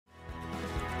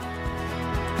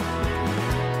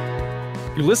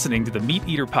You're listening to the Meat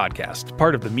Eater Podcast,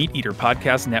 part of the Meat Eater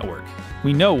Podcast Network.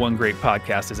 We know one great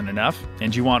podcast isn't enough,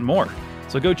 and you want more.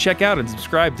 So go check out and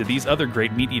subscribe to these other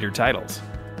great Meat Eater titles.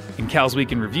 In Cal's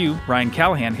Week in Review, Ryan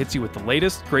Callahan hits you with the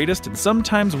latest, greatest, and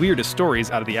sometimes weirdest stories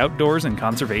out of the outdoors and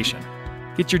conservation.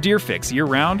 Get your deer fix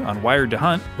year-round on Wired to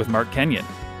Hunt with Mark Kenyon.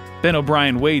 Ben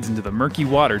O'Brien wades into the murky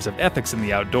waters of ethics in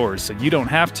the outdoors so you don't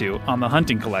have to on The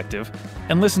Hunting Collective.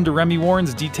 And listen to Remy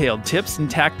Warren's detailed tips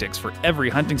and tactics for every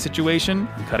hunting situation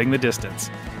and cutting the distance.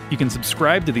 You can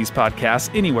subscribe to these podcasts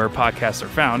anywhere podcasts are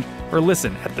found or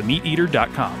listen at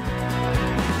themeateater.com.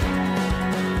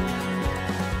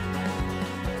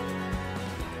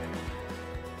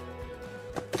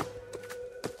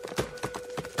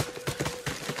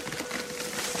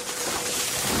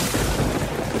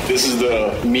 This is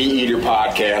the Meat Eater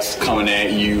Podcast coming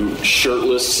at you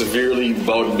shirtless, severely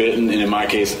bug-bitten, and in my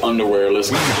case, underwearless.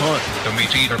 We hunt the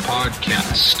Meat Eater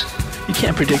Podcast. You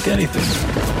can't predict anything.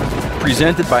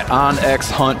 Presented by OnX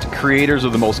Hunt, creators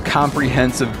of the most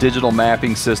comprehensive digital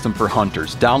mapping system for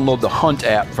hunters. Download the Hunt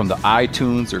app from the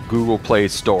iTunes or Google Play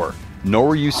Store. Know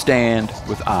where you stand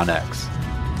with OnX.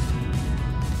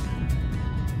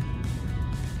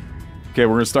 Okay,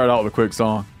 we're going to start out with a quick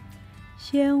song.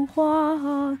 鲜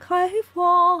花开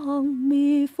放，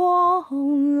蜜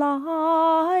蜂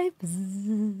来，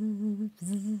滋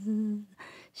滋。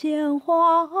鲜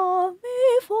花蜜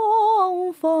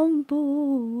蜂分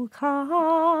不开，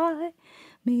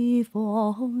蜜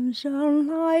蜂生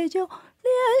来就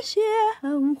恋鲜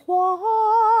花，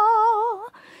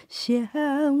鲜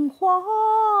花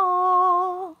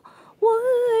为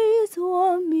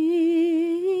做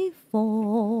蜜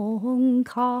蜂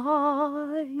开。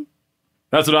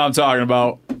 That's what I'm talking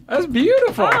about. That's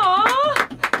beautiful.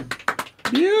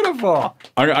 Aww. Beautiful.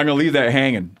 I'm going to leave that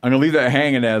hanging. I'm going to leave that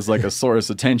hanging as like a source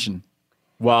of tension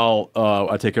while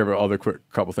I take care of other quick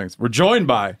couple things. We're joined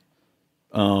by,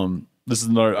 this is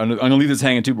another, I'm going to leave this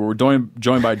hanging too, but we're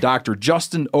joined by Dr.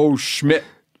 Justin O. Schmidt.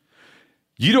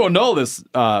 You don't know this,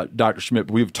 Dr. Schmidt,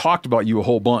 but we've talked about you a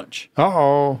whole bunch.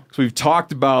 Uh-oh. So we've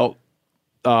talked about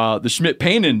the Schmidt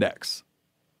Pain Index.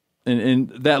 And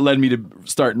that led me to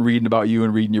starting reading about you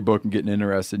and reading your book and getting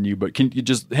interested in you. But can you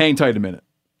just hang tight a minute?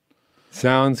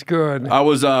 Sounds good. I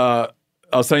was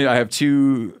telling you I have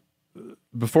two.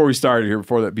 Before we started here,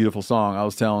 before that beautiful song, I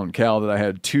was telling Cal that I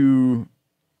had two.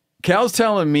 Cal's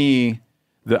telling me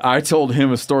that I told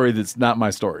him a story that's not my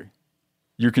story.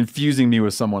 You're confusing me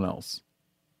with someone else.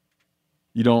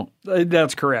 You don't?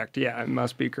 That's correct. Yeah, it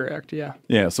must be correct. Yeah.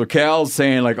 Yeah. So Cal's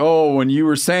saying like, oh, when you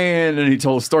were saying, and he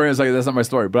told a story, I was like, that's not my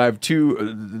story. But I have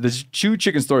the two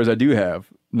chicken stories I do have,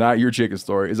 not your chicken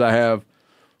story, is I have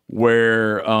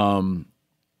where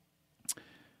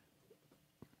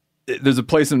there's a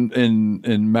place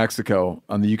in Mexico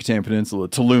on the Yucatan Peninsula,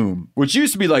 Tulum, which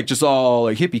used to be like just all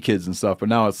like hippie kids and stuff, but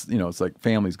now it's it's like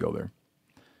families go there.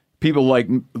 People like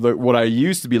what I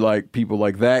used to be like, people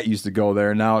like that used to go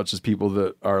there. Now it's just people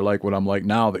that are like what I'm like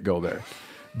now that go there.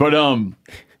 But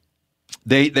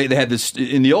they had this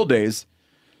in the old days,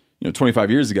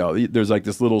 25 years ago. There's like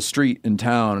this little street in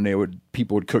town, and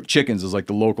people would cook chickens as like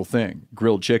the local thing,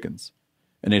 grilled chickens,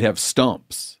 and they'd have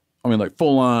stumps. I mean, like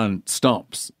full on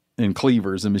stumps and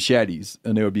cleavers and machetes,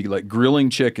 and they would be like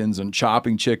grilling chickens and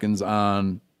chopping chickens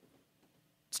on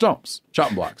stumps,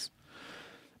 chopping blocks.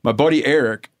 My buddy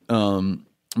Eric.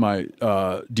 My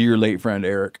dear late friend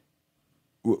Eric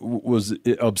was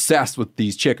obsessed with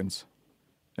these chickens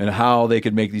and how they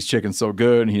could make these chickens so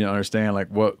good, and he didn't understand like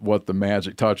what the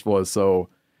magic touch was. So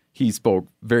he spoke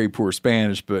very poor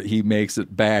Spanish, but he makes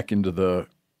it back into the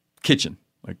kitchen,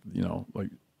 like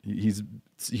he's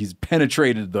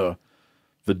penetrated the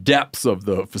depths of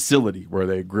the facility where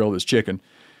they grill this chicken.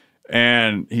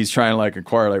 And he's trying to like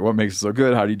inquire, like, what makes it so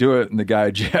good? How do you do it? And the guy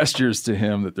gestures to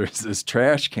him that there's this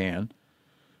trash can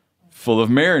full of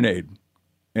marinade.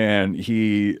 And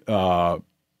he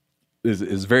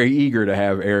is very eager to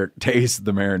have Eric taste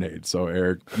the marinade. So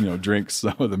Eric, drinks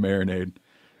some of the marinade.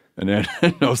 And then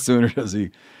no sooner does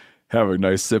he have a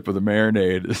nice sip of the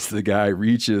marinade as the guy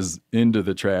reaches into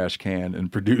the trash can and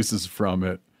produces from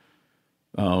it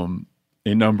a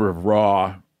number of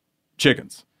raw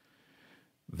chickens.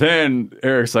 Then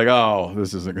Eric's like, oh,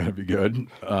 this isn't going to be good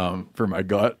for my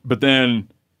gut. But then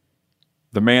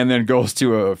the man then goes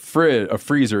to a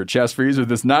freezer, a chest freezer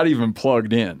that's not even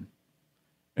plugged in,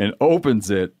 and opens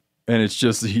it. And he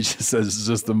just says it's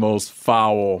just the most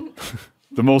foul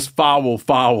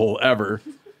ever,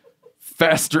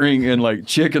 festering in like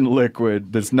chicken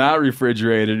liquid that's not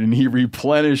refrigerated. And he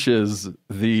replenishes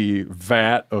the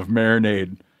vat of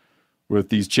marinade with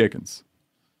these chickens.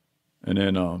 And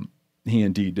then he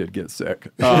indeed did get sick.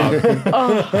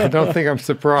 I don't think I'm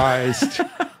surprised.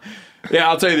 Yeah,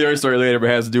 I'll tell you the other story later, but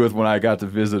it has to do with when I got to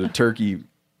visit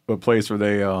a place where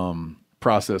they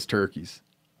process turkeys.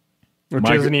 Which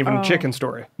isn't even a chicken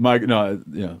story. Not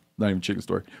even chicken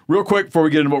story. Real quick before we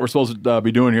get into what we're supposed to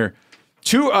be doing here,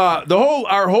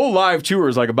 our whole live tour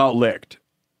is like about Licked.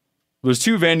 There's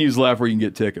 2 venues left where you can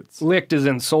get tickets. Licked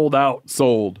isn't sold out.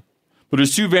 Sold, but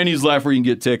there's 2 venues left where you can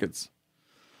get tickets.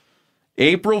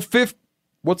 April 5th.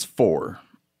 What's 4?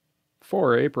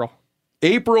 4 April.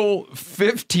 April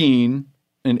 15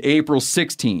 and April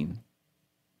 16.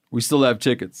 We still have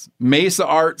tickets. Mesa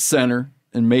Arts Center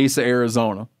in Mesa,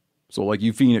 Arizona. So like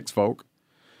you Phoenix folk.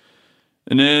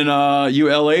 And then you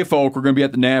LA folk, we're going to be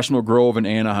at the National Grove in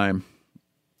Anaheim,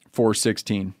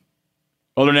 4/16.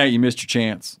 Other than that, you missed your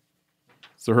chance.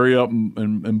 So hurry up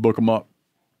and book them up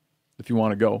if you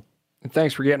want to go. And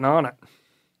thanks for getting on it.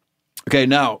 Okay,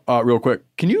 now, real quick.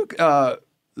 Can you,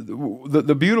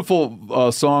 the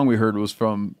beautiful song we heard was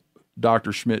from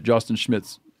Dr. Schmidt, Justin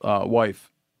Schmidt's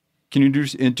wife. Can you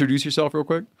introduce yourself real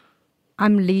quick?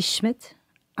 I'm Lee Schmidt.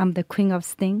 I'm the Queen of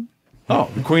Sting. Oh,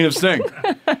 the Queen of Sting.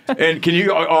 And can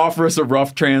you offer us a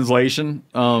rough translation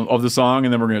of the song,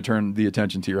 and then we're going to turn the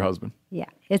attention to your husband? Yeah,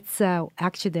 it's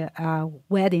actually a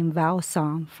wedding vow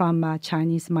song from a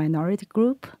Chinese minority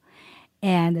group.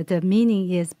 And the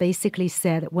meaning is basically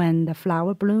said, when the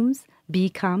flower blooms, bee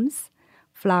comes.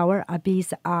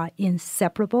 Bees are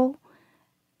inseparable.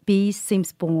 Bee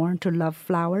seems born to love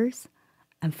flowers,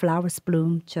 and flowers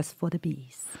bloom just for the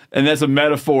bees. And that's a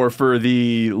metaphor for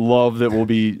the love that will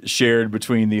be shared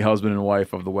between the husband and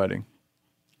wife of the wedding.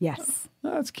 Yes.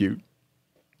 That's cute.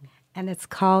 And it's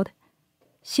called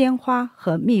鲜花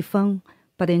和蜜蜂,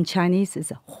 but in Chinese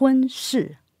it's 婚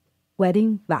事,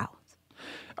 wedding vows.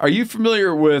 Are you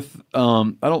familiar with,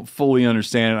 I don't fully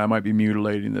understand it, I might be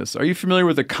mutilating this. Are you familiar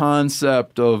with the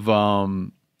concept of,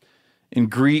 in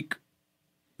Greek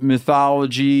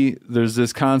mythology, there's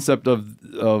this concept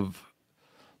of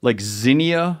like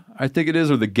zinnia, I think it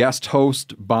is, or the guest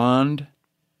host bond.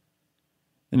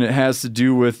 And it has to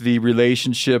do with the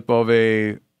relationship of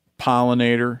a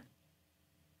pollinator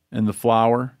and the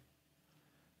flower.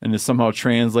 And it somehow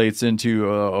translates into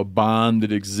a bond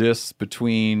that exists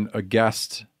between a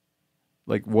guest.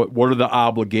 Like what are the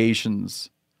obligations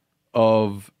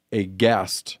of a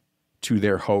guest to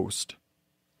their host?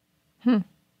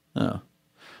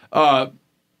 Oh,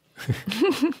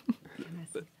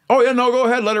 yeah, no, go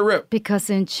ahead. Let it rip. Because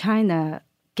in China,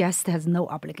 guest has no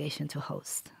obligation to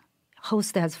host.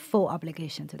 Host has full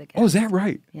obligation to the guest. Oh, is that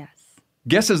right? Yes.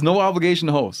 Guest has no obligation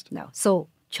to host. No. So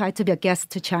try to be a guest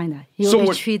to China. You'll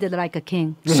be treated like a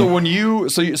king. So when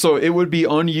so it would be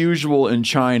unusual in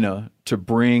China to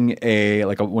bring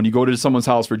when you go to someone's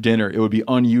house for dinner, it would be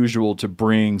unusual to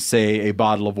bring, say, a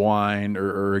bottle of wine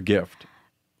or a gift.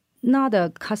 Not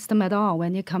a custom at all.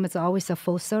 When you come, it's always a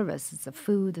full service. It's a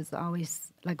food. It's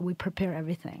always like we prepare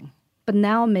everything. But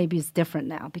now maybe it's different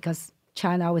now because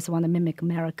China always want to mimic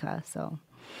America. So,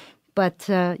 but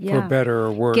yeah, for better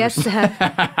or worse,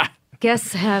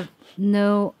 guests have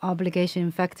no obligation.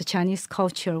 In fact, the Chinese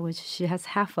culture, which she has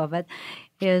half of it,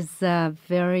 is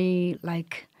very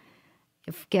like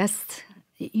if guests,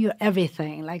 you're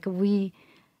everything. Like we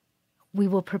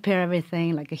will prepare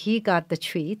everything. Like he got the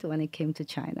treat when he came to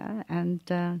China, and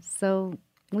so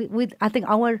we I think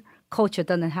our culture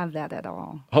doesn't have that at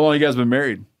all. How long have you guys been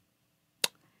married?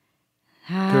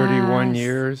 31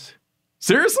 years.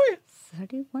 Seriously?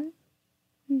 31?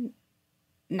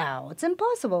 No, it's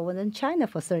impossible. We're in China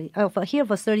for 30. Oh, here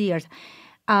for 30 years.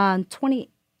 20,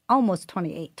 almost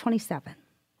 28, 27.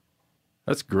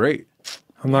 That's great.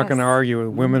 I'm not going to argue with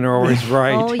women are always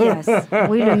right. Oh, yes.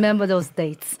 We remember those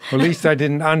dates. Well, at least I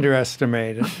didn't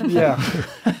underestimate it. Yeah.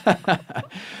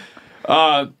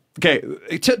 Okay.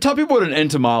 Tell people what an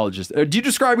entomologist. Do you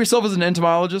describe yourself as an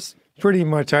entomologist? Pretty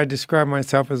much. I describe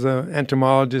myself as an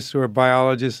entomologist or a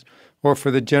biologist, or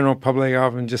for the general public, I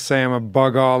often just say I'm a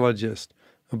bugologist.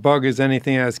 A bug is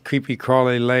anything that has creepy,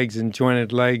 crawly legs and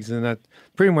jointed legs, and that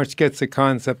pretty much gets the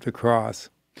concept across.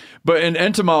 But an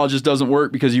entomologist doesn't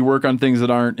work because you work on things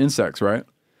that aren't insects, right?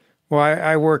 Well,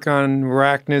 I work on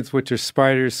arachnids, which are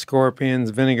spiders,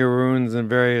 scorpions, vinegaroons, and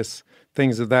various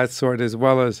things of that sort, as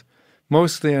well as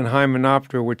mostly on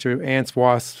Hymenoptera, which are ants,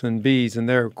 wasps, and bees, and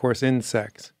they're, of course,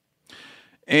 insects.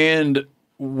 And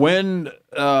when,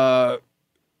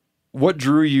 what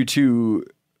drew you to,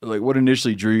 like, what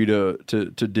initially drew you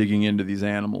to digging into these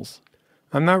animals?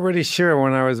 I'm not really sure.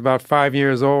 When I was about 5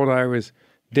 years old, I was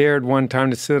dared one time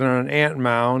to sit on an ant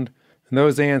mound. And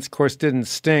those ants, of course, didn't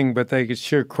sting, but they could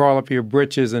sure crawl up your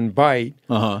britches and bite.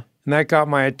 Uh-huh. And that got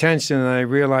my attention, and I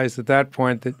realized at that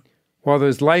point that well,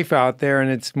 there's life out there and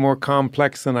it's more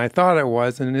complex than I thought it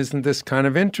was. And isn't this kind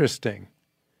of interesting?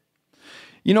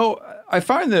 You know, I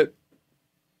find that,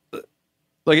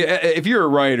 like, if you're a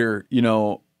writer, you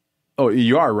know, oh,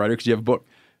 you are a writer because you have a book.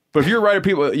 But if you're a writer,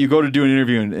 people, you go to do an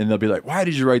interview and they'll be like, why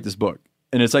did you write this book?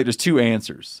 And it's like there's two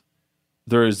answers.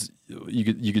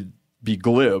 You could be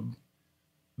glib,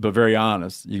 but very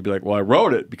honest. You could be like, well, I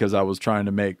wrote it because I was trying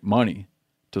to make money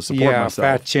to support myself.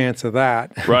 Yeah, fat chance of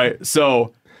that. Right.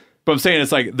 So, but I'm saying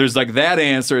it's like there's like that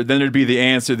answer. Then there'd be the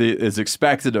answer that is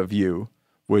expected of you,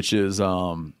 which is,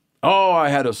 oh, I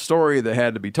had a story that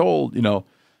had to be told, you know,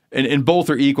 and both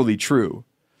are equally true.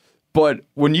 But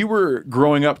when you were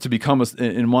growing up to become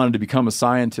and wanted to become a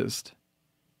scientist,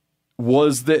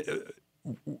 was that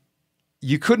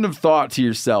you couldn't have thought to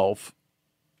yourself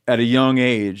at a young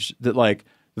age that like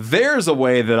there's a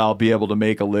way that I'll be able to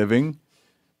make a living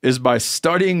is by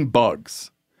studying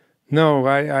bugs? No,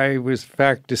 I was, in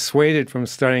fact, dissuaded from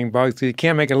studying bugs. You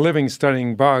can't make a living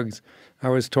studying bugs, I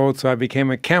was told, so I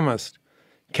became a chemist.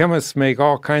 Chemists make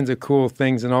all kinds of cool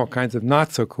things and all kinds of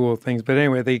not so cool things, but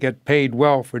anyway, they get paid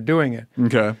well for doing it.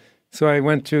 Okay. So I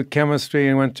went to chemistry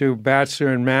and went to bachelor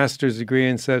and master's degree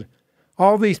and said,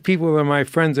 all these people that are my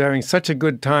friends are having such a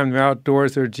good time. They're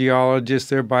outdoors, they're geologists,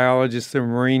 they're biologists, they're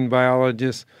marine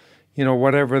biologists, you know,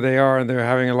 whatever they are, and they're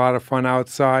having a lot of fun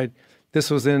outside. This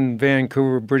was in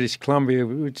Vancouver, British Columbia,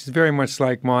 which is very much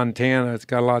like Montana. It's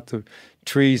got lots of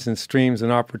trees and streams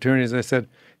and opportunities. I said,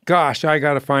 gosh, I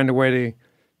got to find a way to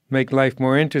make life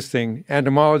more interesting.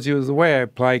 Entomology was the way. I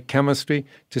applied chemistry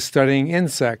to studying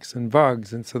insects and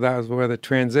bugs, and so that was where the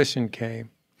transition came.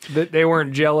 They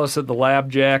weren't jealous of the lab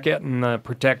jacket and the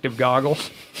protective goggles?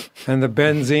 And the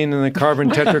benzene and the carbon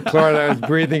tetrachloride I was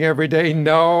breathing every day?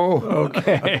 No.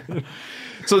 Okay.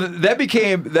 So that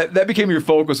became your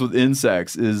focus with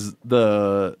insects, is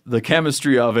the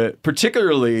chemistry of it,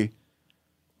 particularly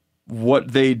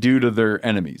what they do to their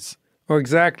enemies. Well,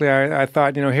 exactly. I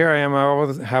thought, you know, here I am,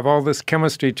 I have all this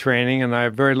chemistry training and I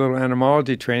have very little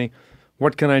entomology training.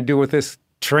 What can I do with this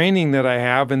training that I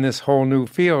have in this whole new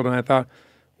field? And I thought,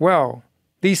 well,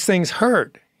 these things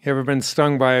hurt. You ever been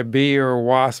stung by a bee or a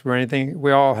wasp or anything?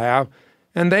 We all have.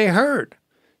 And they hurt.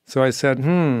 So I said,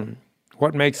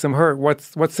 what makes them hurt?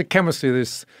 What's the chemistry?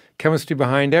 There's chemistry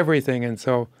behind everything. And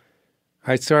so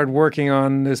I started working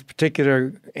on this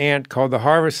particular ant called the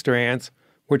harvester ants,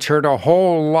 which hurt a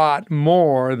whole lot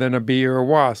more than a bee or a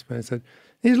wasp. And I said,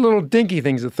 these little dinky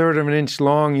things, a third of an inch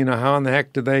long, you know, how in the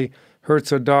heck do they hurt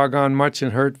so doggone much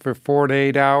and hurt for 4 to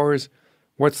 8 hours?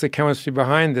 What's the chemistry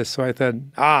behind this? So I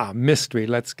said, mystery,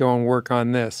 let's go and work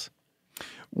on this.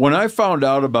 When I found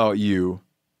out about you,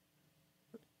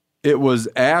 it was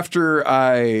after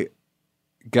I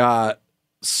got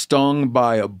stung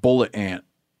by a bullet ant.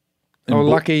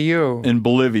 Lucky you. In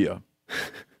Bolivia.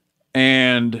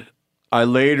 And I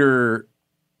later,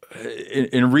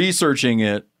 in researching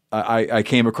it, I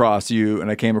came across you,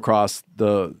 and I came across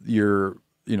the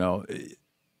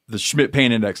Schmidt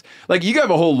pain index. Like, you have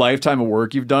a whole lifetime of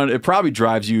work you've done. It probably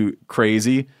drives you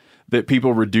crazy that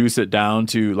people reduce it down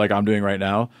to, like I'm doing right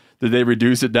now, that they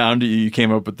reduce it down to you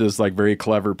came up with this like very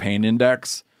clever pain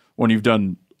index when you've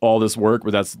done all this work,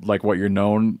 but that's like what you're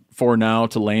known for now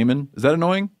to laymen. Is that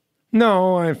annoying?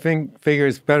 No, I figure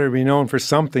it's better to be known for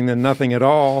something than nothing at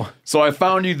all. So I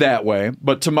found you that way,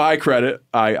 but to my credit,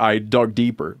 I dug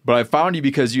deeper. But I found you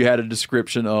because you had a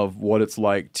description of what it's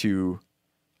like to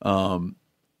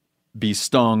be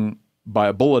stung by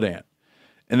a bullet ant.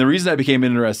 And the reason I became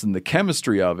interested in the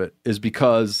chemistry of it is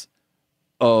because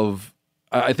of,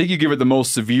 I think you give it the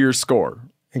most severe score.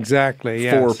 Exactly,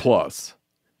 yes. 4+.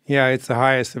 Yeah, it's the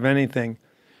highest of anything.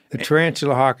 The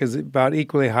tarantula hawk is about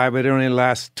equally high, but it only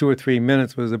lasts 2 or 3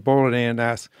 minutes, whereas the bullet ant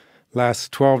lasts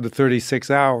 12 to 36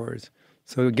 hours.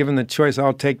 So given the choice,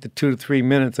 I'll take the 2 to 3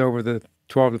 minutes over the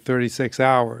 12 to 36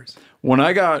 hours. When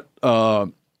I got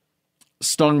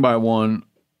stung by one,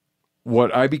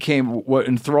 what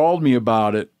enthralled me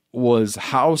about it was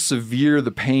how severe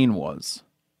the pain was.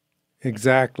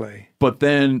 Exactly. But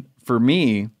then for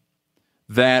me,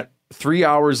 that 3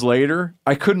 hours later,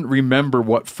 I couldn't remember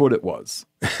what foot it was.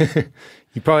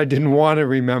 You probably didn't want to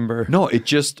remember. No, it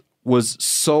just was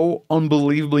so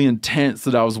unbelievably intense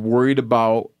that I was worried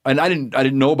about, and I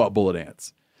didn't know about bullet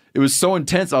ants. It was so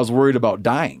intense I was worried about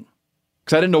dying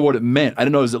because I didn't know what it meant. I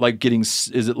didn't know, is it like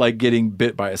getting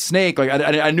bit by a snake? Like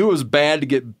I knew it was bad to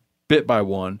get bit by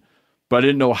one, but I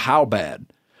didn't know how bad.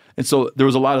 And so there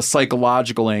was a lot of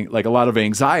psychological, like a lot of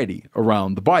anxiety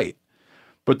around the bite.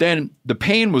 But then the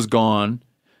pain was gone,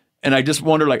 and I just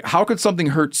wondered, like, how could something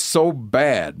hurt so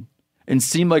bad and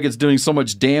seem like it's doing so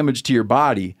much damage to your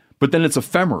body, but then it's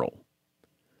ephemeral?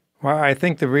 Well, I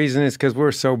think the reason is because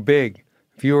we're so big.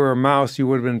 If you were a mouse, you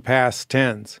would have been past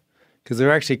tens, because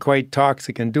they're actually quite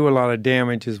toxic and do a lot of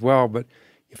damage as well. But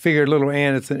you figure a little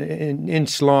ant, it's an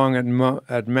inch long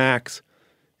at max,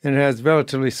 and it has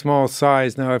relatively small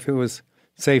size. Now, if it was,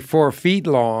 say, 4 feet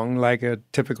long, like a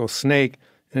typical snake,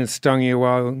 and it stung you,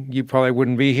 well, you probably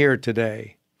wouldn't be here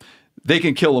today. They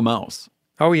can kill a mouse.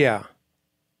 Oh, yeah.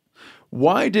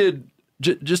 Why did,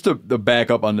 just to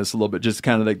back up on this a little bit, just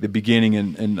kind of like the beginning,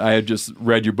 and I had just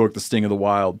read your book, The Sting of the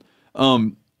Wild.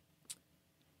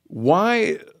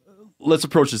 Why, let's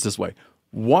approach this way.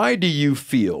 Why do you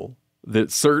feel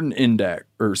that certain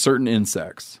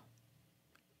insects,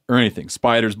 or anything,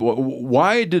 spiders,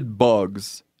 why did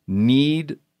bugs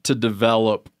need to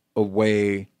develop a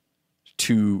way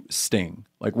to sting?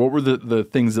 Like, what were the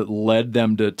things that led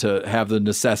them to have the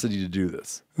necessity to do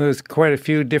this? There's quite a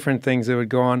few different things that would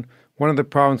go on. One of the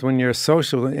problems when you're a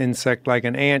social insect like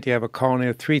an ant, you have a colony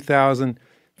of 3,000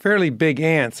 fairly big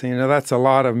ants. And, that's a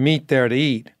lot of meat there to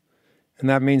eat. And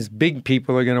that means big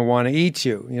people are going to want to eat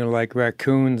you, like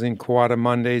raccoons and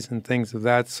coatimundés and things of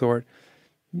that sort,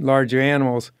 larger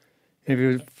animals. If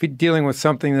you're dealing with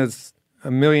something that's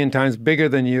 1,000,000 times bigger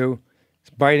than you,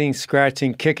 biting,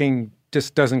 scratching, kicking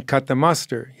just doesn't cut the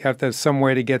mustard. You have to have some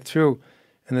way to get through.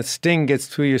 And the sting gets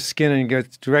through your skin and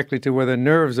gets directly to where the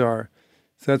nerves are.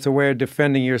 So that's a way of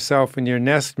defending yourself and your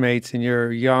nest mates and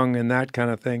your young and that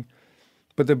kind of thing.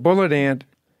 But the bullet ant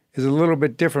is a little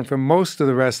bit different from most of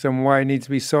the rest of them. Why it needs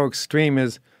to be so extreme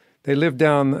is they live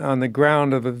down on the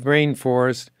ground of a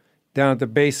rainforest, down at the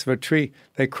base of a tree.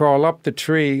 They crawl up the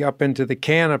tree, up into the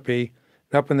canopy.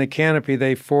 Up in the canopy,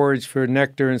 they forage for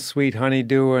nectar and sweet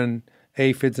honeydew and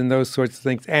aphids and those sorts of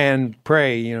things, and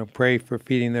prey, prey for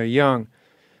feeding their young.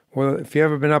 Well, if you've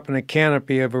ever been up in a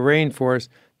canopy of a rainforest,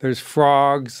 there's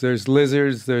frogs, there's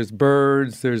lizards, there's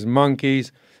birds, there's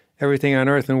monkeys, everything on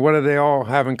Earth. And what do they all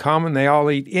have in common? They all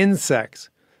eat insects.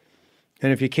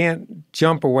 And if you can't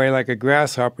jump away like a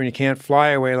grasshopper and you can't fly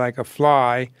away like a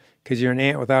fly because you're an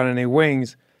ant without any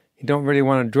wings, you don't really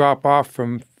want to drop off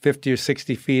from 50 or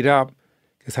 60 feet up,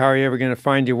 because how are you ever going to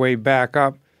find your way back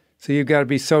up? So you've got to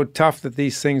be so tough that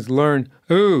these things learn,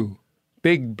 ooh,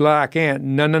 big black ant,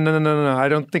 no, I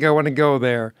don't think I want to go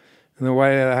there. And the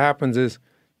way that happens is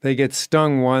they get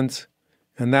stung once,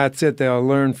 and that's it. They'll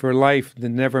learn for life to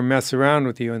never mess around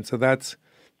with you. And so that's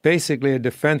basically a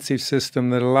defensive system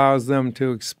that allows them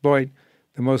to exploit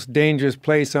the most dangerous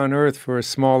place on Earth for a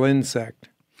small insect.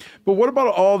 But what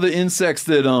about all the insects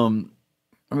that,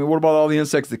 what about all the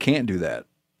insects that can't do that?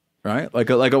 Right?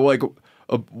 Like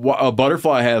a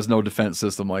butterfly has no defense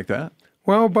system like that.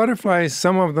 Well, butterflies,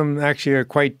 some of them actually are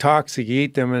quite toxic. You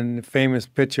eat them, and the famous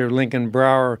picture of Lincoln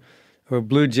Brower of a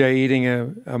blue jay eating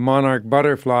a monarch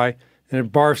butterfly, and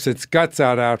it barfs its guts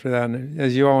out after that. And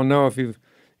as you all know, if you've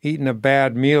eaten a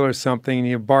bad meal or something and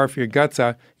you barf your guts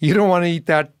out, you don't want to eat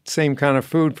that same kind of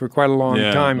food for quite a long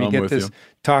time. You get this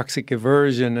toxic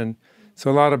aversion, and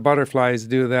so a lot of butterflies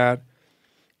do that.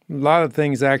 A lot of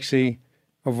things actually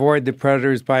avoid the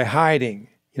predators by hiding.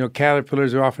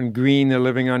 Caterpillars are often green. They're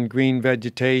living on green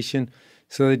vegetation,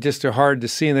 so they just are hard to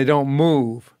see, and they don't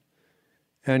move.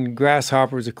 And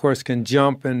grasshoppers, of course, can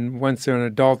jump, and once they're an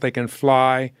adult, they can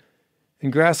fly.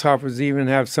 And grasshoppers even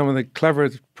have some of the clever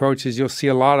approaches. You'll see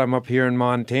a lot of them up here in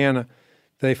Montana.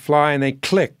 They fly and they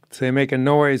click. So they make a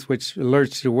noise which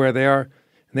alerts you to where they are.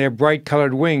 And they have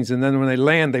bright-colored wings, and then when they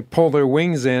land, they pull their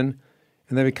wings in,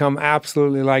 and they become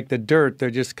absolutely like the dirt.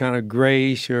 They're just kind of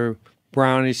grayish or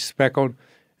brownish, speckled,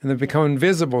 and they become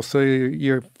invisible. So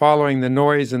you're following the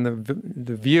noise and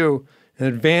the view, and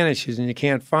it vanishes, and you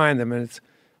can't find them. And it's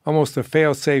almost a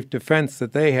fail-safe defense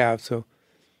that they have. So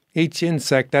each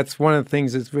insect, that's one of the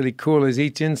things that's really cool, is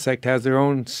each insect has their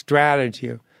own strategy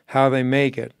of how they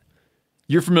make it.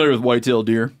 You're familiar with white-tailed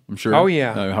deer, I'm sure. Oh,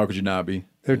 yeah. How could you not be?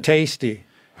 They're tasty.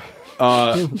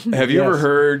 Have you ever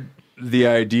heard the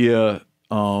idea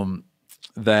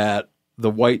that the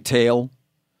white tail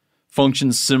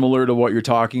functions similar to what you're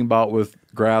talking about with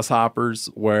grasshoppers,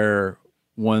 where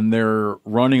when they're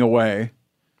running away,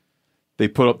 they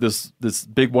put up this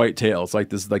big white tail. It's like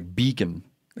this beacon.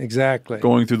 Exactly.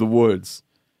 Going through the woods,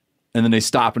 and then they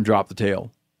stop and drop the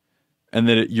tail, and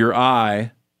then your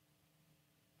eye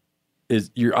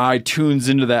tunes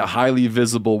into that highly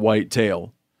visible white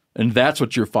tail, and that's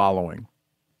what you're following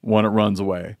when it runs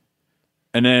away.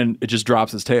 And then it just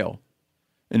drops its tail,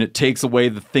 and it takes away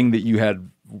the thing that you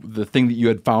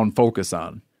had found focus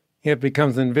on. It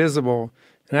becomes invisible,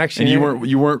 and actually, and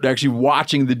you weren't actually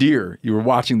watching the deer; you were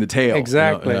watching the tail.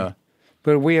 Exactly. Yeah.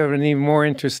 But we have an even more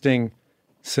interesting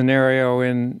scenario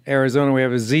in Arizona. We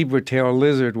have a zebra-tailed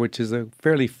lizard, which is a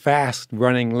fairly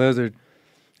fast-running lizard,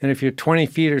 And if you're 20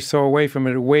 feet or so away from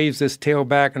it, it waves this tail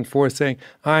back and forth saying,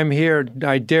 I'm here,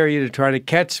 I dare you to try to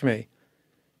catch me.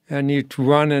 And you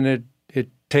run and it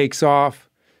takes off.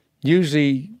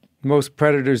 Usually most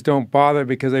predators don't bother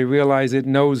because they realize it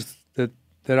knows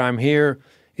that I'm here.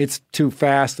 It's too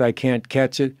fast, I can't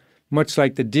catch it. Much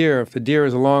like the deer. If the deer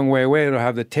is a long way away, it'll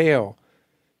have the tail.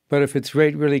 But if it's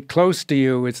really close to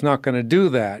you, it's not going to do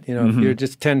that. If you're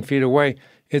just 10 feet away,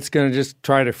 it's going to just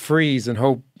try to freeze and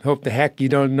hope the heck you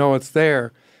don't know it's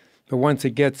there. But once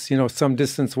it gets, some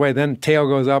distance away, then the tail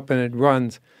goes up and it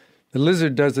runs. The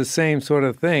lizard does the same sort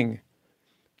of thing.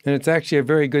 And it's actually a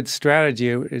very good strategy.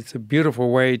 It's a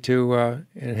beautiful way to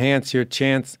enhance your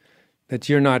chance that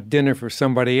you're not dinner for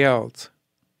somebody else.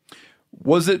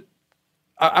 Was it?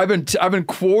 I've been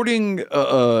quoting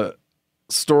a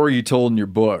story you told in your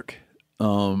book.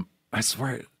 I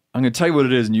swear, I'm going to tell you what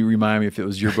it is, and you remind me if it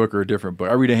was your book or a different book.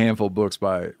 I read a handful of books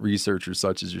by researchers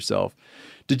such as yourself.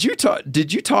 Did you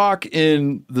talk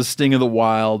in The Sting of the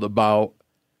Wild about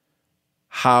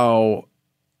how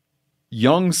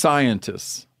young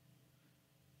scientists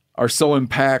are so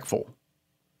impactful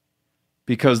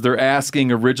because they're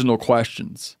asking original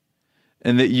questions,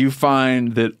 and that you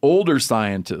find that older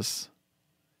scientists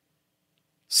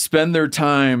spend their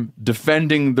time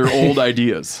defending their old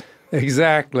ideas?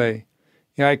 Exactly.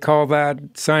 Yeah, I call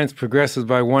that science progresses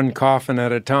by one coffin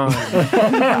at a time.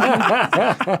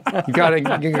 You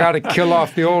gotta kill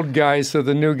off the old guys so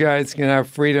the new guys can have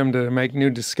freedom to make new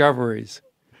discoveries.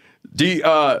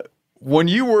 What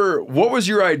was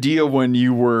your idea when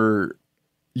you were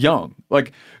young?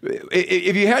 Like,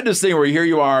 if you had this thing where here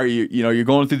you are, you're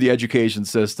going through the education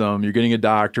system, you're getting a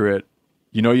doctorate,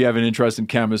 you have an interest in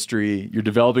chemistry, you're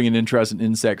developing an interest in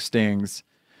insect stings,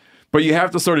 but you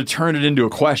have to sort of turn it into a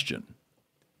question,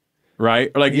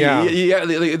 right? Like,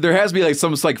 there has to be like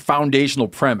some foundational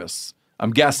premise,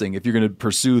 I'm guessing, if you're going to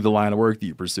pursue the line of work that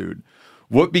you pursued.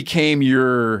 What became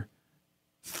your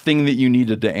thing that you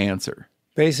needed to answer?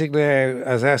 Basically,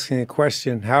 I was asking a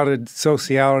question, how did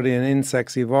sociality in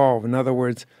insects evolve? In other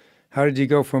words, how did you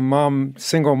go from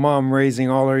single mom raising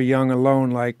all her young alone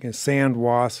like a sand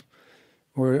wasp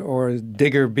or a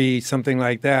digger bee, something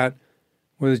like that,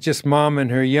 where it's just mom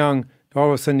and her young, all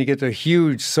of a sudden you get to a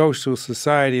huge social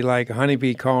society like a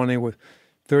honeybee colony with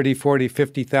 30, 40,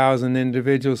 50,000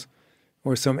 individuals,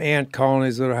 or some ant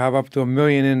colonies that have up to 1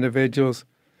 million individuals.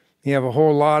 You have a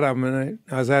whole lot of them, and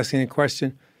I was asking a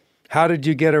question, how did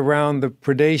you get around the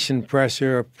predation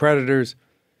pressure of predators?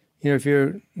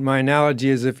 My analogy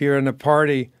is if you're in a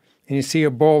party and you see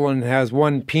a bowl and it has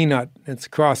one peanut, it's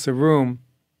across the room,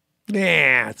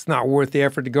 it's not worth the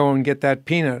effort to go and get that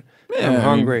peanut. I'm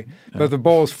hungry. But if the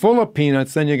bowl's full of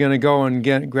peanuts, then you're going to go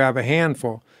and grab a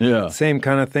handful. Yeah. Same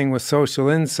kind of thing with social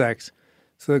insects.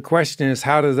 So the question is,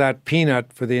 how does that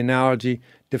peanut, for the analogy,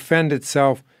 defend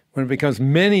itself when it becomes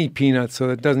many peanuts so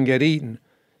that it doesn't get eaten?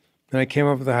 And I came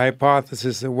up with the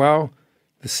hypothesis that,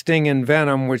 the sting and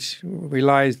venom, which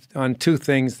relies on two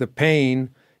things, the pain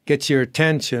gets your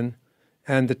attention,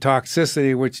 and the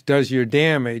toxicity, which does your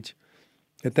damage,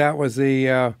 that was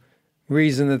the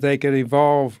reason that they could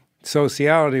evolve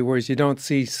sociality, whereas you don't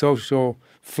see social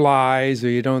flies or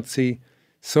you don't see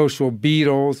social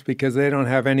beetles because they don't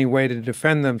have any way to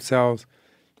defend themselves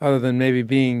other than maybe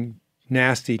being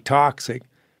nasty, toxic.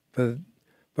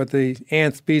 But the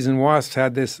ants, bees, and wasps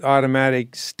had this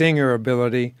automatic stinger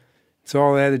ability. So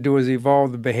all they had to do was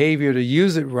evolve the behavior to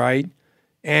use it right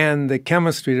and the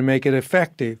chemistry to make it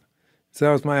effective. So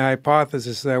that was my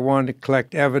hypothesis, that I wanted to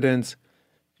collect evidence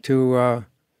to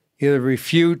either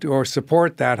refute or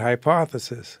support that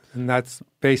hypothesis. And that's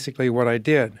basically what I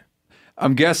did.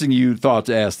 I'm guessing you thought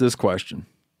to ask this question.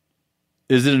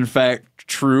 Is it in fact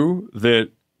true that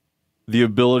the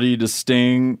ability to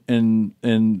sting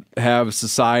and have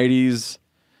societies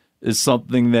is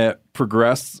something that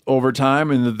progressed over time,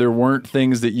 and that there weren't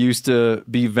things that used to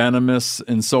be venomous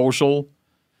and social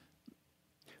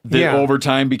that over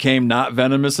time became not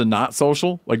venomous and not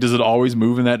social? Like, does it always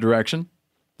move in that direction?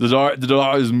 Did it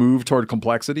always move toward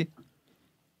complexity?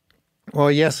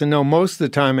 Well, yes and no. Most of the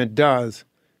time it does.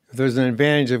 If there's an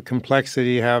advantage of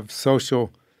complexity, you have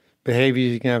social behavior.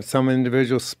 You can have some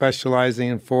individuals specializing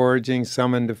in foraging,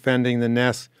 some in defending the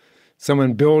nest, some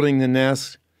in building the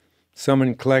nest, some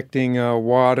in collecting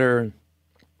water,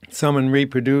 some in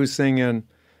reproducing, and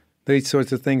these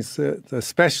sorts of things. The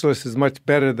specialist is much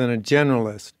better than a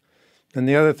generalist. And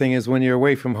the other thing is, when you're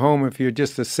away from home, if you're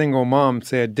just a single mom,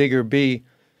 say a digger bee,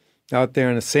 out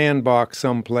there in a sandbox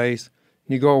someplace,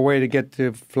 and you go away to get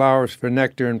the flowers for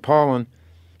nectar and pollen,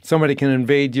 somebody can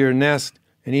invade your nest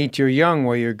and eat your young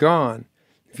while you're gone.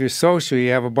 If you're social,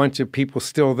 you have a bunch of people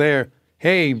still there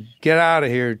hey, get out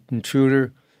of here,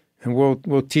 intruder, and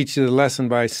we'll teach you the lesson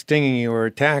by stinging you or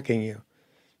attacking you.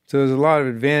 So there's a lot of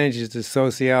advantages to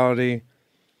sociality,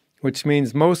 which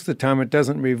means most of the time it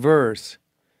doesn't reverse.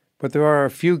 But there are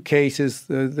a few cases,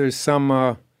 there's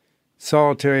some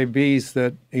solitary bees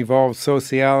that evolve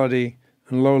sociality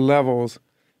on low levels,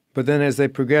 but then as they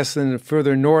progress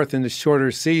further north into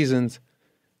shorter seasons,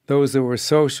 those that were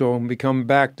social become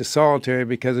back to solitary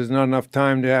because there's not enough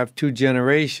time to have 2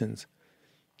 generations.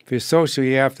 If you're social,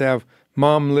 you have to have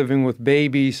mom living with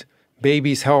babies,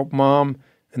 babies help mom,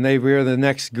 and they rear the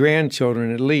next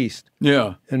grandchildren at least.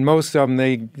 Yeah. And most of them,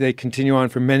 they continue on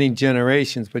for many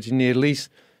generations, but you need at least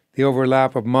the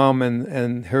overlap of mom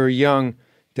and her young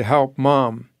to help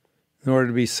mom in order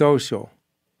to be social.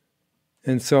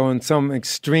 And so in some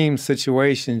extreme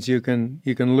situations, you can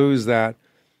lose that,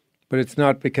 but it's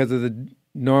not because of the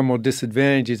normal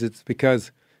disadvantages. It's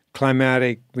because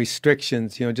climatic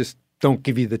restrictions, just don't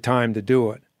give you the time to do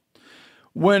it.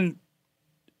 I'm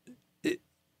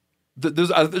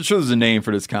sure there's a name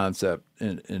for this concept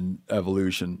in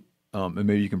evolution, and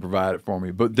maybe you can provide it for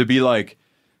me. But to be like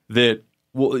that,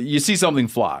 well, you see something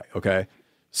fly, okay?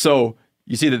 So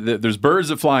you see that there's birds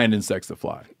that fly and insects that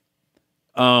fly.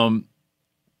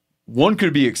 One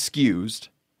could be excused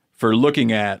for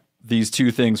looking at these 2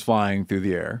 things flying through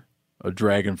the air, a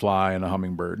dragonfly and a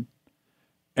hummingbird,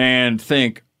 and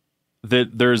think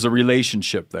that there's a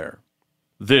relationship there,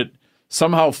 that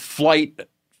somehow flight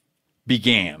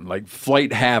began, like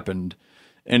flight happened,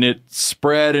 and it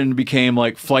spread and became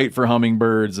like flight for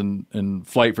hummingbirds and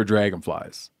flight for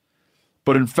dragonflies.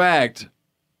 But in fact,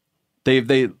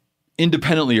 they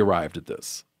independently arrived at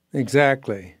this.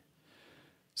 Exactly.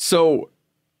 So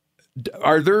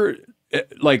are there,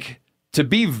 like, to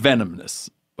be venomous,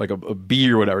 like a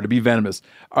bee or whatever, to be venomous,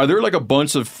 are there like a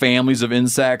bunch of families of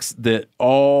insects that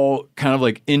all kind of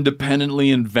like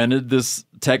independently invented this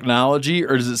technology?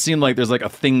 Or does it seem like there's like a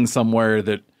thing somewhere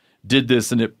that did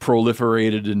this and it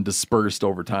proliferated and dispersed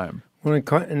over time? Well,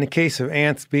 in the case of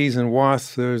ants, bees, and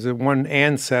wasps, there's one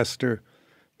ancestor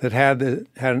that had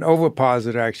an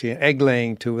ovipositor, actually, an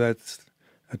egg-laying tube. That's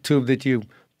a tube that you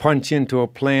punch into a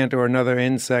plant or another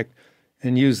insect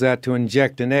and use that to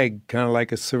inject an egg, kind of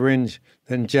like a syringe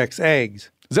that injects eggs.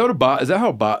 Does a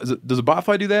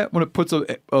botfly do that when it puts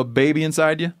a baby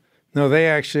inside you? No, they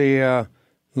actually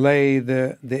lay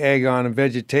the egg on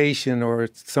vegetation, or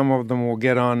some of them will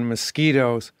get on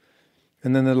mosquitoes.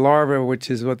 And then the larva,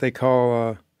 which is what they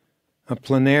call a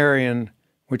planarian,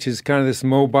 which is kind of this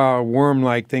mobile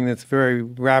worm-like thing that's very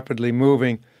rapidly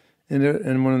moving. And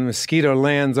when the mosquito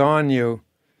lands on you,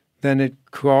 then it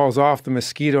crawls off the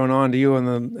mosquito and onto you,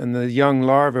 and the young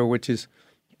larva, which is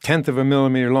 1/10 of a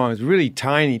millimeter long, it's really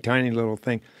tiny, tiny little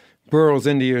thing, burrows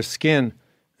into your skin.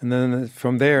 And then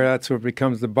from there, that's what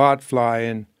becomes the botfly.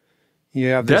 And you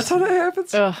have this. That's how that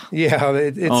happens? Yeah,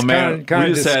 it's kind of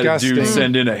we just disgusting. had a dude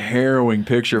send in a harrowing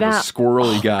picture of a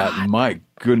squirrel he got. And my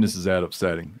goodness, is that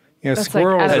upsetting. Yeah, That's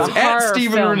squirrels. like That's at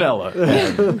Stephen Ranella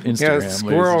on Instagram. Yeah,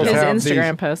 squirrels His have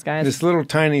Instagram post, guys. This little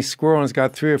tiny squirrel has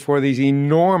got 3 or 4 of these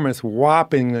enormous,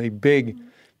 whoppingly big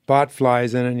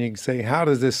botflies in it. And you can say, how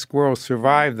does this squirrel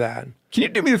survive that? Can you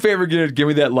do me a favor, give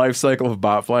me that life cycle of a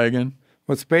botfly again?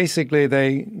 Well, it's basically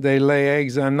they lay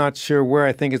eggs. I'm not sure where.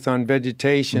 I think it's on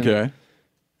vegetation. Okay.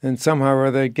 And somehow or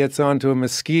other it gets onto a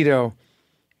mosquito.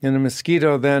 And the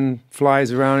mosquito then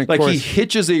flies around. And Like of course, he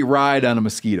hitches a ride on a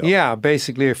mosquito. yeah,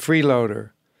 basically a freeloader.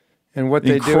 And what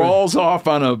He they do, crawls off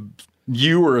on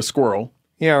you or a squirrel.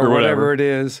 yeah, or or whatever whatever. it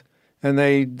is, and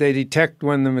they detect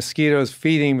when the mosquito's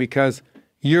feeding because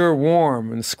you're warm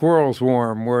and the squirrel's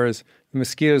warm, whereas the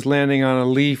mosquito's landing on a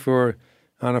leaf or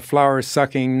on a flower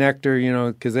sucking nectar,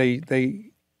 because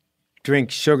they drink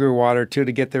sugar water too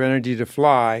to get their energy to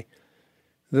fly.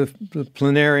 The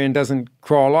planarian doesn't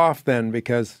crawl off then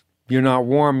because you're not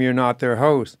warm, you're not their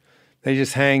host. They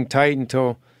just hang tight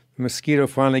until the mosquito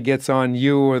finally gets on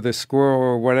you or the squirrel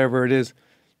or whatever it is.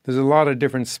 There's a lot of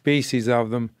different species of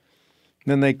them.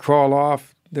 Then they crawl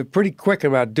off. They're pretty quick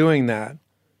about doing that.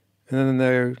 And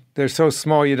then they're so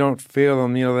small you don't feel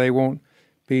them. They won't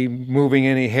be moving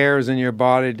any hairs in your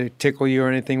body to tickle you or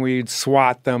anything where you'd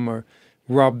swat them or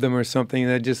rub them or something.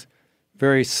 They're just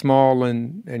very small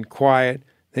and quiet.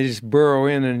 They just burrow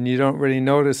in and you don't really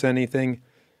notice anything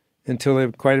until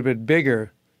they're quite a bit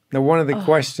bigger. Now, one of the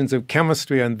questions of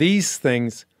chemistry on these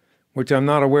things, which I'm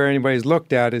not aware anybody's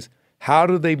looked at, is how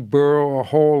do they burrow a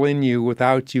hole in you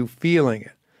without you feeling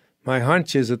it? My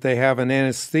hunch is that they have an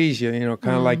anesthesia,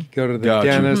 kind of like you go to the Gotcha.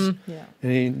 dentist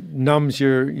and he numbs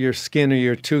your skin or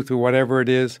your tooth or whatever it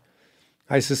is.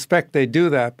 I suspect they do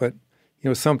that, but,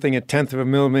 something 1/10 of a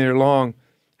millimeter long,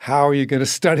 how are you going to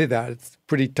study that? It's a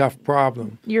pretty tough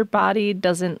problem. Your body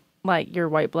doesn't, like your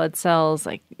white blood cells,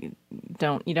 like you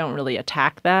don't really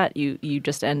attack that. You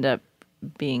just end up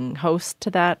being host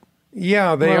to that.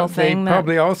 Yeah, they little thing that-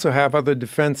 probably also have other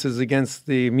defenses against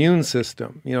the immune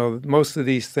system. You know, most of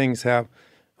these things have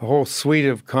a whole suite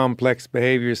of complex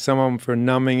behaviors, some of them for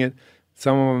numbing it,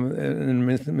 some of them,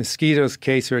 in mosquitoes'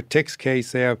 case or a tick's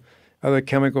case, they have other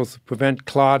chemicals to prevent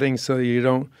clotting so you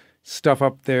don't stuff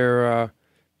up their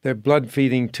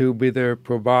blood-feeding tube, either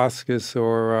proboscis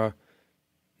or,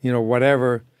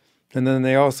 whatever. And then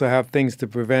they also have things to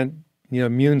prevent,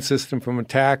 immune system from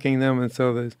attacking them. And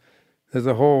so there's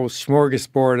a whole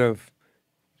smorgasbord of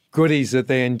goodies that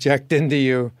they inject into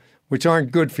you, which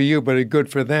aren't good for you, but are good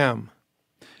for them.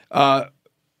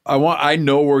 I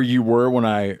know where you were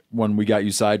when we got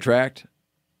you sidetracked,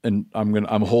 and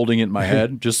I'm holding it in my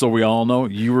head just so we all know.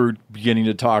 You were beginning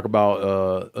to talk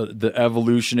about the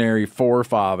evolutionary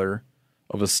forefather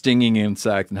of a stinging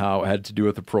insect and how it had to do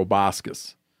with the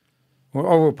proboscis. Well,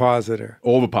 ovipositor.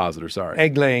 Ovipositor, sorry.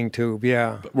 Egg-laying tube,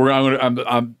 yeah.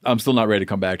 I'm still not ready to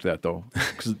come back to that though,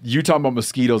 because you talking about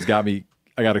mosquitoes got me.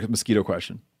 I got a mosquito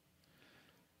question.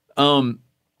 Only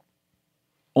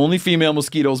female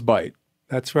mosquitoes bite.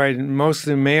 That's right. And most of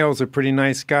the males are pretty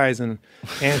nice guys, and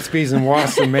ants, bees, and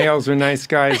wasps, the males are nice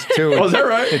guys too. Oh, is that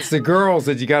right? It's the girls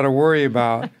that you got to worry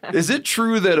about. Is it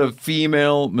true that a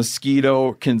female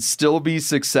mosquito can still be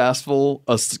successful,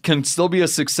 can still be a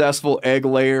successful egg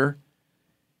layer,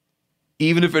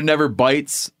 even if it never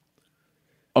bites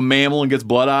a mammal and gets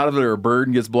blood out of it, or a bird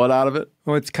and gets blood out of it?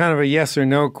 Well, it's kind of a yes or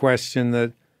no question.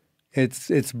 That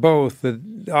it's both.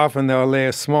 That often they'll lay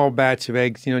a small batch of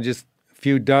eggs, just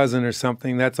few dozen or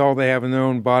something. That's all they have in their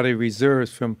own body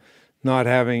reserves from not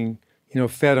having,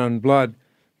 fed on blood,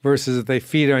 versus if they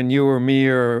feed on you or me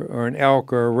or an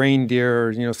elk or a reindeer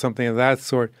or, something of that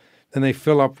sort, then they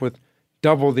fill up with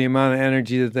double the amount of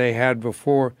energy that they had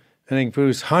before, and they can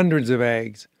produce hundreds of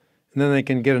eggs. And then they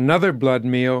can get another blood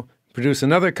meal, produce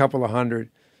another couple of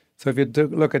hundred. So if you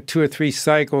look at 2 or 3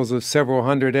 cycles of several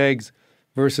hundred eggs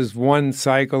versus one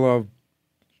cycle of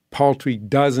paltry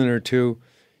dozen or two,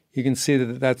 you can see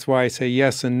that that's why I say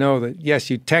yes and no, that yes,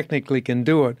 you technically can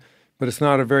do it, but it's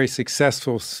not a very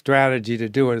successful strategy to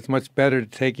do it. It's much better to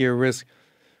take your risk.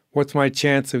 What's my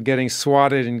chance of getting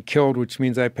swatted and killed, which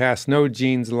means I pass no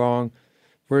genes along,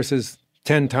 versus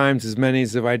 10 times as many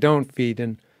as if I don't feed.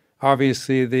 And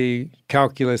obviously the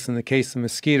calculus in the case of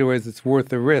mosquito is it's worth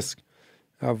the risk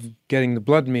of getting the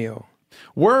blood meal.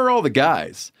 Where are all the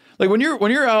guys? Like when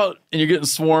you're out and you're getting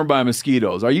swarmed by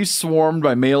mosquitoes, are you swarmed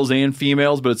by males and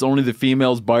females, but it's only the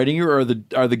females biting you, or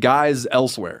are the guys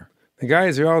elsewhere? The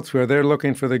guys are elsewhere. They're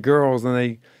looking for the girls, and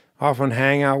they often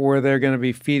hang out where they're going to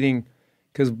be feeding,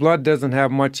 because blood doesn't have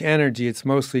much energy. It's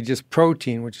mostly just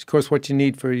protein, which is, of course, what you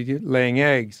need for laying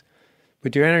eggs.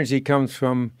 But your energy comes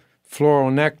from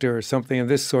floral nectar or something of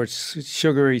this sort,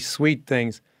 sugary, sweet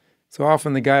things. So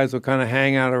often the guys will kind of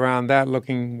hang out around that,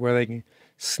 looking where they can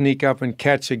sneak up and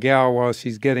catch a gal while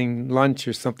she's getting lunch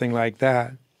or something like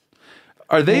that.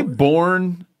 Are they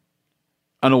born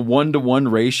on a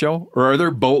 1-to-1 ratio, or are there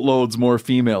boatloads more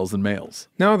females than males?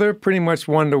 No, they're pretty much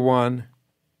 1-to-1.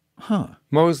 Huh.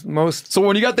 Most. So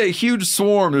when you got that huge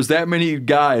swarm, there's that many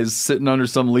guys sitting under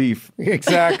some leaf.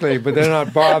 Exactly, but they're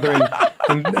not bothering,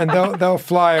 and they'll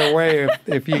fly away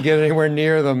if you get anywhere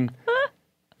near them.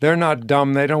 They're not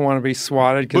dumb. They don't want to be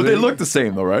swatted. But they look the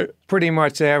same, though, right? Pretty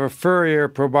much. They have a furrier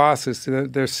proboscis.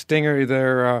 Their stinger,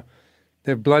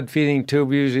 their blood-feeding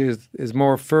tube usually is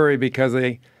more furry because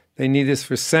they need this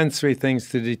for sensory things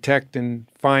to detect and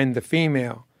find the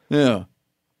female. Yeah.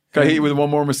 Can I hit you with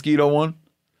one more mosquito one?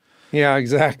 Yeah,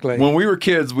 exactly. When we were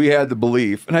kids, we had the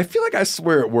belief, and I feel like I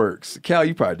swear it works. Cal,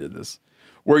 you probably did this,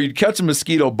 where you'd catch a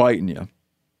mosquito biting you,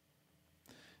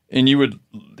 and you would,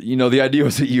 the idea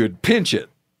was that you would pinch it.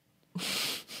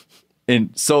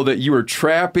 And so that you were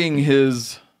trapping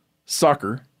his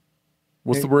sucker.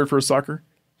 What's the word for a sucker?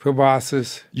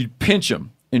 Proboscis. You'd pinch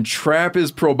him and trap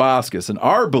his proboscis. And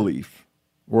our belief,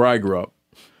 where I grew up,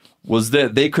 was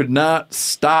that they could not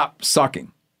stop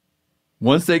sucking.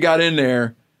 Once they got in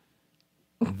there,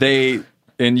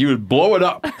 and you would blow it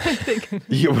up.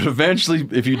 You would eventually,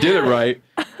 if you did it right,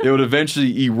 it would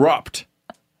eventually erupt.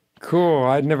 Cool.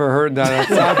 I'd never heard that.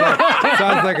 It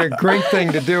sounds like a great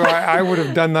thing to do. I would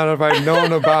have done that if I'd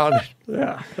known about it.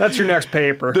 Yeah, that's your next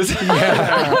paper. So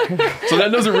that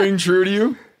doesn't ring true to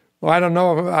you? Well, I don't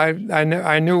know.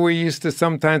 I knew we used to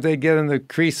sometimes they'd get in the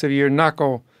crease of your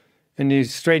knuckle, and you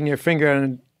straighten your finger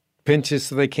and it pinches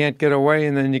so they can't get away,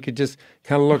 and then you could just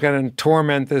kind of look at it and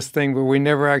torment this thing. But we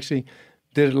never actually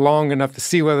did it long enough to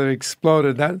see whether it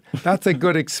exploded. That's a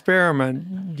good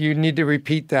experiment. You need to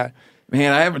repeat that.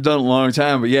 Man, I haven't done it in a long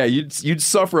time, but yeah, you'd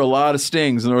suffer a lot of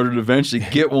stings in order to eventually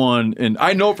get one. And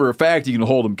I know for a fact you can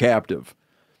hold them captive.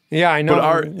 Yeah, I know.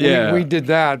 But we did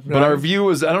that. But our view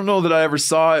was, I don't know that I ever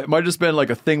saw it. It might have just been like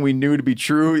a thing we knew to be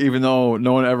true, even though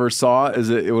no one ever saw it, is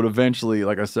it would eventually,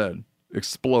 like I said,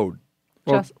 explode.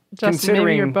 Just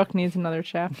maybe your book needs another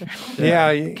chapter.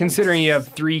 Yeah. Considering you have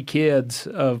 3 kids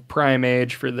of prime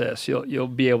age for this, you'll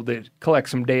be able to collect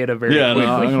some data very quickly.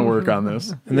 No, I'm going to work on this.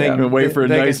 And I'm going to wait for a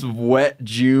nice wet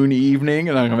June evening,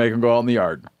 and I'm going to make them go out in the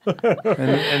yard.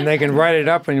 and they can write it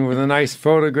up and with a nice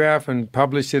photograph and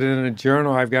publish it in a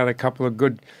journal. I've got a couple of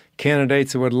good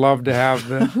candidates who would love to have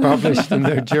that published in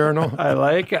their journal. I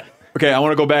like it. Okay, I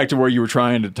want to go back to where you were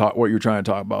trying to talk. What you were trying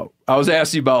to talk about. I was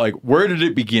asking you about like where did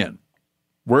it begin?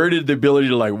 Where did the ability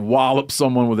to like wallop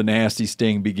someone with a nasty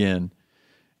sting begin?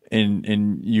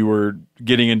 And you were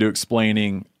getting into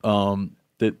explaining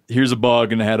that here's a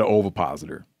bug and it had an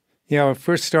ovipositor. Yeah, when it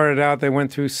first started out, they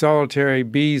went through solitary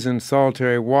bees and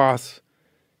solitary wasps,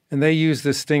 and they used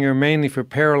the stinger mainly for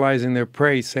paralyzing their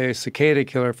prey. Say a cicada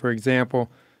killer, for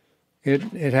example.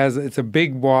 It's a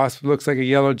big wasp, looks like a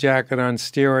yellow jacket on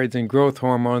steroids and growth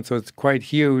hormone, so it's quite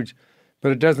huge,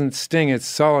 but it doesn't sting. It's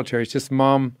solitary. It's just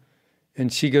mom.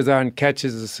 And she goes out and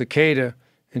catches a cicada,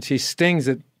 and she stings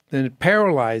it, and it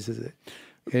paralyzes it.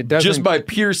 It doesn't just by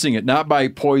piercing it, not by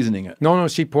poisoning it. No,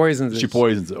 she poisons it. She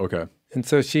poisons it. Okay. And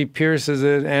so she pierces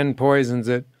it and poisons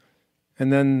it,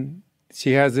 and then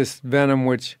she has this venom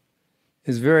which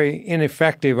is very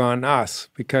ineffective on us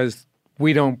because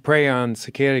we don't prey on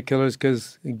cicada killers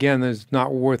because again, it's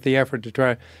not worth the effort to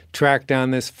try to track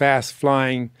down this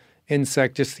fast-flying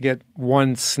insect just to get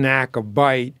one snack, a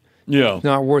bite. Yeah. It's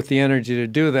not worth the energy to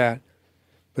do that.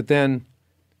 But then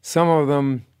some of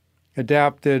them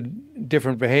adapted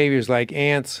different behaviors like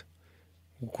ants.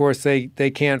 Of course, they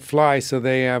can't fly, so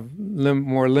they have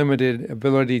more limited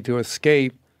ability to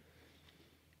escape.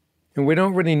 And we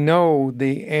don't really know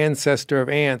the ancestor of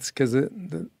ants because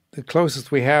the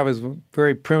closest we have is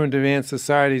very primitive ant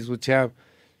societies which have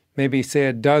maybe, say,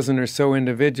 a dozen or so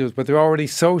individuals, but they're already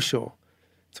social.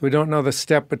 So we don't know the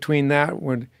step between that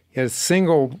when you had a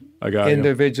single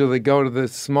individual that go to the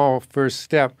small first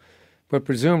step. But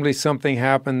presumably something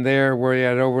happened there where you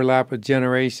had overlap of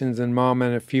generations and mom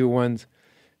and a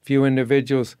few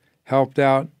individuals helped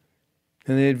out.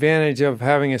 And the advantage of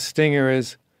having a stinger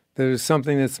is that there's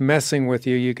something that's messing with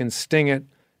you. You can sting it,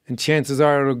 and chances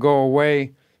are it'll go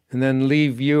away and then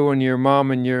leave you and your mom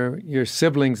and your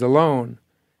siblings alone.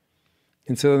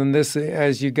 And so then this,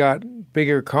 as you got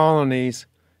bigger colonies,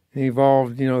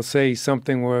 evolved, say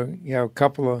something where you have a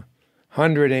couple of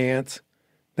 100 ants,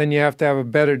 then you have to have a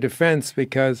better defense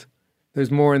because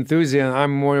there's more enthusiasm.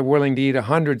 I'm more willing to eat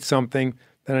 100 something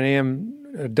than I am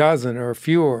a dozen or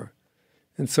fewer.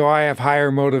 And so I have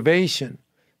higher motivation.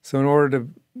 So in order to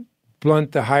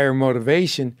blunt the higher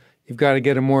motivation, you've got to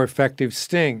get a more effective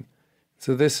sting.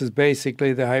 So this is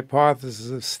basically the hypothesis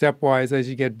of stepwise as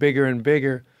you get bigger and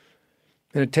bigger.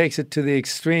 And it takes it to the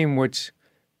extreme, which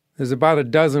there's about a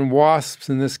dozen wasps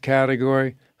in this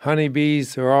category.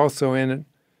 Honeybees are also in it.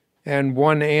 And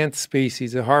one ant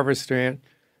species, a harvester ant.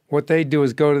 What they do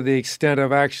is go to the extent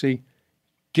of actually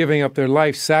giving up their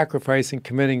life, sacrificing,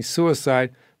 committing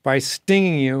suicide by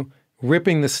stinging you,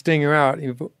 ripping the stinger out.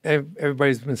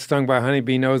 Everybody's been stung by a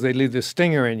honeybee knows they leave the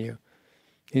stinger in you.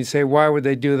 And you say, why would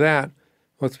they do that?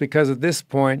 Well, it's because at this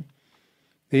point,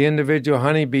 the individual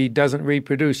honeybee doesn't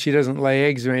reproduce. She doesn't lay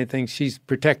eggs or anything. She's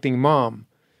protecting mom.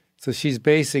 So she's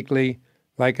basically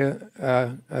like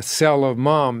a cell of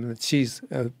mom, that she's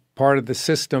a part of the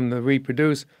system to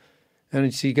reproduce.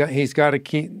 And he's got to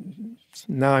keep,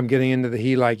 now I'm getting into the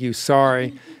he like you,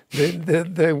 sorry.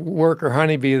 The worker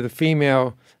honeybee, the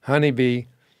female honeybee,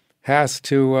 has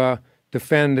to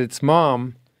defend its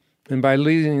mom. And by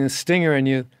leaving a stinger in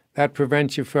you, that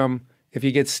prevents you from, if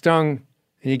you get stung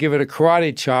and you give it a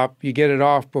karate chop, you get it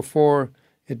off before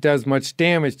it does much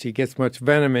damage to you, gets much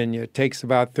venom in you. It takes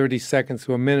about 30 seconds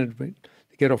to a minute to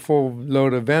get a full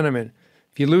load of venom in.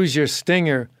 If you lose your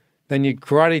stinger, then you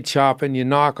karate chop and you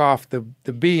knock off the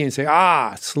bee and say,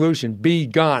 solution, bee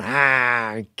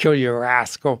gone, kill you,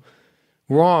 rascal.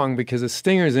 Wrong, because the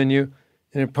stinger's in you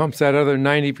and it pumps that other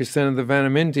 90% of the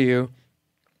venom into you.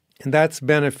 And that's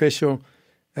beneficial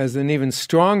as an even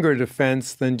stronger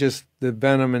defense than just the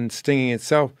venom and stinging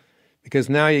itself, because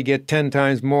now you get 10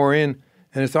 times more in,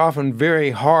 and it's often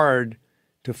very hard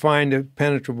to find a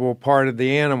penetrable part of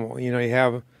the animal. You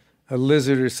have a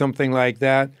lizard or something like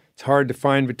that. It's hard to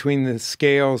find between the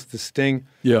scales to sting.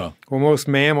 Yeah. Well, most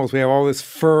mammals, we have all this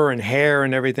fur and hair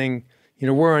and everything,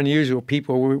 we're unusual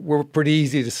people. We're pretty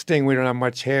easy to sting. We don't have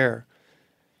much hair.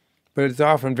 But it's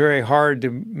often very hard to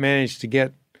manage to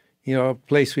get, a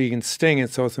place where you can sting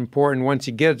it. So it's important once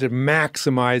you get it to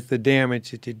maximize the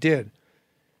damage that you did.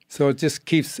 So it just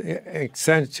keeps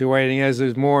accentuating as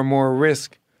there's more and more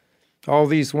risk. All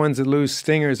these ones that lose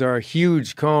stingers are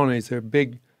huge colonies. They're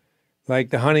big, like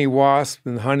the honey wasp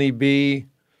and the honey bee.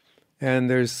 And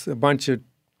there's a bunch of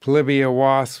Polybia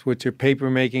wasps, which are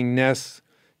paper-making nests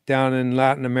down in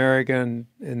Latin America and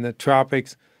in the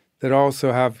tropics that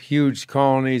also have huge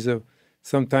colonies of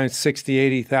sometimes 60,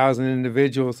 80,000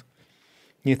 individuals.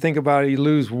 You think about it, you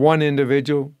lose one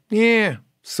individual,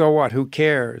 so what, who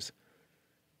cares?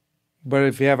 But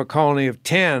if you have a colony of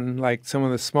 10, like some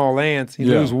of the small ants, you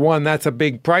lose one, that's a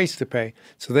big price to pay.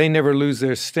 So they never lose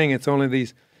their sting. It's only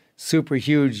these super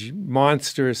huge,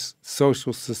 monstrous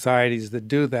social societies that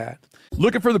do that.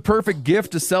 Looking for the perfect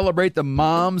gift to celebrate the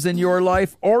moms in your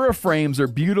life? Aura frames are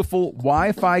beautiful,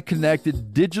 Wi-Fi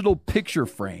connected digital picture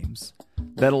frames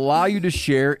that allow you to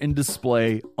share and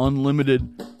display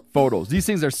unlimited photos. These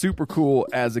things are super cool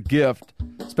as a gift,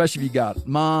 especially if you got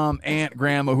mom, aunt,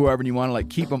 grandma, whoever, and you want to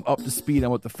keep them up to speed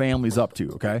on what the family's up to,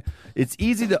 okay? It's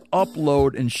easy to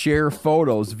upload and share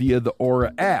photos via the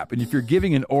Aura app. And if you're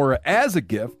giving an Aura as a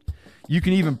gift, you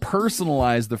can even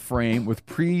personalize the frame with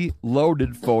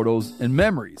pre-loaded photos and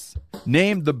memories.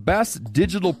 Named the best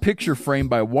digital picture frame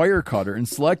by Wirecutter and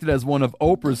selected as one of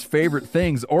Oprah's favorite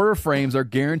things, Aura frames are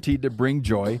guaranteed to bring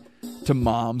joy to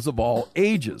moms of all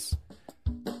ages.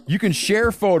 You can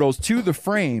share photos to the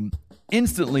frame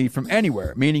instantly from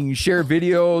anywhere, meaning you share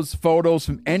videos, photos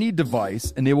from any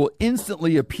device, and they will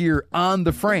instantly appear on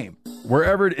the frame,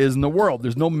 wherever it is in the world.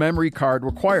 There's no memory card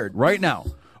required. Right now,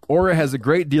 Aura has a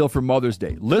great deal for Mother's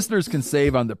Day. Listeners can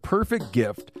save on the perfect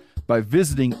gift by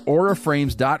visiting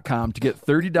auraframes.com to get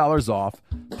 $30 off,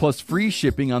 plus free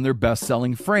shipping on their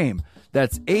best-selling frame.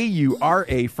 That's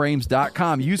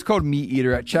auraframes.com. Use code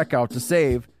MeatEater at checkout to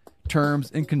save. Terms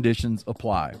and conditions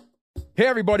apply. Hey,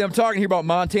 everybody, I'm talking here about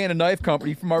Montana Knife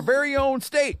Company from our very own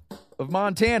state of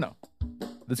Montana.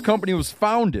 This company was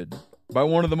founded by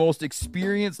one of the most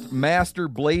experienced master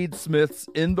bladesmiths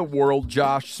in the world,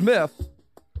 Josh Schmidt,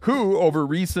 who, over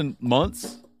recent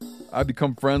months, I've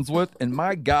become friends with, and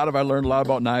my God, have I learned a lot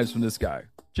about knives from this guy.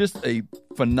 Just a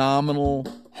phenomenal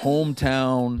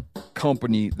hometown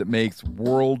company that makes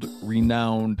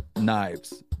world-renowned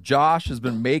knives. Josh has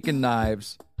been making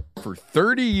knives for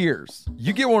 30 years.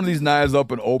 You get one of these knives up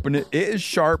and open it, it is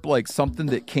sharp like something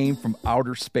that came from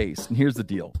outer space. And here's the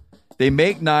deal. They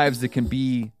make knives that can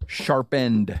be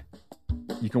sharpened.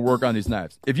 You can work on these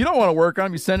knives. If you don't want to work on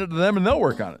them, you send it to them and they'll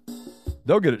work on it.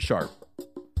 They'll get it sharp.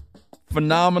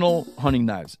 Phenomenal hunting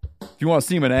knives. If you want to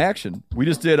see them in action, we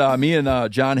just did, me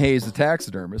and John Hayes, the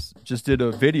taxidermist, just did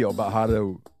a video about how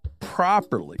to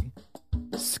properly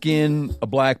skin a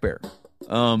black bear.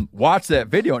 Watch that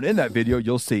video, and in that video,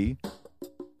 you'll see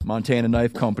Montana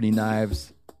Knife Company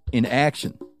knives in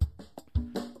action.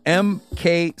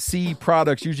 MKC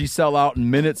products usually sell out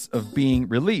in minutes of being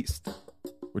released,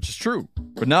 which is true.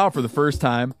 But now, for the first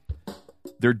time,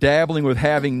 they're dabbling with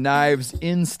having knives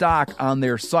in stock on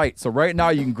their site. So right now,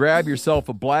 you can grab yourself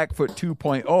a Blackfoot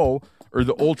 2.0 or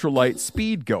the Ultralight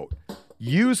Speed Goat.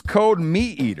 Use code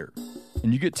MeatEater,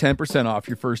 and you get 10% off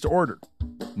your first order.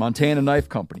 Montana Knife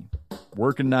Company.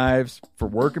 Working knives for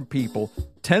working people.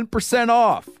 10%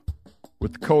 off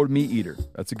with the code MeatEater.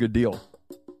 That's a good deal.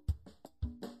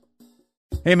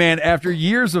 Hey man, after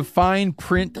years of fine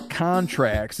print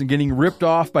contracts and getting ripped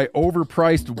off by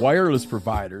overpriced wireless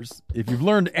providers, if you've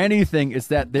learned anything, it's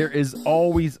that there is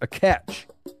always a catch.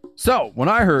 So, when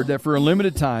I heard that for a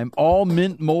limited time, all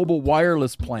Mint Mobile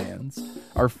wireless plans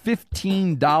are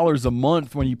 $15 a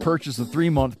month when you purchase a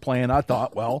 3-month plan, I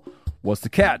thought, well, what's the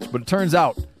catch? But it turns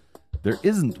out there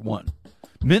isn't one.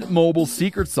 Mint Mobile's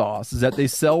secret sauce is that they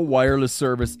sell wireless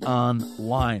service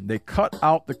online. They cut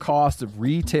out the cost of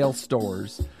retail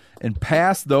stores and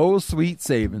pass those sweet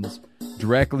savings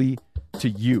directly to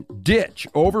you. Ditch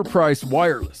overpriced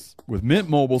wireless with Mint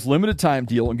Mobile's limited time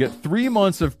deal and get 3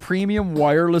 months of premium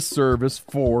wireless service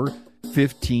for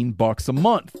 $15 a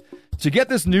month. To get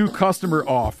this new customer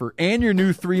offer and your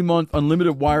new 3-month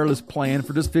unlimited wireless plan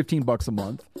for just $15 a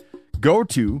month, go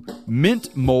to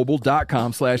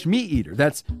mintmobile.com/meateater.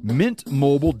 That's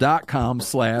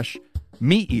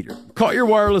mintmobile.com/meateater. Cut your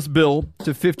wireless bill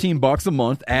to $15 a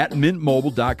month at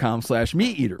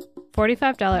mintmobile.com/meateater.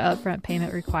 $45 upfront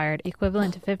payment required,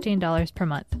 equivalent to $15 per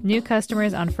month. New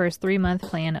customers on first 3-month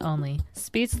plan only.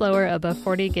 Speed slower above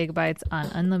 40 gigabytes on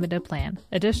unlimited plan.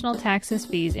 Additional taxes,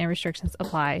 fees, and restrictions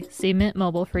apply. See Mint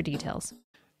Mobile for details.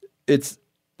 It's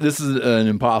this is an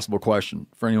impossible question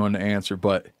for anyone to answer,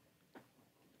 but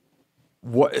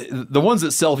what the ones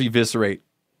that self-eviscerate,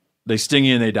 they sting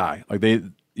you and they die. Like they,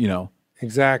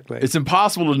 Exactly. It's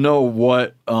impossible to know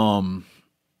what, I don't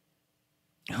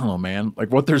know, man,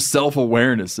 like what their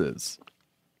self-awareness is,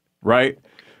 right?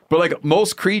 But like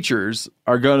most creatures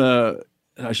are gonna,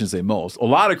 I shouldn't say most, a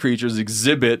lot of creatures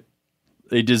exhibit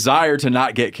a desire to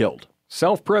not get killed.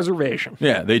 Self-preservation.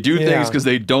 Yeah, they do things because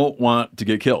they don't want to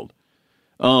get killed.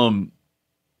 I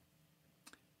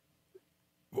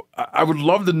would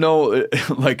love to know,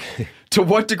 like, to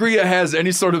what degree it has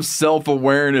any sort of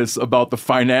self-awareness about the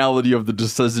finality of the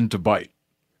decision to bite.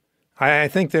 I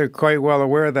think they're quite well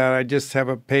aware of that. I just have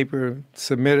a paper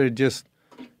submitted just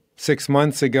 6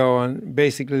 months ago on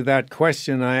basically that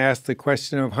question. I asked the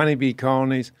question of honeybee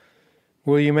colonies,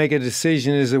 will you make a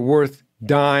decision, is it worth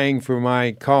dying for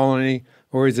my colony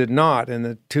or is it not? And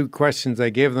the two questions I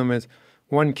give them is,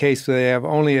 one case they have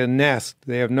only a nest,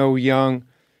 they have no young,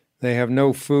 they have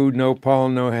no food, no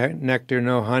pollen, no nectar,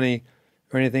 no honey,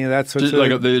 or anything of that sort. Just,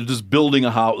 like they're just building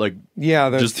a house, like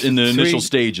just in the initial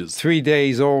stages. 3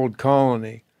 days old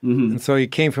colony, Mm-hmm. and so you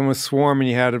came from a swarm and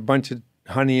you had a bunch of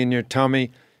honey in your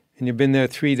tummy, and you've been there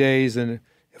 3 days, and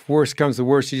if worse comes to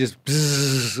worse, you just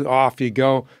bzzz, off you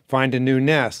go, find a new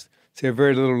nest. So you have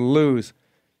very little to lose.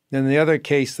 Then the other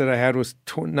case that I had was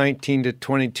 19 to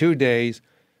 22 days,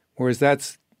 whereas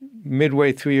that's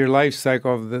midway through your life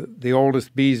cycle of the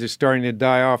oldest bees are starting to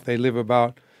die off. They live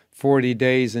about 40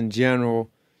 days in general.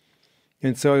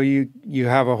 And so you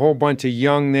have a whole bunch of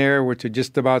young there, which are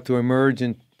just about to emerge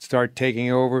and start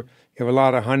taking over. You have a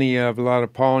lot of honey, you have a lot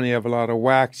of pollen, you have a lot of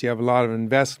wax, you have a lot of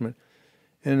investment.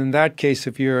 And in that case,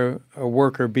 if you're a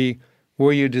worker bee,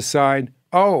 will you decide,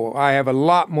 oh, I have a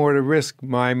lot more to risk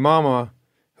my mama,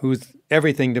 who's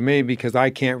everything to me because I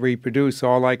can't reproduce.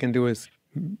 All I can do is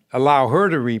allow her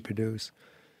to reproduce.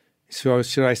 So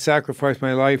should I sacrifice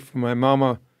my life for my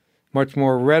mama much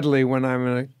more readily when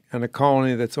I'm in a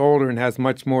colony that's older and has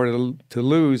much more to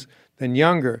lose than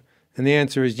younger? And the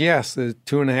answer is yes. There's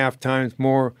 2.5 times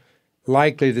more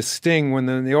likely to sting when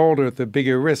they're the older, the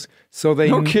bigger risk. So they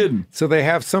No kidding. So they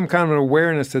have some kind of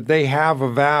awareness that they have a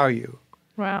value.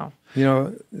 Wow.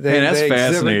 That's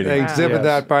fascinating. They exhibit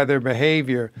that by their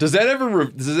behavior. Does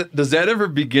that ever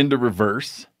begin to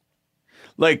reverse?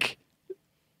 Like,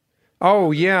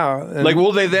 oh yeah. Like,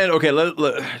 will they then? Okay,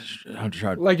 I'm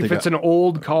trying. Like if it's an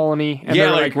old colony, and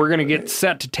they're like, we're gonna get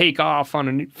set to take off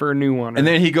for a new one. And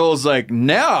then he goes like,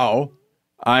 now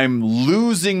I'm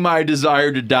losing my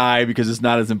desire to die because it's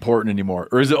not as important anymore,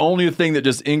 or is it only a thing that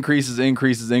just increases,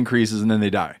 and then they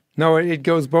die? No, it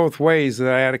goes both ways.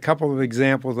 I had a couple of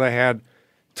examples. I had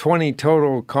 20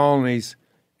 total colonies,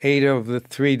 8 of the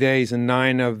 3 days and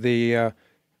 9 of the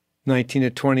 19 to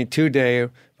 22 day,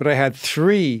 but I had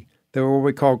 3 that were what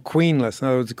we call queenless. In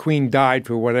other words, the queen died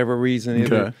for whatever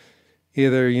reason.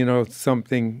 Either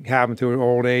something happened to her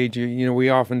old age. We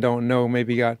often don't know.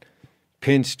 Maybe got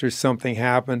pinched or something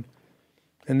happened.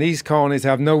 And these colonies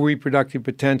have no reproductive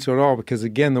potential at all because,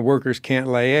 again, the workers can't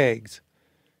lay eggs.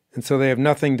 And so they have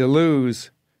nothing to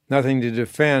lose, nothing to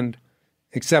defend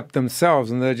except themselves.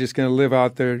 And they're just going to live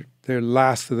out their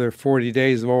last of their 40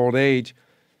 days of old age.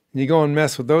 And you go and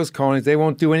mess with those colonies, they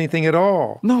won't do anything at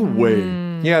all. No way.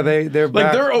 Yeah, they're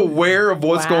like they're aware of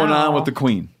what's going on with the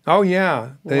queen. Oh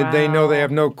yeah, they know they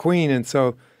have no queen, and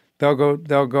so they'll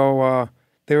go.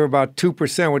 They were about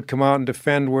 2% would come out and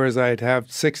defend, whereas I'd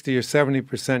have 60 or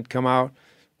 70% come out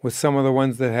with some of the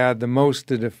ones that had the most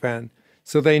to defend.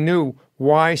 So they knew,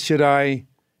 why should I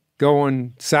go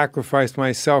and sacrifice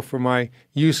myself for my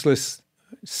useless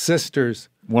sisters?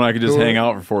 When I could just hang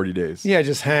out for 40 days. Yeah,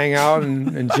 just hang out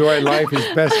and enjoy life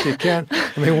as best you can.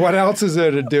 I mean, what else is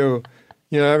there to do?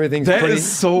 Everything's that pretty... is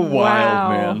so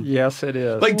wild, man. Yes, it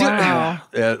is. Like, dude,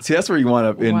 yeah. See, that's where you wind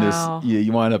up in this. Yeah,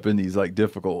 you wind up in these like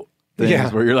difficult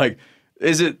things where you're like,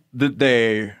 is it that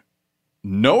they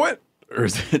know it, or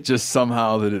is it just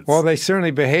somehow that it's? Well, they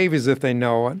certainly behave as if they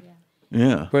know it.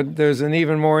 Yeah. But there's an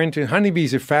even more interesting.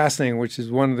 Honeybees are fascinating, which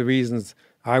is one of the reasons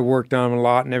I worked on them a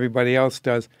lot, and everybody else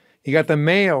does. You got the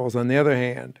males, on the other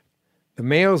hand. The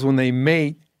males, when they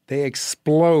mate, they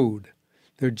explode.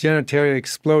 Their genitalia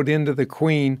explode into the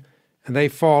queen, and they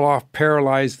fall off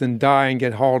paralyzed and die and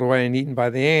get hauled away and eaten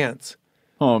by the ants.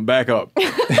 Oh, back up.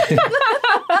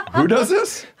 Who does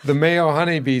this? The male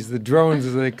honeybees, the drones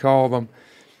as they call them.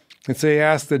 And so you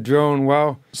ask the drone,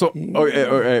 well... So,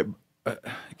 okay,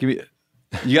 give me...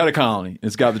 You got a colony.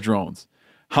 It's got the drones.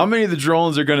 How many of the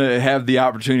drones are going to have the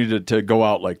opportunity to go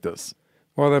out like this?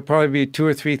 Well, there'll probably be 2,000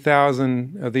 or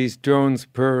 3,000 of these drones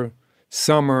per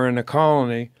summer in a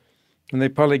colony. and they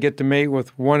probably get to mate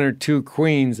with 1 or 2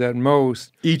 queens at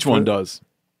most. Each one does.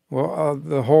 Well,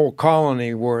 the whole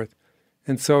colony worth.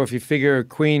 And so if you figure a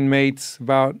queen mates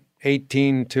about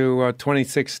 18 to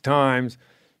 26 times,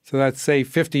 so that's, say,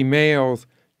 50 males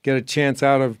get a chance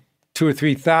out of 2,000 or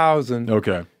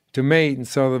 3,000 to mate. And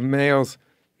so the males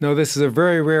know this is a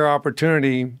very rare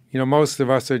opportunity. Most of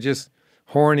us are just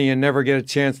horny and never get a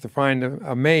chance to find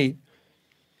a mate.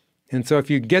 And so if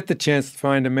you get the chance to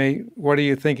find a mate, what are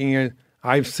you thinking?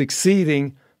 I'm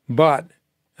succeeding, but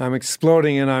I'm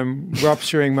exploding and I'm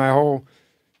rupturing my whole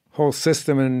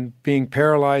system and being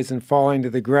paralyzed and falling to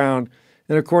the ground.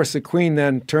 And of course, the queen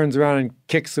then turns around and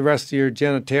kicks the rest of your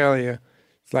genitalia.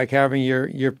 It's like having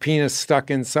your penis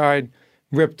stuck inside,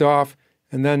 ripped off,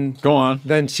 and then go on.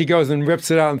 Then she goes and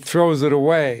rips it out and throws it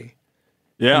away.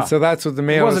 Yeah. And so that's what the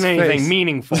male. It wasn't anything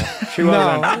meaningful. She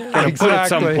wasn't going to put it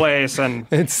someplace and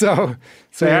so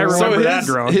I remember that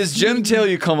drone. His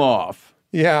genitalia come off.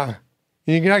 Yeah.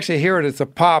 You can actually hear it. It's a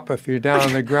pop if you're down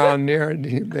on the ground near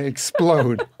it. They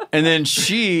explode. And then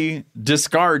she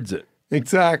discards it.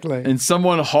 Exactly. And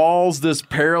someone hauls this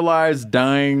paralyzed,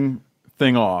 dying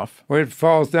thing off. Well, it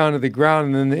falls down to the ground,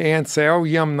 and then the ants say, "Oh,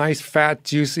 yum, nice, fat,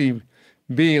 juicy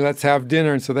bee. Let's have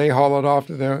dinner." And so they haul it off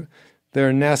to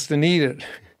their nest and eat it.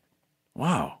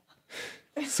 Wow.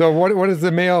 So what is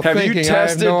the male thinking? You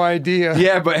tested, I have no idea.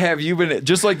 Yeah, but have you been,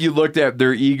 just like you looked at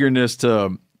their eagerness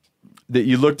that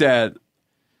you looked at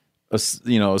a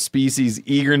species'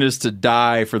 eagerness to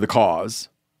die for the cause.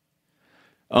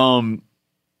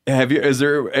 Is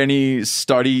there any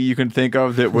study you can think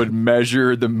of that would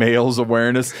measure the male's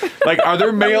awareness? Like, are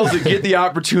there males that get the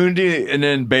opportunity and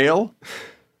then bail?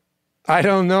 I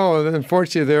don't know.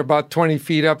 Unfortunately, they're about 20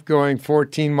 feet up going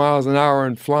 14 miles an hour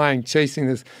and flying, chasing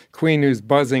this queen who's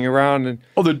buzzing around. And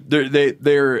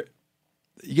they're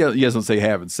you guys don't say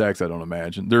having sex, I don't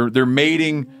imagine. They're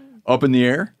mating up in the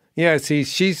air? Yeah, see,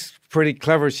 she's pretty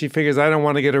clever. She figures, I don't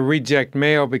want to get a reject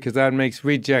male because that makes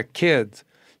reject kids.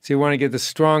 So you want to get the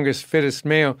strongest, fittest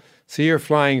male. So you're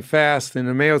flying fast, and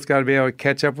the male's got to be able to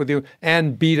catch up with you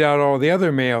and beat out all the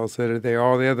other males that are there,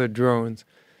 all the other drones.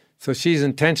 So she's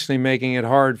intentionally making it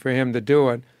hard for him to do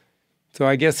it. So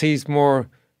I guess he's more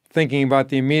thinking about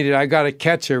the immediate, I got to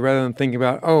catch her, rather than thinking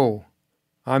about, oh,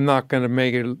 I'm not going to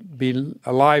make it be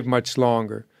alive much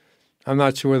longer. I'm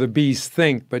not sure what the bees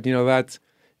think, but, that's,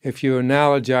 if you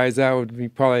analogize, that would be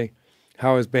probably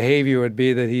how his behavior would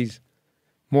be, that he's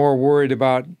more worried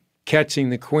about catching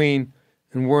the queen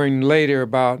and worrying later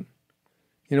about,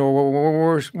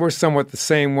 we're somewhat the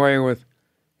same way with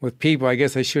people. I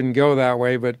guess I shouldn't go that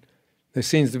way, but there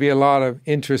seems to be a lot of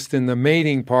interest in the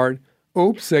mating part.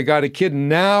 Oops, I got a kid,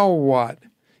 now what?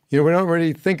 We don't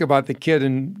really think about the kid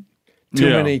in too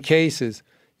many cases.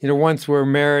 Once we're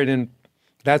married and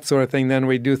that sort of thing, then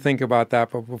we do think about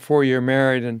that. But before you're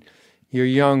married and you're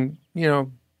young, you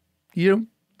don't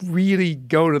really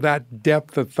go to that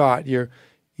depth of thought. You're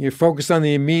focused on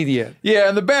the immediate. Yeah,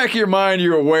 in the back of your mind,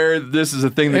 you're aware that this is a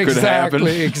thing that could happen.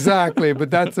 Exactly.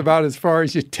 But that's about as far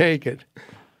as you take it.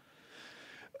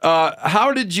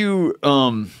 How did you,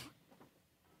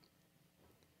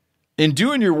 in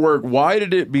doing your work, why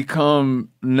did it become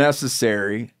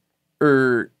necessary,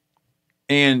 and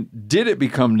did it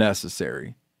become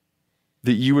necessary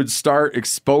that you would start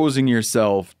exposing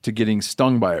yourself to getting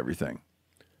stung by everything?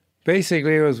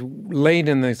 Basically, it was late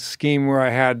in the scheme where I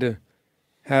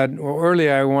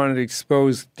earlier I wanted to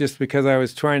expose just because I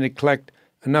was trying to collect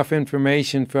enough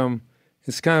information from,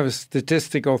 it's kind of a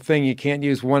statistical thing. You can't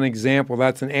use one example.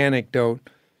 That's an anecdote,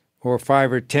 or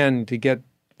 5 or 10 to get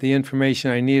the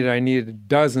information I needed. I needed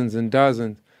dozens and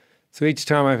dozens. So each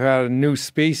time I've had a new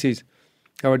species,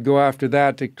 I would go after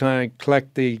that to kind of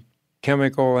collect the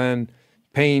chemical and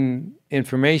pain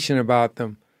information about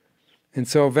them. And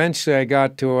so eventually I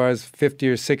got to 50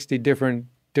 or 60 different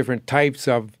types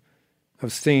of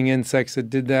stinging insects that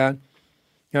did that.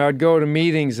 And I'd go to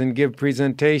meetings and give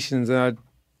presentations, and I'd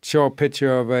show a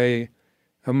picture of a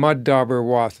mud dauber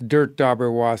wasp, dirt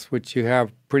dauber wasp, which you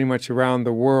have pretty much around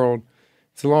the world.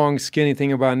 It's a long, skinny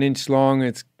thing about an inch long.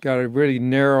 It's got a really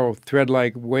narrow,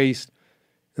 thread-like waist.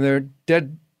 And they're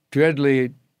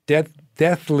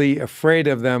deathly afraid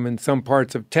of them in some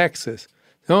parts of Texas.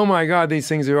 Oh, my God, these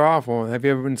things are awful. Have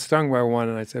you ever been stung by one?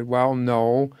 And I said, well,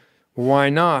 no. Why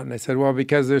not? And I said, well,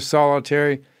 because they're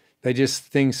solitary. They just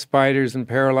sting spiders and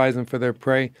paralyze them for their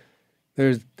prey.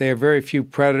 They have very few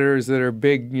predators that are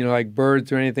big, like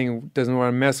birds or anything, doesn't want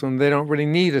to mess with them. They don't really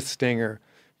need a stinger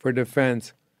for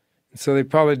defense. So they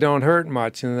probably don't hurt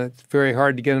much, and it's very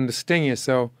hard to get them to sting you.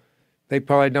 So they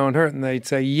probably don't hurt. And they'd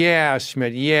say, yeah,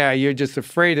 Schmidt, yeah, you're just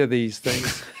afraid of these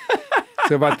things.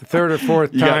 So about the third or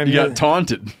fourth time... You got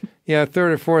taunted.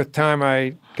 third or fourth time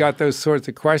I got those sorts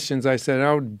of questions, I said,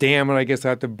 oh, damn it, I guess I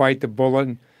have to bite the bullet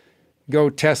and go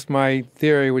test my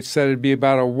theory, which said it'd be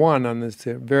about a 1 on this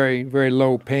very, very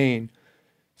low pain.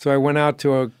 So I went out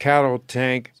to a cattle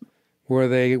tank where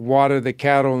they water the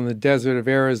cattle in the desert of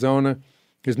Arizona.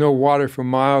 There's no water for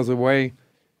miles away.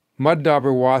 Mud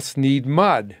dauber wasps need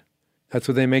mud. That's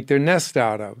what they make their nest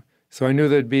out of. So I knew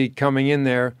they'd be coming in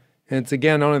there. And it's,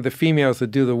 again, only the females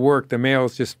that do the work. The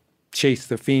males just chase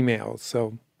the females.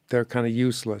 So they're kind of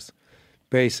useless,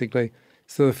 basically.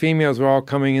 So the females were all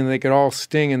coming in. They could all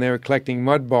sting, and they were collecting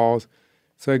mud balls.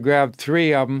 So I grabbed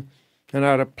 3 of them, and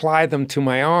I'd apply them to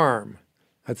my arm.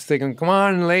 I'd stick them, come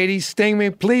on, ladies, sting me.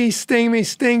 Please sting me.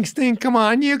 Sting, sting. Come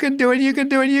on, you can do it. You can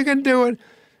do it. You can do it.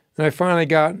 And I finally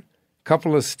got a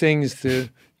couple of stings to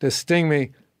sting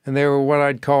me, and they were what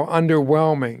I'd call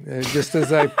underwhelming, just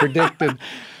as I predicted.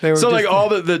 They were so like all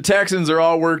the Texans are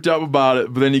all worked up about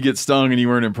it, but then you get stung and you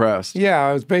weren't impressed. Yeah,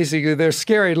 it was basically, they're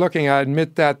scary looking. I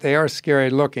admit that they are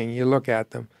scary looking. You look at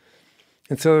them.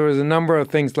 And so there was a number of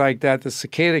things like that. The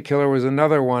cicada killer was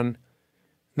another one.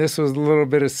 This was a little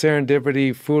bit of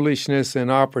serendipity, foolishness,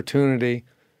 and opportunity.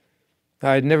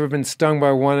 I had never been stung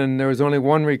by one, and there was only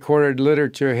one recorded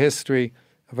literature history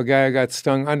of a guy who got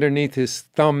stung underneath his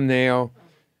thumbnail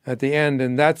at the end,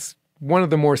 and that's one of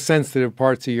the more sensitive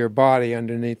parts of your body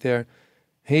underneath there.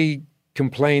 He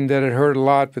complained that it hurt a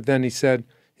lot, but then he said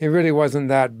it really wasn't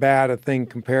that bad a thing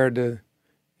compared to,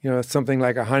 something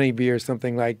like a honeybee or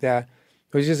something like that.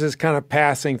 It was just this kind of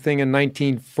passing thing in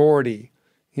 1940,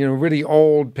 really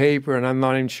old paper, and I'm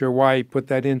not even sure why he put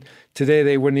that in. Today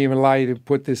they wouldn't even allow you to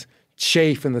put this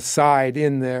chafe in the side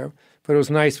in there, but it was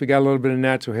nice. We got a little bit of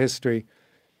natural history.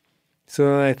 So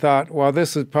then I thought, well,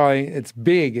 this is probably, it's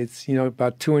big. It's,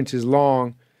 about 2 inches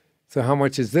long. So how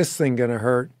much is this thing going to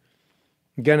hurt?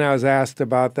 Again, I was asked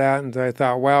about that, and I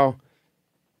thought, well,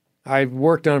 I've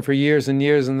worked on it for years and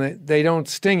years, and they don't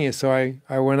sting you. So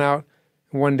I went out.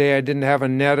 One day I didn't have a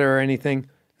net or anything,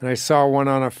 and I saw one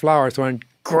on a flower, so I went,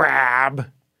 grab,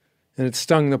 and it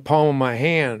stung the palm of my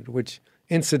hand, which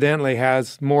incidentally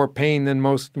has more pain than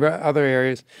most other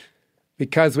areas,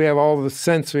 because we have all the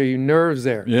sensory nerves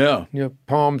there. Yeah.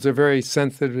 Palms are very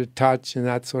sensitive to touch and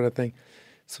that sort of thing.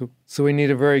 So we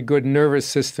need a very good nervous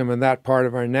system in that part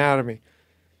of our anatomy.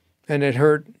 And it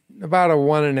hurt about a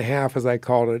 1.5, as I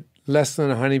called it, less than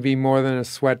a honeybee, more than a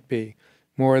sweat bee,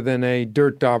 more than a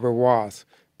dirt dauber wasp,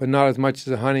 but not as much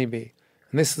as a honeybee.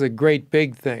 And this is a great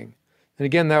big thing. And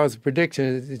again, that was a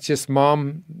prediction. It's just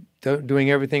mom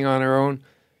doing everything on her own.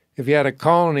 If you had a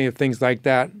colony of things like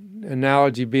that,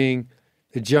 analogy being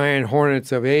the giant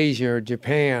hornets of Asia or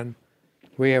Japan,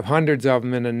 we have hundreds of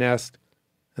them in a nest,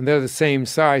 and they're the same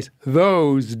size.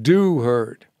 Those do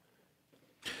hurt.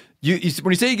 When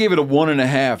you say you gave it a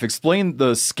 1.5, explain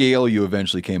the scale you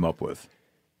eventually came up with.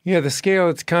 Yeah, the scale,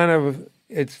 it's kind of,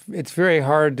 it's very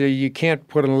hard to, you can't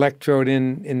put an electrode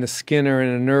in the skin or in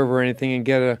a nerve or anything and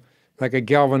get like a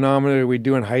galvanometer we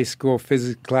do in high school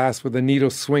physics class where the needle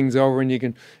swings over and you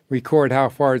can record how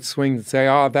far it swings and say,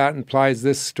 oh, that implies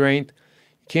this strength.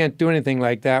 Can't do anything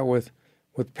like that with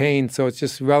pain, so it's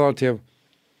just relative.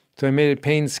 So I made a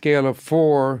pain scale of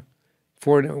 4,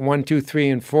 1, 2, 3,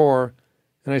 and 4,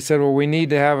 and I said, well, we need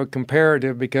to have a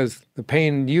comparative because the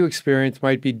pain you experience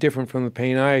might be different from the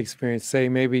pain I experience. Say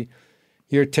maybe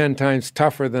you're 10 times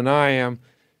tougher than I am,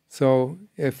 so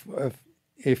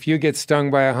if you get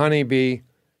stung by a honeybee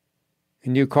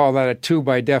and you call that a 2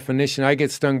 by definition, I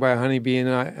get stung by a honeybee and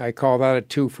I call that a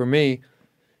 2 for me.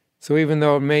 So even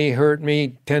though it may hurt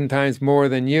me 10 times more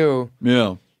than you,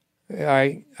 yeah,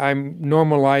 I'm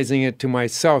normalizing it to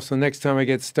myself. So next time I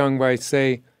get stung by,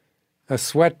 say, a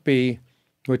sweat bee,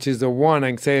 which is a 1, I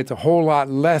can say it's a whole lot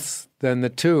less than the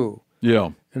 2. Yeah.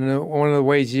 And one of the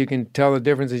ways you can tell the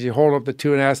difference is you hold up the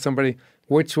 2 and ask somebody,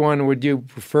 which one would you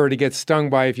prefer to get stung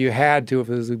by if you had to, if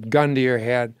there was a gun to your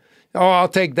head? Oh, I'll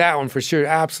take that one for sure.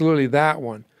 Absolutely that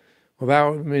one. Well,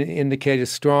 that would indicate a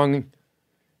strong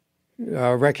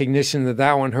recognition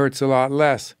that one hurts a lot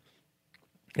less.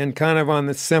 And kind of on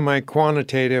the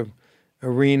semi-quantitative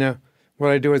arena, what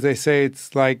I do is I say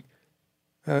it's like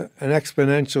an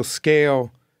exponential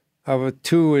scale of a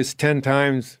 2 is 10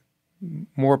 times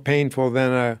more painful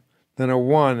than a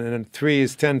 1, and a 3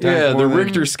 is 10 times more. Yeah, the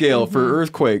Richter scale for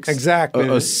earthquakes. Exactly.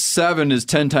 A 7 is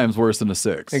 10 times worse than a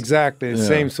 6. Exactly, the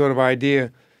same sort of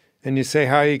idea. And you say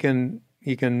how you can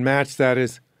match that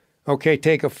is, okay,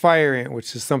 take a fire ant,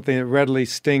 which is something that readily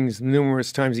stings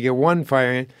numerous times. You get 1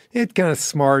 fire ant, it kind of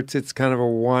smarts, it's kind of a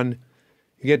 1.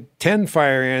 You get 10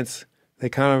 fire ants, they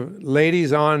kind of,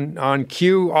 ladies on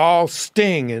cue, all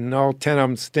sting, and all 10 of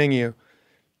them sting you.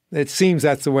 it seems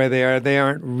that's the way they are. They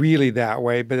aren't really that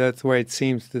way, but that's the way it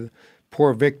seems to the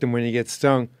poor victim when you get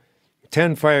stung.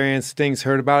 10 fire ant stings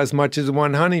hurt about as much as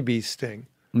 1 honeybee sting.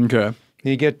 Okay.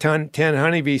 You get 10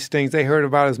 honeybee stings, they hurt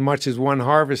about as much as 1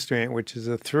 harvester ant, which is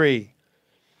a 3.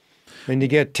 And you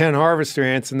get 10 harvester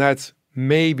ants, and that's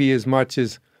maybe as much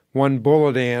as 1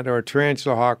 bullet ant or a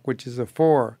tarantula hawk, which is a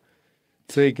 4.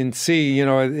 So you can see,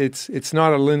 it's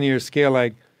not a linear scale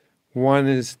like 1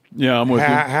 is I'm with you.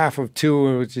 half of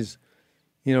 2, which is,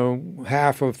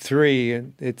 half of 3.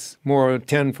 And it's more a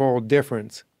tenfold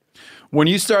difference. When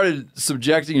you started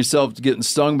subjecting yourself to getting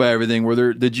stung by everything,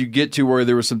 did you get to where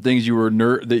there were some things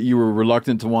that you were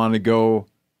reluctant to want to go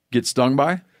get stung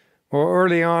by? Well,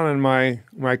 early on in my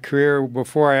career,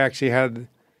 before I actually had the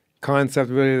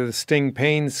concept really of the sting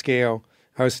pain scale,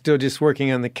 I was still just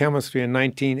working on the chemistry in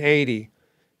 1980.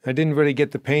 I didn't really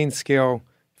get the pain scale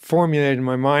formulated in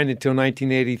my mind until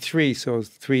 1983, so it was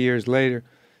 3 years later.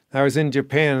 I was in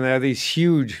Japan, and they have these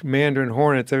huge mandarin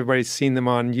hornets. Everybody's seen them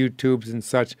on YouTubes and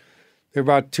such. They're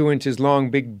about 2 inches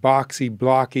long, big, boxy,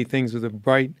 blocky things with a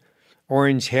bright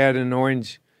orange head and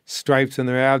orange stripes on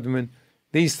their abdomen.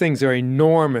 These things are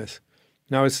enormous.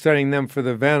 And I was studying them for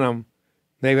the venom.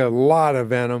 They have a lot of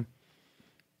venom.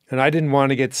 And I didn't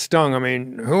want to get stung. I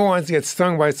mean, who wants to get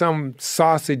stung by some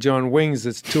sausage on wings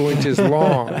that's 2 inches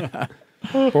long?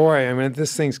 Boy, I mean,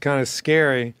 this thing's kind of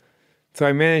scary. So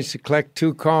I managed to collect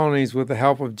 2 colonies with the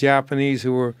help of Japanese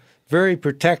who were very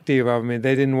protective of me.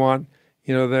 They didn't want,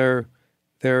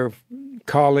 their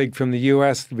colleague from the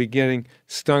U.S. to be getting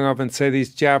stung up and say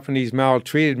these Japanese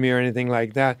maltreated me or anything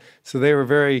like that. So they were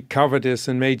very covetous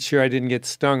and made sure I didn't get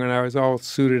stung, and I was all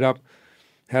suited up.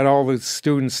 Had all the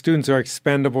students. Students are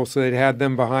expendable, so they'd had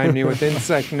them behind me with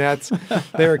insect nets.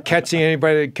 They were catching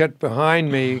anybody that cut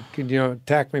behind me, could,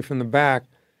 attack me from the back.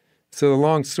 So the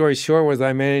long story short was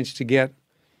I managed to get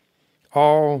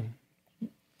all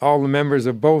the members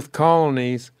of both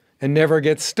colonies and never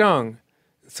get stung.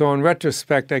 So in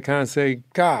retrospect, I kind of say,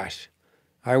 gosh,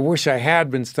 I wish I had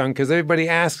been stung, because everybody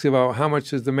asks about how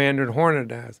much does the mandarin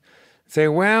hornet has. I say,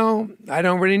 well, I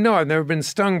don't really know. I've never been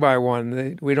stung by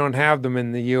one. We don't have them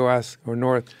in the U.S. or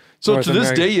North to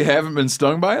this day, you haven't been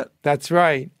stung by it? That's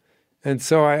right. And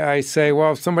so I say,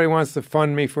 well, if somebody wants to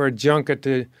fund me for a junket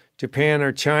to Japan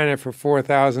or China for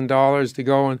 $4,000 to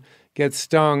go and get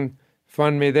stung,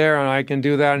 fund me there, and I can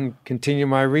do that and continue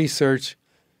my research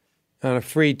on a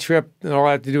free trip, and all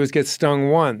I have to do is get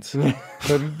stung once.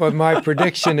 but my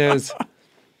prediction is,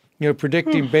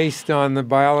 predicting based on the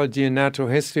biology and natural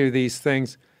history of these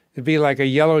things, it'd be like a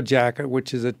yellow jacket,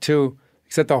 which is a 2,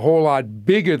 except a whole lot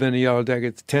bigger than a yellow jacket.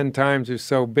 It's 10 times or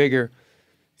so bigger.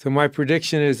 So my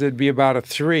prediction is it'd be about a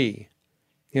 3.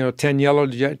 10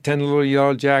 little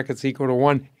yellow jackets equal to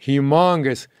 1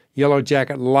 humongous yellow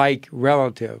jacket-like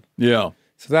relative. Yeah.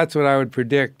 So that's what I would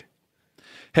predict.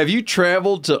 Have you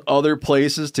traveled to other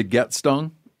places to get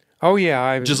stung? Oh, yeah.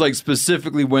 I just like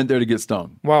specifically went there to get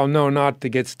stung? Well, no, not to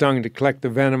get stung, to collect the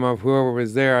venom of whoever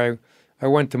was there. I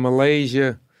went to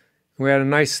Malaysia. We had a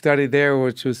nice study there,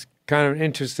 which was kind of an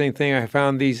interesting thing. I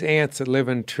found these ants that live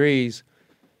in trees,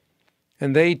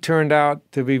 and they turned out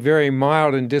to be very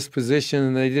mild in disposition,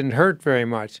 and they didn't hurt very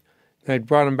much. I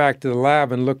brought them back to the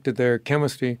lab and looked at their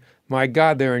chemistry. My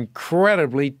God, they're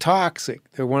incredibly toxic.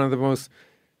 They're one of the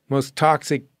most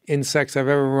toxic insects I've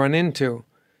ever run into.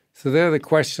 So there the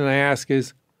question I ask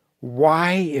is,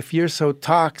 why, if you're so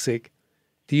toxic,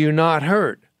 do you not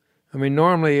hurt? I mean,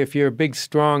 normally if you're a big,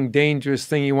 strong, dangerous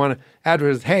thing, you want to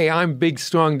advertise, hey, I'm big,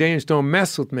 strong, dangerous, don't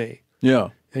mess with me. Yeah.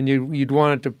 And you'd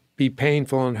want it to be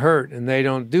painful and hurt, and they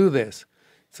don't do this.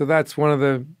 So that's one of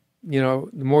the,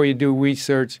 the more you do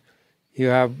research, you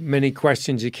have many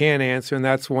questions you can't answer, and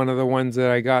that's one of the ones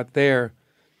that I got there.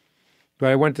 But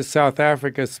I went to South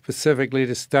Africa specifically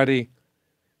to study.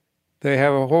 They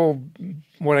have a whole,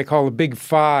 what I call the Big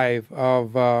Five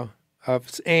of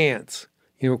ants.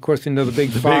 Of course, you know the Big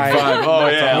Five. Big Five. Oh,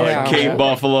 yeah. Like Cape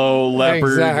Buffalo,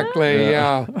 leopard. Exactly,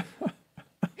 yeah.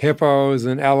 Hippos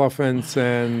and elephants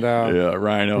and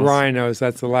rhinos. Rhinos,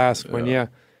 that's the last one, yeah.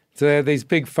 So they have these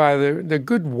Big Five. They're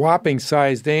good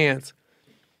whopping-sized ants.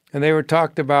 And they were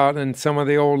talked about in some of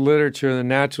the old literature, the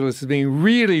naturalists, as being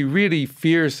really, really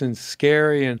fierce and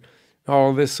scary and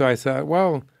all of this. So I thought,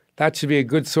 well, that should be a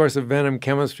good source of venom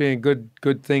chemistry and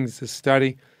good things to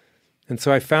study. And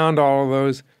so I found all of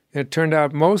those. And it turned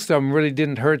out most of them really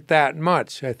didn't hurt that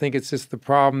much. I think it's just the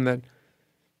problem that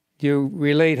you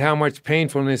relate how much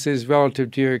painfulness is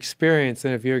relative to your experience.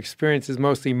 And if your experience is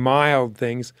mostly mild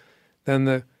things, then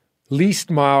the least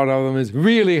mild of them is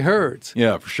really hurts.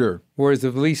 Yeah, for sure. Whereas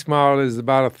the least mild is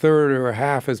about a third or a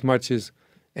half as much as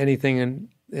anything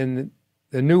in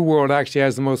the New World actually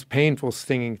has the most painful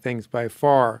stinging things by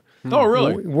far. Oh,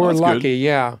 really? We're That's lucky, good.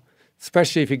 yeah.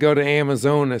 Especially if you go to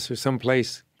Amazonas or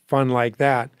someplace fun like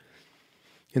that.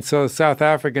 And so the South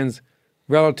Africans,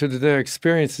 relative to their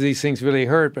experiences, these things really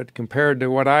hurt. But compared to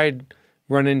what I'd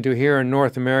run into here in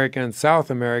North America and South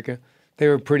America, they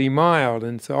were pretty mild.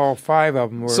 And so all 5 of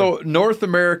them were. So North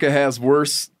America has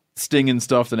worse stinging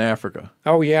stuff than Africa.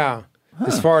 Oh, yeah.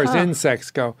 As far as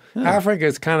insects go. Africa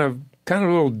is kind of a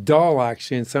little dull,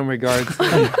 actually, in some regards.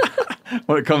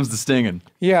 When it comes to stinging.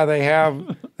 Yeah, they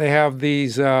have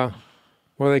these, what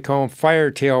do they call them,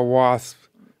 firetail wasps.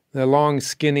 The long,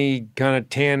 skinny, kind of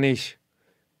tannish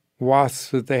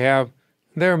wasps that they have.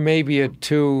 They're maybe a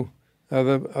 2 of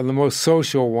the most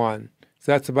social one.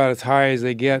 So that's about as high as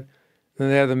they get. Then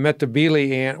they have the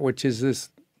Metabili ant, which is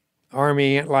this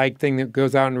army ant-like thing that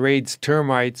goes out and raids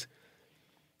termites.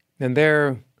 And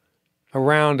they're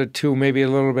around a 2, maybe a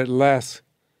little bit less.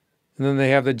 And then they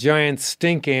have the giant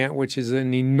stink ant, which is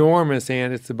an enormous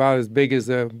ant. It's about as big as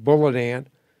a bullet ant.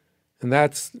 And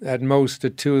that's at most a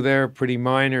 2 there, pretty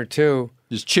minor too.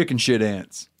 Just chicken shit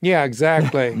ants. Yeah,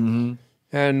 exactly.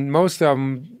 And most of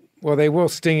them, well, they will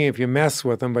sting you if you mess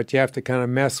with them, but you have to kind of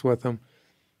mess with them.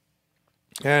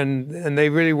 And they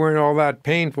really weren't all that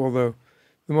painful. The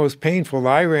most painful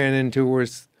I ran into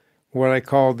was what I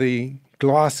call the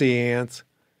glossy ants.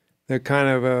 They're kind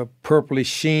of a purplish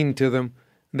sheen to them.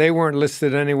 They weren't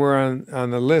listed anywhere on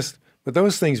the list, but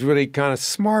those things really kind of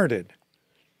smarted.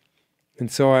 And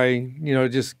so I,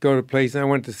 just go to places. I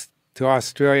went to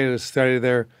Australia to study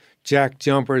their jack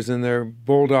jumpers and their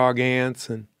bulldog ants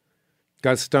and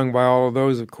got stung by all of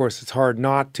those. Of course, it's hard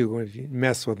not to if you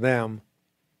mess with them.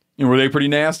 And were they pretty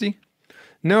nasty?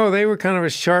 No, they were kind of a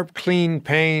sharp, clean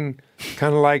pain,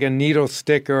 kind of like a needle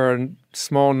stick or a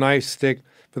small knife stick,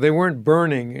 but they weren't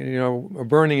burning. A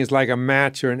burning is like a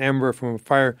match or an ember from a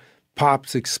fire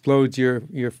pops, explodes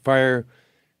your fire,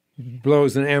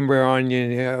 blows an ember on you,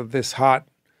 and you have this hot,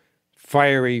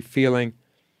 fiery feeling.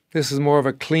 This is more of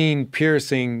a clean,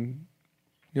 piercing,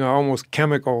 almost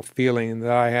chemical feeling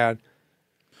that I had.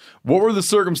 What were the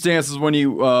circumstances when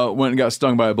you went and got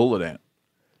stung by a bullet ant?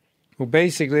 Well,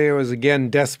 basically, it was, again,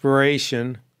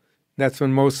 desperation. That's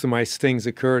when most of my stings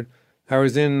occurred. I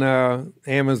was in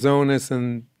Amazonas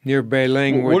and near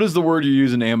Beling. What is the word you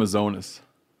use in Amazonas?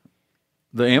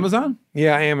 The Amazon?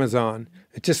 Yeah, Amazon.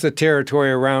 It's just the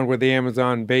territory around where the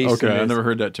Amazon basin is. Okay, I've never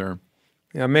heard that term.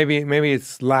 Yeah, maybe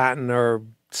it's Latin or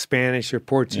Spanish or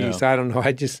Portuguese. Yeah. I don't know.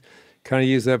 I just kind of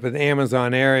use that, but the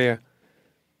Amazon area.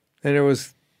 And it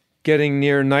was getting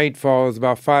near nightfall. It was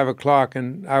about 5 o'clock,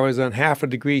 and I was on 0.5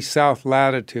 degree south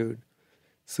latitude.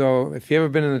 So if you've ever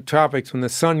been in the tropics, when the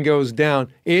sun goes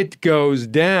down, it goes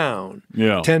down.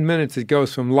 Yeah. 10 minutes, it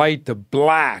goes from light to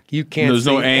black. You can't There's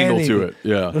see no angle anything. to it.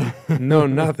 Yeah. No,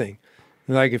 nothing.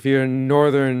 Like if you're in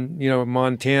northern,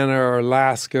 Montana or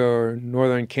Alaska or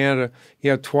northern Canada,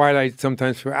 you have twilight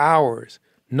sometimes for hours.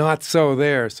 Not so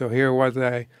there. So here was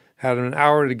I had an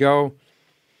hour to go,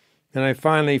 and I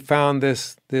finally found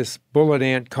this bullet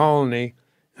ant colony,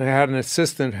 and I had an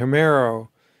assistant, Homero.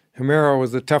 Homero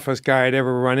was the toughest guy I'd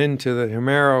ever run into. That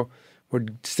Homero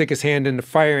would stick his hand into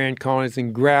fire ant colonies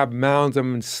and grab mounds of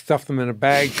them and stuff them in a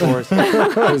bag for us.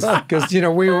 Because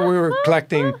we were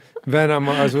collecting venom.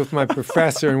 I was with my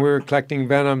professor, and we were collecting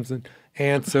venoms and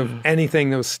ants of anything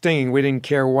that was stinging. We didn't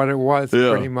care what it was,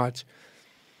 pretty much.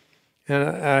 And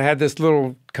I had this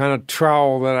little kind of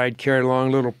trowel that I'd carry along,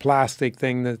 a little plastic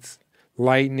thing that's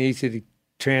light and easy to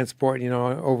transport,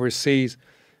 overseas.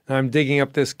 And I'm digging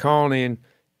up this colony and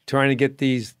trying to get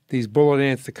these bullet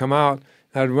ants to come out.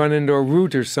 I'd run into a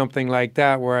root or something like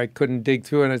that where I couldn't dig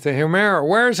through it. And I'd say, Homero,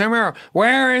 where's Homero?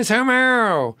 Where is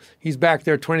Homero? He's back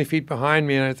there 20 feet behind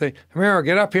me. And I'd say, Homero,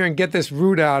 get up here and get this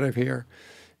root out of here.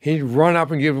 He'd run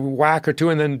up and give a whack or two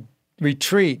and then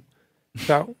retreat.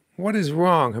 So what is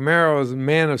wrong? Homero is a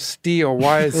man of steel.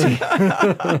 Why is he?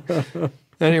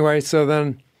 Anyway, so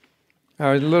then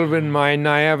I was a little bit in my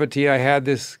naivety. I had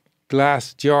this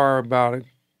glass jar, about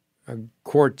a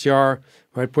quart jar.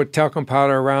 I'd put talcum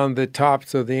powder around the top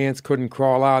so the ants couldn't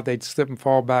crawl out. They'd slip and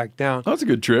fall back down. That's a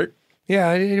good trick.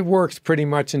 Yeah, it works pretty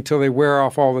much until they wear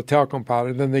off all the talcum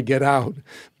powder. Then they get out.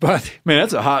 But man,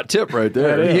 that's a hot tip right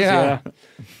there. That is, yeah.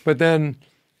 But then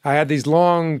I had these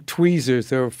long tweezers.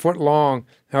 They were a foot long.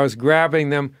 I was grabbing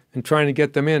them and trying to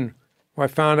get them in. Well, I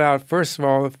found out, first of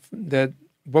all, that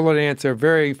bullet ants are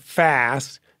very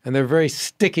fast and they're very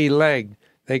sticky-legged.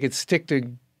 They could stick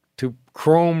to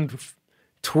chromed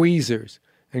tweezers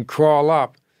and crawl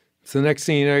up. So the next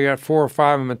thing you know, you got 4 or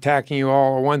 5 of them attacking you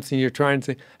all at once, and you're trying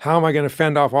to say, how am I going to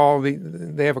fend off all the?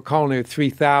 They have a colony of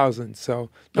 3,000, so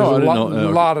there's a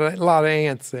lot of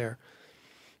ants there.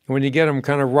 When you get them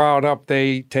kind of riled up,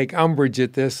 they take umbrage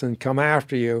at this and come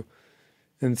after you.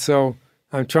 And so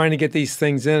I'm trying to get these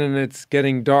things in, and it's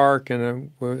getting dark,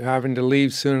 and we're having to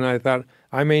leave soon. And I thought,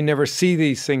 I may never see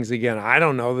these things again. I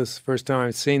don't know. This is the first time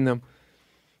I've seen them.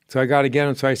 So I got to get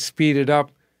them, so I speed it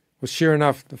up. Well, sure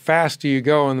enough, the faster you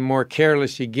go and the more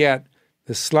careless you get,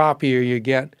 the sloppier you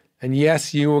get. And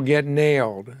yes, you will get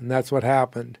nailed. And that's what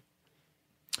happened.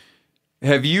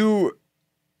 Have you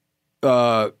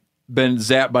been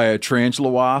zapped by a tarantula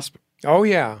wasp? Oh,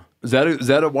 yeah. Is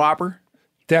that a whopper?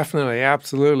 Definitely,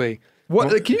 absolutely. What?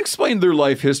 Can you explain their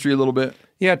life history a little bit?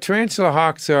 Yeah, tarantula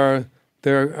hawks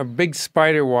they're a big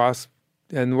spider wasp,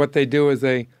 and what they do is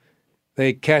they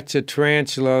catch a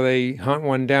tarantula, they hunt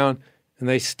one down, and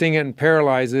they sting it and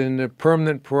paralyze it into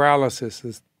permanent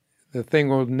paralysis. The thing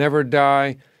will never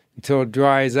die until it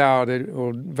dries out. It will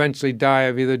eventually die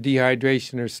of either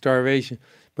dehydration or starvation,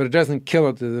 but it doesn't kill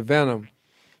it to the venom.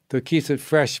 So it keeps it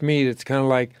fresh meat. It's kind of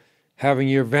like having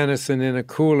your venison in a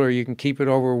cooler. You can keep it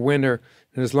over winter,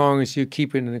 and as long as you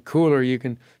keep it in a cooler, you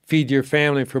can feed your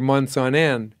family for months on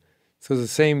end. So it's the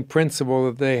same principle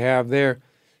that they have there.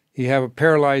 You have a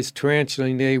paralyzed tarantula,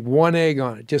 and you lay one egg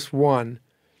on it, just one,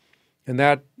 and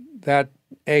that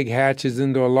egg hatches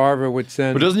into a larva, which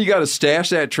then... But doesn't you got to stash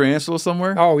that tarantula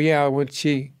somewhere? Oh, yeah,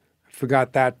 I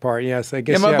forgot that part, yes. I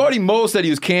guess. And my buddy Mo said he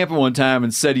was camping one time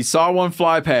and said he saw one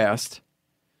fly past.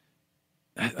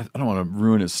 I don't want to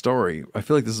ruin his story. I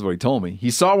feel like this is what he told me. He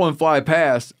saw one fly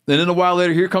past, and then a while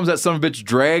later, here comes that son of a bitch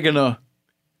dragging a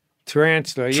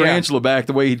tarantula back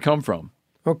the way he'd come from.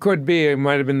 Well, could be. It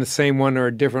might have been the same one or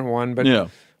a different one. But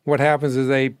what happens is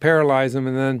they paralyze them,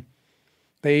 and then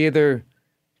they either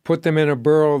put them in a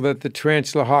burrow that the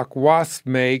tarantula hawk wasp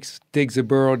makes, digs a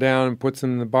burrow down and puts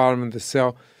them in the bottom of the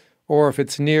cell, or if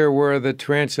it's near where the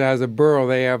tarantula has a burrow,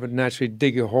 they have it naturally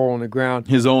dig a hole in the ground.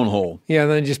 His own hole. Yeah,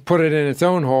 and then just put it in its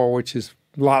own hole, which is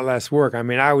a lot less work. I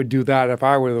mean, I would do that if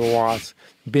I were the wasp,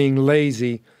 being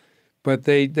lazy. But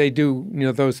they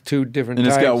do, those two different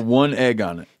types. And it's got one egg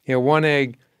on it. Yeah, one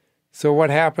egg. So what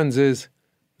happens is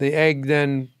the egg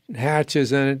then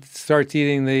hatches and it starts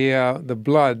eating the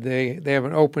blood. They have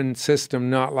an open system,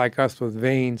 not like us with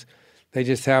veins. They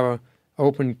just have an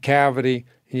open cavity,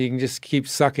 and you can just keep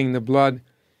sucking the blood.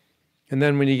 And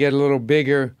then when you get a little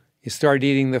bigger, you start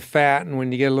eating the fat. And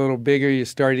when you get a little bigger, you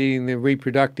start eating the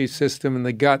reproductive system and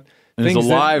the gut. And it's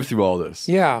alive through all this.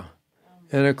 Yeah.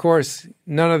 And, of course,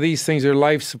 none of these things are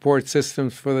life support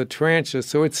systems for the tarantula,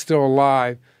 so it's still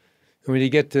alive. And when you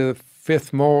get to the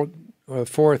fifth molt or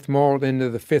fourth molt into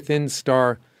the fifth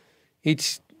instar,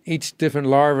 each different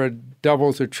larva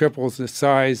doubles or triples the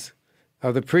size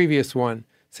of the previous one.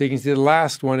 So you can see the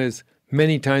last one is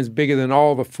many times bigger than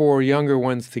all the four younger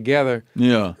ones together.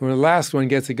 Yeah. And when the last one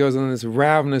gets, it goes on this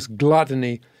ravenous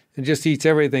gluttony and just eats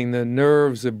everything, the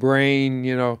nerves, the brain,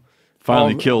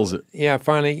 Finally kills it. Yeah,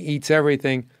 finally eats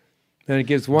everything. And it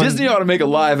gives one... Disney ought to make a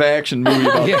live-action movie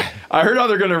about it. I heard how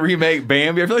they're going to remake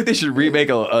Bambi. I feel like they should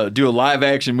do a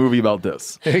live-action movie about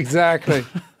this. Exactly.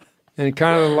 And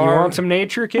kind of the larva... You want some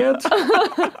nature, kids?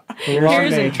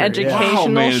 Here's an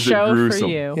educational show for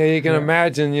you. Yeah, you can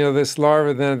imagine, this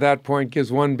larva then at that point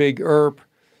gives one big erp.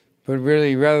 But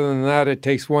really, rather than that, it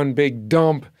takes one big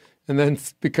dump and then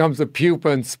becomes a pupa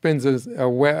and spins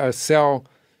a cell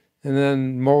and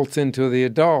then molts into the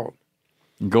adult.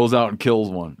 And goes out and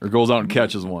kills one, or goes out and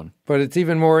catches one. But it's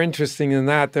even more interesting than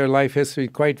that. Their life history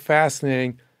is quite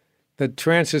fascinating. The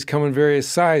tarantulas come in various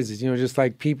sizes. Just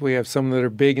like people, you have some that are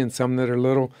big and some that are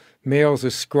little. Males are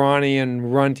scrawny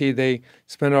and runty. They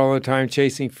spend all their time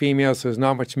chasing females, so there's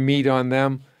not much meat on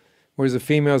them. Whereas the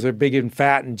females are big and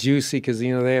fat and juicy because, they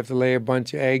have to lay a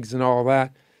bunch of eggs and all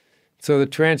that. So the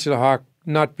tarantula hawk,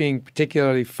 not being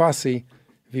particularly fussy,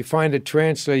 if you find a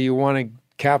tarantula, you want to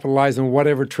capitalize on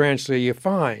whatever tarantula you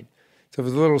find. So if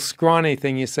it's a little scrawny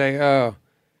thing, you say, oh,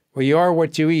 well, you are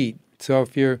what you eat. So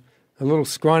if you're a little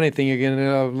scrawny thing, you're going to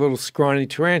have a little scrawny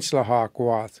tarantula hawk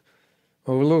wasp.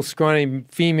 Well, a little scrawny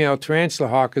female tarantula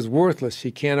hawk is worthless.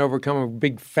 She can't overcome a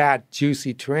big, fat,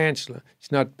 juicy tarantula.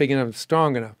 She's not big enough and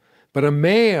strong enough. But a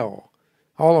male,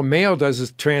 all a male does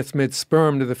is transmit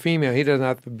sperm to the female. He doesn't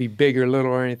have to be big or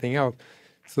little or anything else.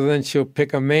 So then she'll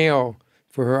pick a male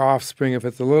for her offspring if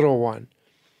it's a little one.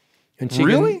 And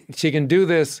she can do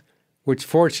this, which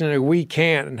fortunately we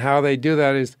can't. And how they do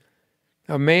that is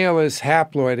a male is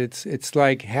haploid. It's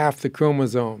like half the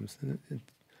chromosomes.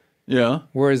 Yeah.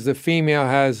 Whereas the female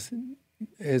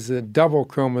is a double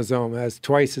chromosome, has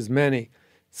twice as many.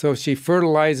 So she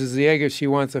fertilizes the egg if she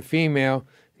wants a female.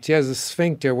 She has a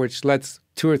sphincter which lets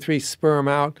 2 or 3 sperm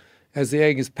out as the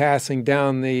egg is passing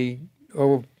down the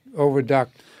oviduct.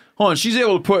 Hold on, she's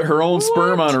able to put her own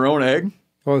sperm on her own egg?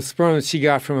 Well, the sperm that she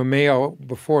got from a male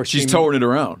before. She's toting it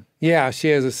around. Yeah, she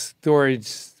has a storage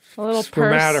A little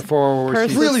spermatophore. Where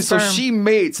purse she, Really? So sperm. she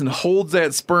mates and holds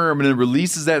that sperm and then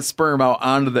releases that sperm out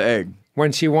onto the egg.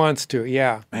 when she wants to,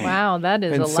 yeah. Wow, that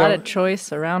is And a so- lot of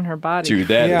choice around her body. Dude,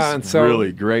 that is Yeah, and so-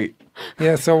 really great.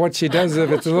 Yeah, so what she does,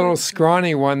 if it's a little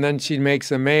scrawny one, then she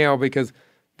makes a male because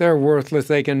they're worthless.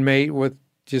 They can mate with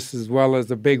just as well as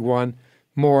the big one,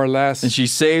 more or less, And she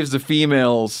saves the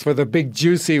females. for the big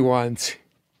juicy ones.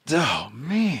 Oh,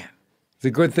 man. It's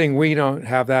a good thing we don't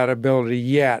have that ability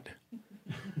yet.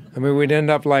 I mean, we'd end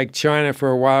up like China for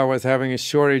a while, was having a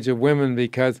shortage of women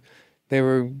because they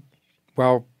were,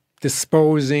 well,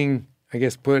 disposing, I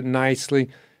guess put it nicely,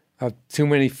 of too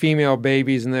many female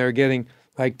babies, and they were getting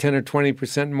like 10 or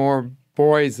 20% more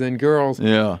boys than girls.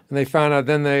 Yeah. And they found out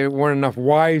then there weren't enough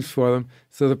wives for them.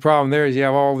 So the problem there is you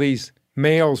have all these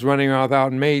males running around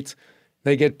without mates.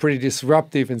 They get pretty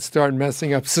disruptive and start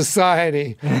messing up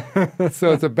society.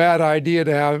 So it's a bad idea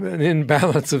to have an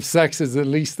imbalance of sexes, at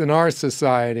least in our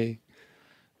society.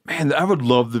 Man, I would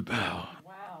love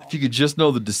if you could just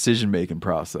know the decision-making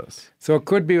process. So it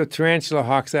could be with tarantula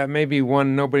hawks. That may be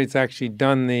one. Nobody's actually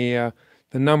done the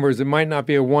numbers. It might not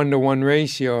be a 1-to-1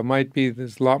 ratio. It might be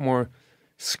there's a lot more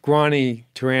scrawny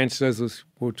tarantulas,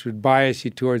 which would bias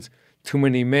you towards too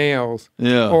many males.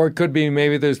 Yeah. Or it could be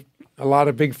maybe there's a lot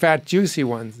of big, fat, juicy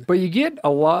ones. But you get a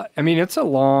lot. I mean, it's a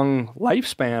long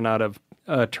lifespan out of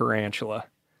a tarantula.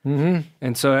 Mm-hmm.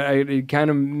 And so it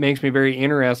kind of makes me very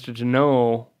interested to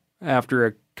know, after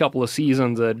a couple of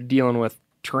seasons of dealing with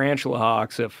tarantula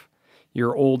hawks, if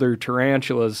your older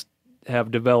tarantulas have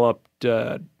developed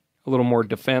a little more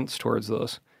defense towards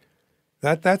those.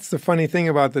 That's the funny thing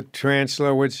about the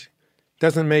tarantula, which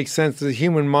doesn't make sense. The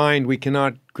human mind, we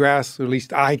cannot grasp, or at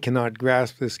least I cannot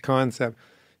grasp this concept.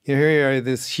 You know, here you are,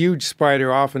 this huge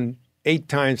spider, often 8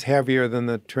 times heavier than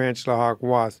the tarantula hawk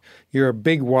wasp. You're a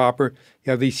big whopper.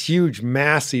 You have these huge,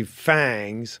 massive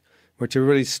fangs, which are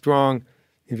really strong.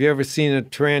 Have you ever seen a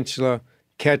tarantula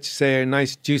catch, say, a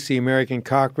nice, juicy American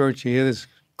cockroach? You hear this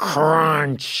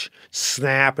crunch,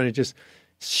 snap, and it just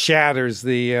shatters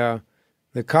the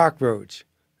cockroach.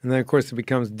 And then, of course, it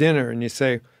becomes dinner. And you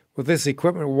say, with this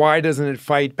equipment, why doesn't it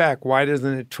fight back? Why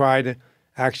doesn't it try to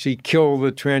actually kill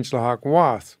the tarantula hawk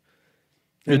wasp?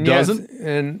 It doesn't?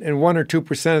 And in 1 or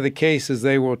 2% of the cases,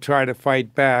 they will try to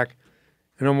fight back.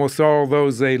 And almost all of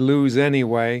those they lose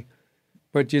anyway.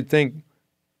 But you'd think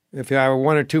if you have a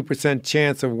 1 or 2%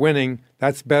 chance of winning,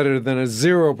 that's better than a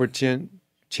 0%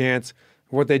 chance.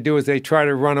 What they do is they try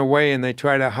to run away and they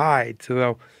try to hide.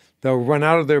 So they'll run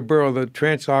out of their burrow. The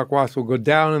tarantula hawk wasp will go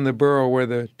down in the burrow where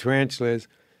the tarantula is,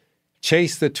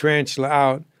 chase the tarantula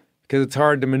out, because it's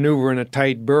hard to maneuver in a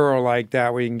tight burrow like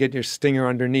that where you can get your stinger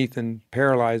underneath and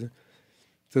paralyze it.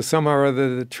 So somehow or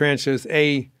other the tarantula is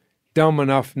A, dumb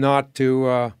enough not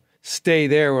to stay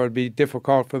there where it would be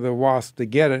difficult for the wasp to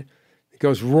get it. It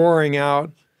goes roaring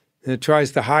out and it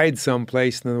tries to hide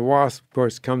someplace, and the wasp, of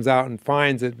course, comes out and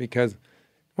finds it because,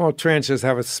 well, tarantulas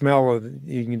have a smell that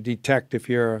you can detect if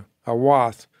you're a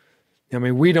wasp. I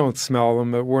mean, we don't smell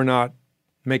them, but we're not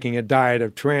making a diet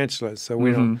of tarantulas, so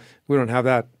we don't have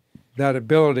that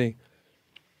ability.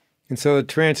 And so the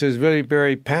tarantula is really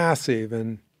very passive,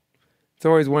 and it's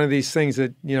always one of these things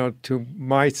that, you know, to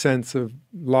my sense of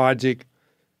logic,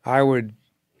 I would,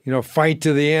 you know, fight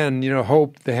to the end, you know,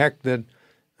 hope the heck that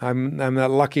I'm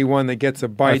that lucky one that gets a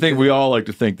bite. I think we all like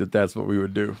to think that that's what we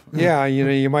would do. Yeah, you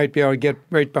know, you might be able to get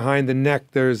right behind the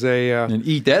neck. There's a... and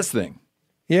eat that thing.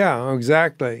 Yeah,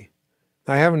 exactly.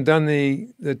 I haven't done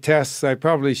the tests. I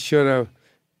probably should have,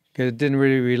 because it didn't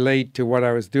really relate to what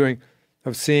I was doing,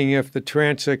 of seeing if the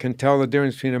tarantula can tell the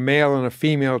difference between a male and a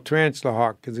female tarantula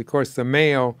hawk, because, of course, the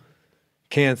male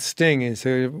can't sting, and so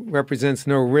it represents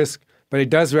no risk, but it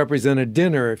does represent a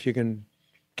dinner if you can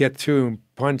get through and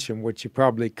punch him, which you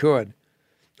probably could.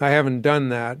 I haven't done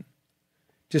that.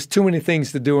 Just too many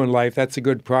things to do in life. That's a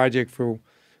good project for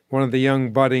one of the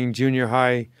young budding junior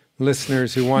high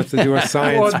listeners who wants to do a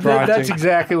science project. That's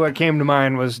exactly what came to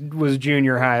mind was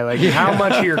junior high. Like, how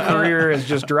much of your career is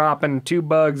just dropping 2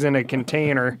 bugs in a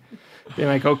container? Being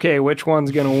like, okay, which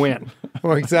one's going to win?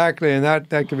 Well, exactly, and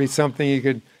that could be something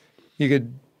you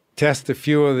could test a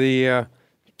few of the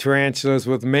tarantulas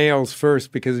with males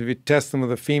first, because if you test them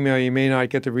with a female, you may not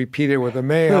get to repeat it with a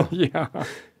male. Yeah.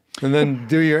 And then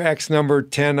do your X number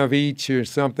 10 of each or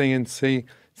something and see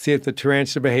if the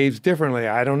tarantula behaves differently.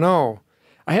 I don't know.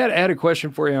 I had a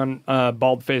question for you on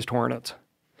bald-faced hornets.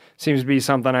 Seems to be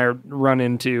something I run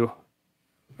into,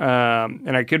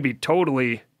 and I could be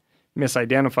totally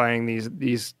misidentifying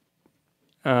these.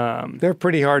 They're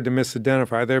pretty hard to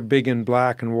misidentify. They're big and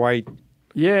black and white.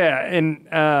 Yeah, and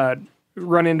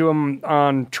run into them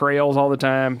on trails all the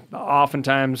time,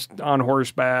 oftentimes on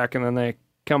horseback, and then they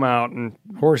come out and...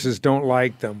 Horses don't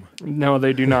like them. No,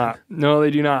 they do not. No,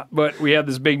 they do not. But we had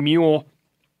this big mule,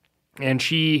 and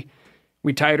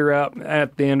we tied her up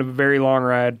at the end of a very long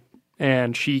ride,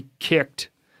 and she kicked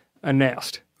a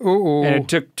nest. Ooh.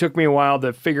 And it took me a while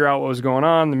to figure out what was going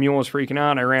on. The mule was freaking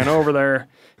out. I ran over there.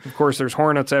 Of course, there's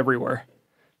hornets everywhere.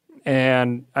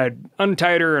 And I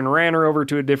untied her and ran her over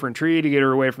to a different tree to get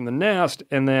her away from the nest.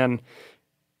 And then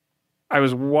I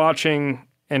was watching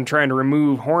and trying to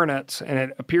remove hornets, and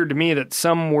it appeared to me that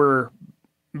some were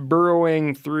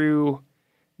burrowing through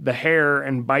the hair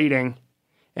and biting,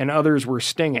 and others were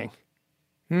stinging.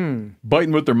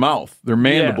 Biting with their mouth, their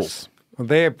mandibles. Yes. Well,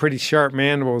 they have pretty sharp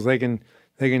mandibles. They can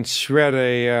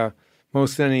shred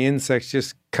most any insects.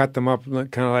 Just cut them up,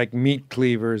 kind of like meat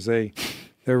cleavers. They're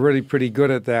really pretty good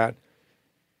at that.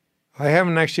 I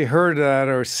haven't actually heard that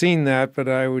or seen that, but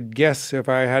I would guess if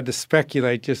I had to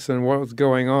speculate just on what was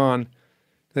going on,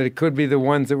 that it could be the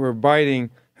ones that were biting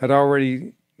had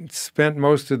already spent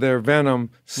most of their venom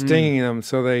stinging them.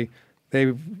 So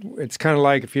it's kind of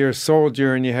like if you're a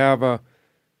soldier and you have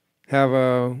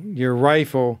your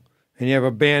rifle and you have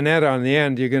a bayonet on the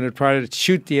end, you're going to try to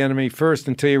shoot the enemy first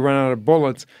until you run out of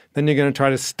bullets. Then you're going to try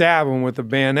to stab them with the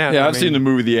bayonet. Yeah, I've seen the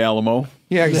movie The Alamo.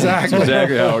 Yeah, exactly. That's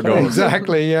exactly how it goes.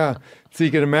 Exactly, yeah. So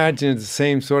you can imagine it's the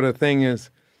same sort of thing as,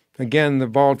 again, the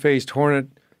bald-faced hornet.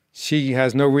 She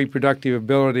has no reproductive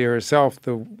ability herself,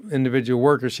 the individual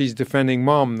worker. She's defending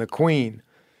mom, the queen.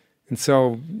 And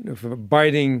so if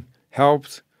biting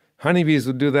helps, honeybees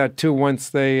will do that too once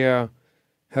they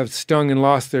have stung and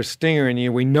lost their stinger,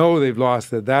 and we know they've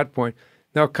lost it at that point.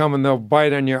 They'll come and they'll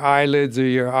bite on your eyelids or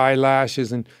your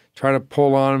eyelashes and try to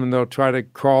pull on them, and they'll try to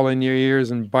crawl in your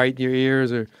ears and bite your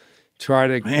ears or try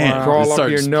to crawl up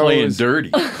your nose. Playing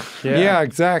dirty. Yeah,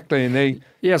 exactly. And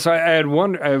so I had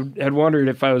wondered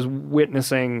if I was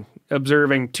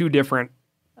observing two different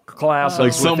classes.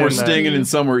 Like some were stinging and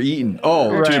some were eating.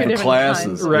 Oh, Right. two different Different classes.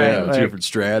 kinds. Right, Yeah, like- two different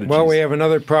strategies. well, we have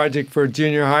another project for a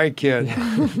junior high kid.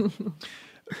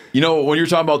 You know, when you're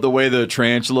talking about the way the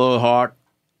tarantula hawk,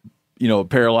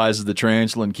 paralyzes the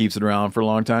tarantula and keeps it around for a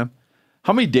long time,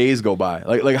 how many days go by?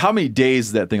 Like how many days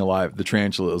is that thing alive, the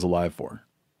tarantula is alive for?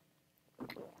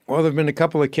 Well, there have been a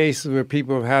couple of cases where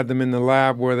people have had them in the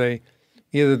lab where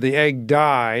either the egg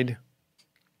died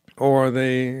or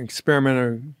the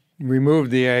experimenter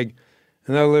removed the egg,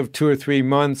 and they'll live 2 or 3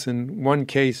 months. In one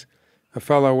case, a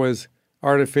fellow was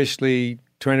artificially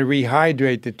trying to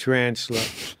rehydrate the tarantula.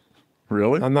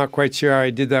 Really? I'm not quite sure how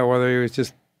he did that, whether he was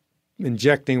just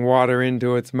injecting water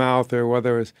into its mouth or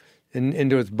whether it was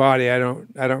into its body. I don't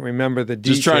remember the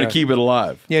details. Just trying to keep it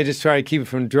alive. Yeah, just try to keep it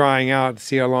from drying out to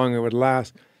see how long it would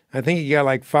last. I think he got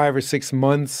like 5 or 6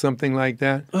 months, something like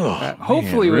that.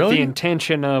 Hopefully man, with really? the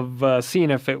intention of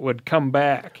seeing if it would come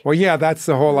back. Well, yeah, that's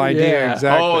the whole idea, Yeah.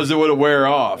 exactly. Oh, is it would it wear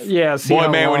off? Yeah, see Boy,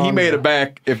 how man, when he long- made it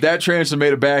back, if that tarantula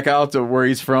made it back out to where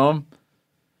he's from,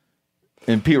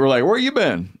 and people were like, "Where you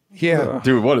been?" Yeah.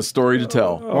 Dude, what a story to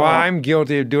tell. Well, I'm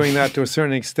guilty of doing that to a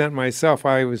certain extent myself.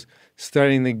 I was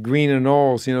studying the green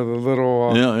anoles, the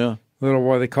little, little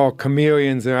what they call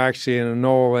chameleons. They're actually in a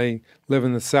knoll. They live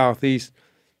in the southeast.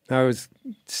 I was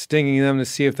stinging them to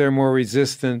see if they're more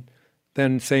resistant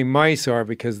than, say, mice are,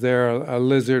 because they're a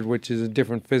lizard, which is a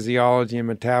different physiology and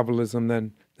metabolism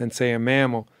than say, a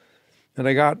mammal. And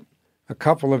I got a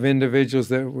couple of individuals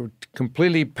that were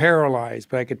completely paralyzed,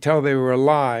 but I could tell they were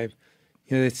alive.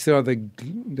 They still had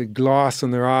the gloss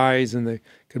on their eyes, and they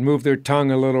could move their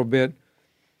tongue a little bit.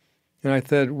 And I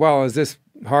said, well, is this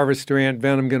harvester ant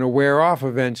venom going to wear off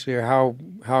eventually, or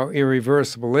how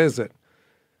irreversible is it?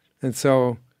 And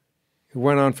so it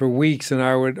went on for weeks, and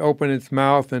I would open its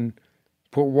mouth and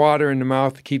put water in the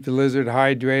mouth to keep the lizard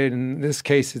hydrated. And in this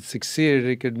case, it succeeded.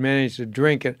 It could manage to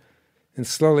drink it. And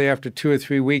slowly, after 2 or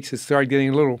 3 weeks, it started getting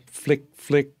a little flick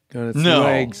on its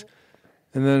legs.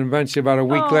 And then eventually, about a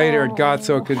week later, it got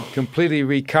so it could completely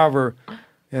recover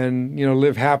and,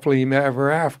 live happily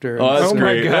ever after. Oh, that's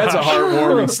great. That's a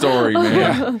heartwarming story, man.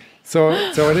 Yeah. So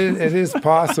it is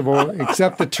possible,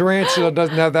 except the tarantula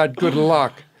doesn't have that good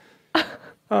luck.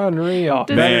 Unreal.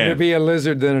 Better to be a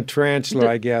lizard than a tarantula,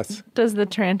 I guess. Does the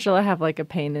tarantula have like a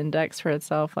pain index for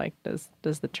itself? Like, does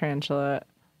the tarantula?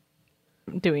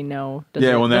 Do we know?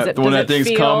 When that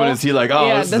thing's coming, is he like,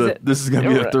 this is gonna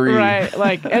be a 3? Right,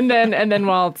 like, and then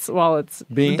while it's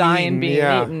Being dying,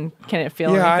 eaten, eaten, can it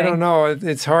feel? Yeah, anything? I don't know.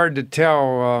 It's hard to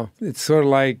tell. It's sort of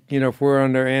like, if we're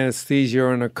under anesthesia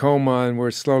or in a coma and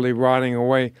we're slowly rotting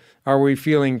away, are we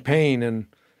feeling pain? And,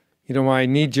 my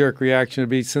knee-jerk reaction would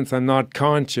be, since I'm not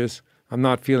conscious, I'm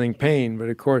not feeling pain. But,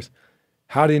 of course,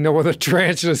 how do you know whether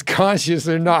tarantula is conscious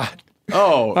or not?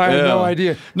 Oh, I have no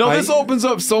idea. No, this opens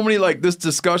up so many, like, this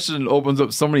discussion opens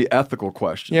up so many ethical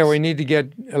questions. Yeah, we need to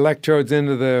get electrodes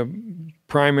into the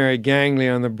primary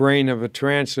ganglia on the brain of a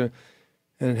tarantula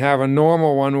and have a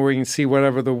normal one where we can see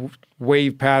whatever the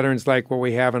wave patterns like what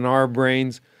we have in our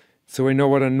brains, so we know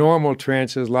what a normal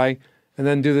tarantula is like, and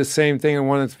then do the same thing on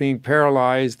one that's being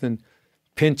paralyzed and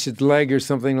pinch its leg or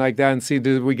something like that and see,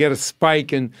 do we get a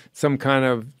spike in some kind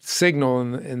of signal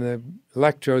in the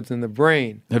electrodes in the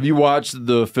brain. Have you watched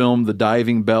the film The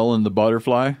Diving Bell and the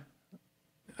Butterfly?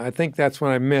 I think that's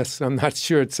what I missed. I'm not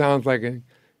sure. It sounds like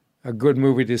a good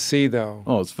movie to see, though.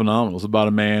 Oh, it's phenomenal. It's about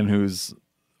a man who's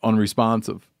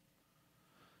unresponsive.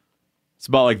 It's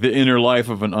about like the inner life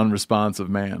of an unresponsive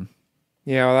man.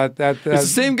 Yeah, well, that's it's the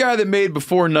same guy that made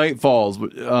Before Night Falls.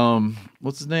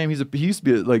 What's his name? He used to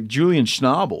be like Julian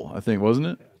Schnabel, I think, wasn't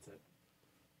it?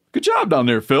 Good job down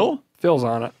there, Phil. Phil's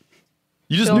on it.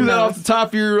 You just knew that off the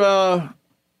top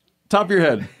of your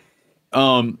head.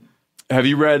 Have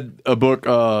you read a book,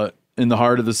 In the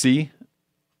Heart of the Sea?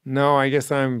 No, I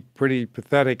guess I'm pretty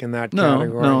pathetic in that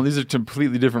category. No, these are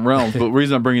completely different realms. But the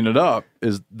reason I'm bringing it up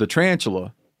is the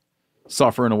tarantula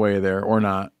suffering away there or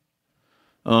not.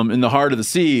 In the Heart of the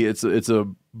Sea, it's a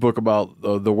book about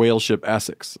the whale ship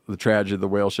Essex, the tragedy of the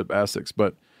whale ship Essex.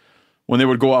 But when they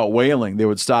would go out whaling, they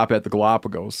would stop at the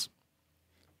Galapagos.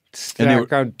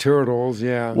 Stack on turtles,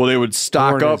 yeah. Well, they would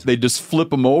stock up. They'd just flip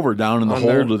them over down in the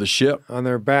hold of the ship. On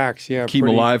their backs, yeah. Keep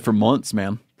them alive for months,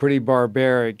 man. Pretty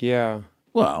barbaric, yeah.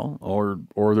 Well, or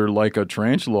they're like a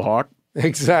tarantula hawk.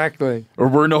 Exactly. Or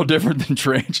we're no different than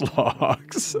tarantula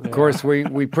hawks. Of course,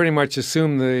 we pretty much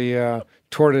assumed the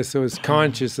tortoise was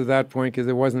conscious at that point because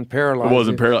it wasn't paralyzed. It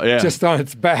wasn't paralyzed, yeah. Just on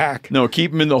its back. No,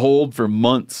 keep them in the hold for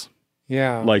months.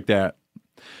 Yeah. Like that.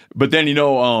 But then,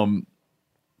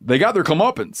 they got their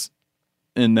comeuppance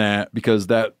in that because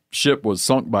that ship was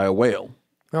sunk by a whale.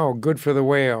 Oh, good for the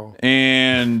whale.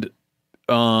 And,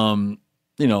 all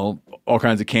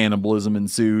kinds of cannibalism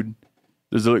ensued.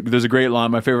 There's a great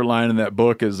line. My favorite line in that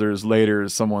book is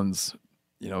someone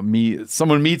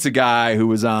meets a guy who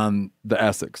was on the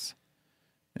Essex,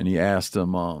 and he asked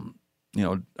him, I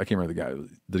can't remember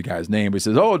the guy's name, but he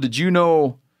says, "Oh, did you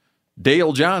know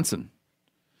Dale Johnson?"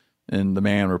 And the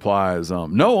man replies,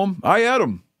 "Know him. I had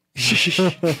him."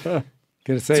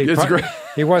 Gonna say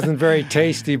he wasn't very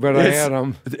tasty, but I had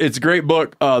him. It's a great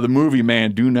book. The movie,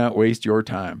 man, do not waste your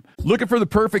time. Looking for the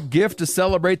perfect gift to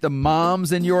celebrate the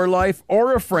moms in your life?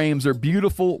 Aura Frames are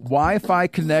beautiful Wi-Fi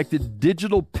connected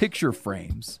digital picture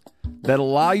frames that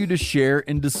allow you to share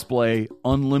and display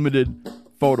unlimited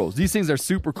photos. These things are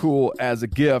super cool as a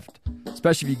gift,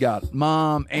 especially if you got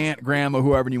mom, aunt, grandma,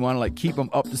 whoever, and you want to keep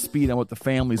them up to speed on what the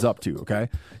family's up to, okay?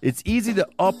 It's easy to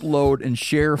upload and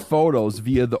share photos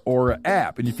via the Aura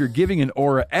app. And if you're giving an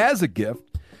Aura as a gift,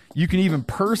 you can even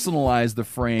personalize the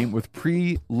frame with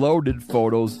pre-loaded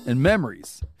photos and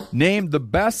memories. Named the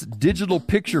best digital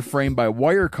picture frame by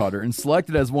Wirecutter and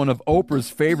selected as one of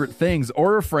Oprah's favorite things,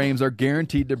 Aura frames are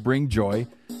guaranteed to bring joy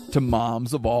to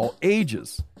moms of all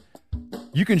ages.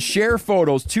 You can share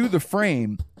photos to the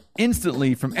frame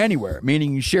instantly from anywhere,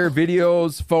 meaning you share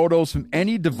videos, photos from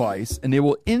any device, and they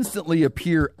will instantly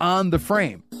appear on the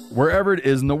frame, wherever it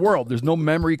is in the world. There's no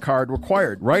memory card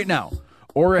required. Right now,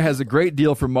 Aura has a great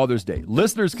deal for Mother's Day.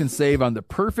 Listeners can save on the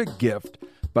perfect gift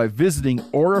by visiting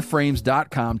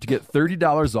auraframes.com to get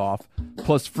 $30 off,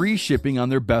 plus free shipping on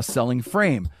their best-selling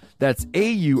frame. That's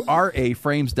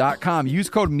auraframes.com. Use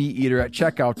code MeatEater at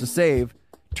checkout to save.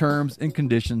 Terms and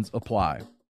conditions apply.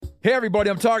 Hey everybody,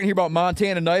 I'm talking here about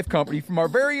Montana Knife Company from our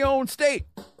very own state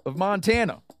of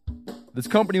Montana. This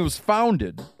company was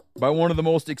founded by one of the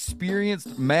most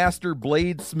experienced master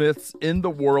bladesmiths in the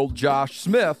world, Josh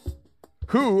Smith,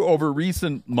 who over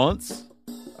recent months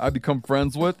I've become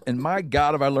friends with, and my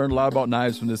God, have I learned a lot about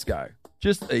knives from this guy.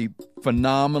 Just a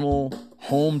phenomenal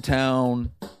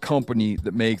hometown company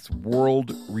that makes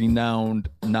world-renowned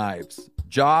knives.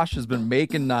 Josh has been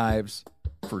making knives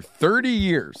for 30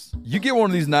 years. You get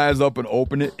one of these knives up and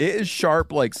open it, it is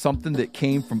sharp like something that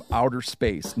came from outer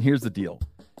space. And here's the deal.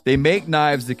 They make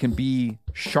knives that can be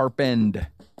sharpened.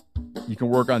 You can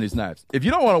work on these knives. If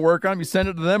you don't want to work on them, you send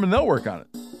it to them and they'll work on it.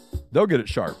 They'll get it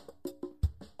sharp.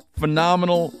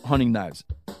 Phenomenal hunting knives.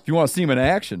 If you want to see them in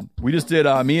action, we just did,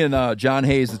 me and John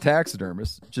Hayes, the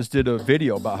taxidermist, just did a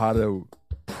video about how to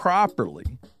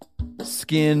properly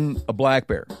skin a black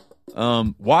bear.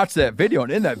 Watch that video,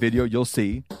 and in that video, you'll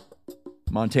see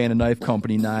Montana Knife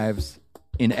Company knives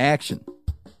in action.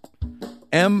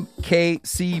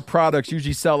 MKC products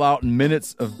usually sell out in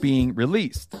minutes of being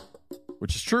released,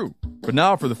 which is true. But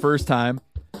now, for the first time,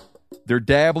 They're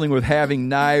dabbling with having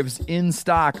knives in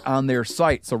stock on their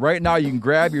site. So right now you can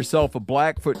grab yourself a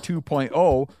Blackfoot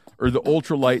 2.0 or the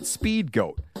Ultralight Speed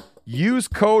Goat. Use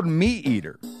code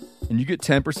MeatEater and you get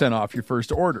 10% off your first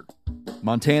order.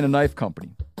 Montana Knife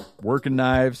Company. Working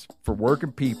knives for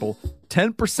working people.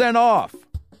 10% off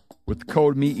with the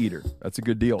code MeatEater. That's a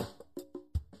good deal.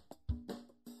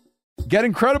 Get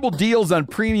incredible deals on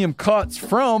premium cuts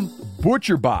from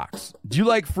ButcherBox. Do you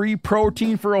like free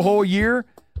protein for a whole year?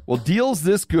 Well, deals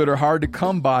this good are hard to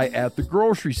come by at the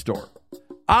grocery store.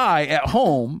 At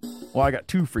home, well, I got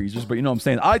 2 freezers, but you know what I'm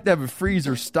saying. I like to have a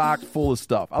freezer stocked full of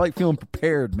stuff. I like feeling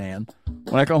prepared, man.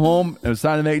 When I come home and it's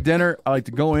time to make dinner, I like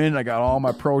to go in. I got all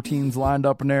my proteins lined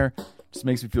up in there. Just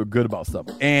makes me feel good about stuff.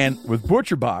 And with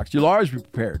ButcherBox, you'll always be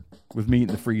prepared with meat in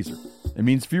the freezer. It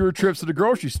means fewer trips to the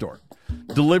grocery store.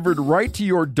 Delivered right to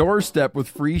your doorstep with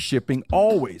free shipping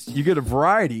always. You get a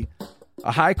variety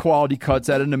of high-quality cuts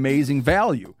at an amazing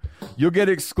value. You'll get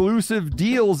exclusive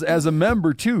deals as a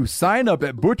member, too. Sign up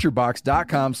at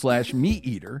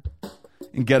butcherbox.com/meateater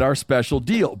and get our special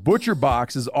deal.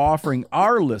 ButcherBox is offering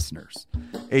our listeners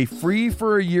a free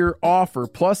for a year offer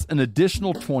plus an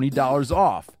additional $20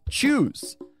 off.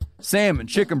 Choose salmon,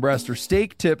 chicken breast, or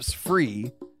steak tips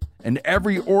free, and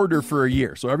every order for a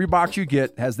year. So every box you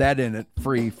get has that in it,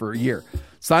 free for a year.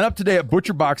 Sign up today at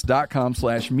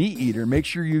butcherbox.com/meateater. Make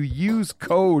sure you use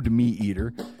code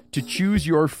MeatEater to choose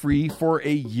your free for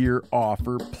a year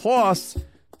offer plus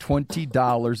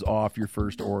 $20 off your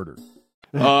first order.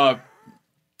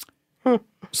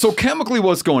 So chemically,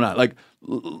 what's going on? Like,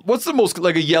 what's the most,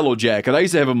 like a yellow jacket? I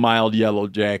used to have a mild yellow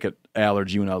jacket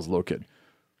allergy when I was a little kid.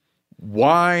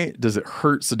 Why does it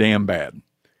hurt so damn bad?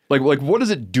 Like what is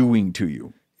it doing to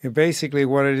you? And basically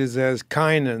what it is as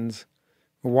kinins,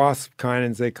 wasp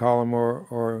kinins they call them,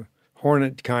 or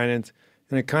hornet kinins.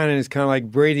 And a kinin is kind of like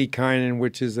bradykinin,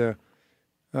 which is a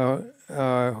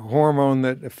hormone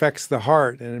that affects the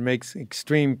heart, and it makes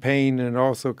extreme pain, and it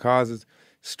also causes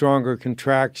stronger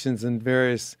contractions and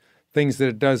various things that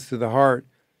it does to the heart.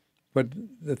 But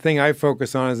the thing I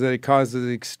focus on is that it causes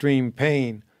extreme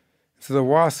pain. So the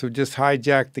wasps have just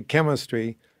hijacked the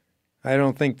chemistry. I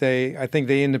think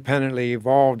they independently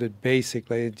evolved it,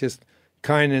 basically. It just,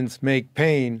 kinins make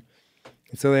pain.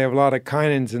 And so they have a lot of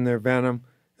kinins in their venom,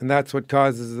 and that's what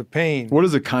causes the pain. What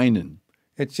is a kinin?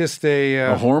 It's just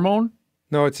a hormone?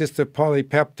 No, it's just a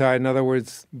polypeptide. In other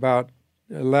words, about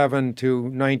 11 to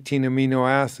 19 amino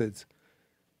acids.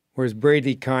 Whereas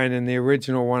bradykinin, the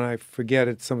original one, I forget,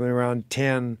 it's something around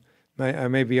 10. I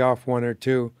may be off 1 or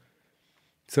 2.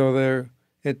 So the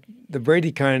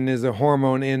bradykinin is a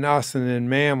hormone in us and in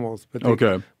mammals. But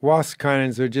the wasp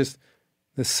kinins are just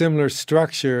the similar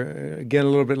structure, again, a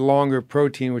little bit longer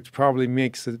protein, which probably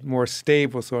makes it more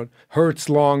stable, so it hurts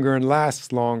longer and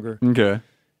lasts longer. Okay.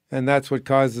 And that's what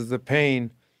causes the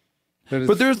pain.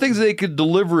 But there's things they could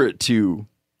deliver it to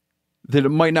that it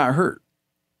might not hurt.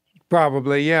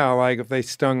 Probably, yeah, like if they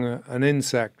stung an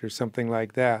insect or something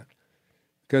like that.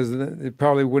 Because it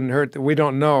probably wouldn't hurt. We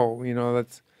don't know,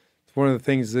 that's one of the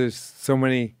things. There's so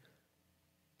many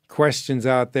questions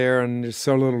out there, and there's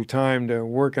so little time to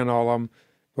work on all of them.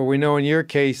 But we know in your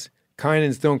case,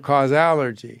 kinins don't cause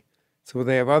allergy. So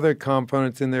they have other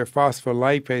components in their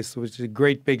phospholipase, which is a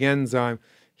great big enzyme,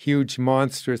 huge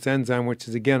monstrous enzyme, which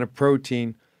is again a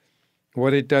protein.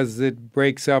 What it does is it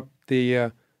breaks up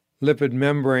the lipid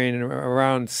membrane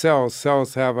around cells.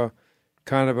 Cells have a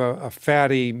kind of a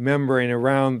fatty membrane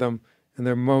around them, and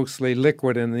they're mostly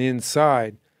liquid in the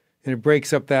inside. And it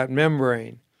breaks up that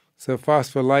membrane. So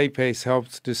phospholipase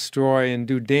helps destroy and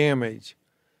do damage.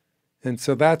 And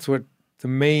so that's what the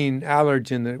main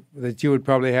allergen that you would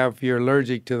probably have if you're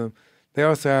allergic to them. They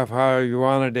also have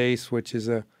hyaluronidase, which is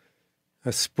a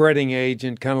spreading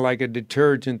agent, kind of like a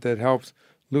detergent that helps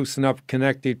loosen up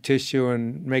connective tissue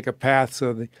and make a path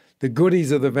so the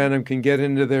goodies of the venom can get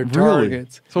into their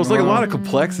targets. So it's like a lot of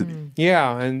complexity.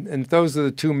 Yeah, and those are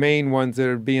the 2 main ones that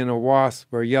would be in a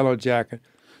wasp or a yellow jacket.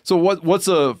 So what's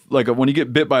when you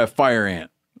get bit by a fire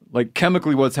ant, like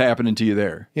chemically what's happening to you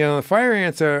there? The fire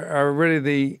ants are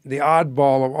really the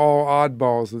oddball of all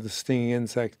oddballs of the stinging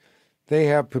insects. They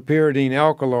have piperidine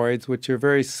alkaloids, which are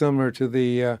very similar to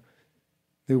the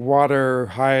water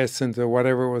hyacinth or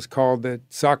whatever it was called that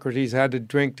Socrates had to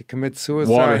drink to commit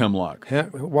suicide. Water hemlock.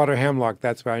 Water hemlock,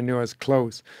 that's what I knew I was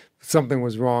close. Something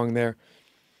was wrong there.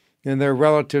 And they're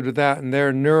relative to that, and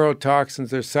they're neurotoxins,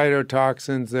 they're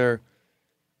cytotoxins, they're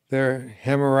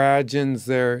hemorrhagens,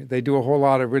 they do a whole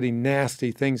lot of really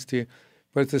nasty things to you.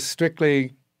 But it's a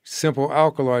strictly simple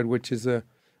alkaloid, which is a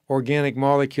organic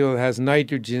molecule that has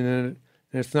nitrogen in it,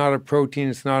 and it's not a protein,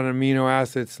 it's not an amino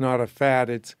acid, it's not a fat,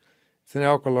 it's an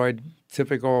alkaloid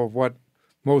typical of what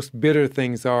most bitter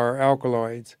things are,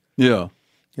 alkaloids. Yeah.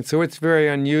 And so it's very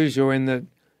unusual in that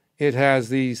it has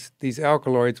these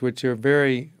alkaloids which are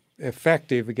very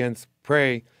effective against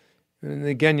prey. And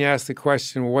again, you ask the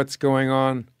question, what's going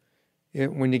on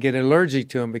when you get allergic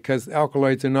to them? Because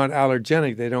alkaloids are not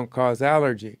allergenic. They don't cause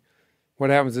allergy. What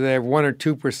happens is they have 1 or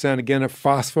 2%, again, of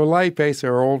phospholipase,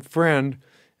 our old friend,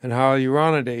 and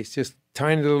hyaluronidase, just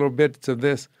tiny little bits of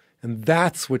this, and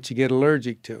that's what you get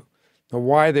allergic to. Now,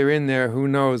 why they're in there, who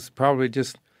knows? Probably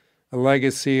just a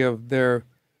legacy of their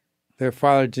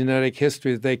phylogenetic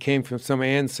history. They came from some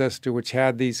ancestor which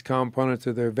had these components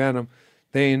of their venom.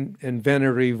 They invented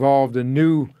or evolved a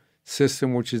new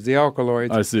system, which is the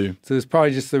alkaloids. I see. So there's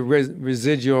probably just the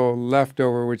residual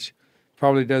leftover, which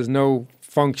probably does no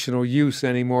functional use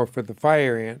anymore for the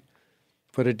fire ant,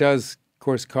 but it does, of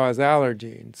course, cause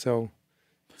allergy. And so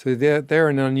they're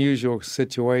an unusual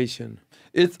situation.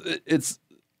 It's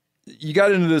you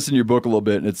got into this in your book a little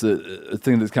bit, and it's a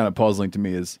thing that's kind of puzzling to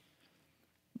me is,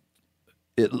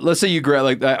 let's say you grab,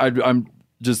 like, I'm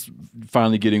just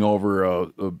finally getting over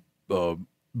a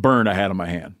burn I had on my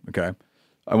hand, okay?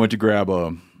 I went to grab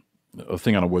a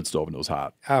thing on a wood stove, and it was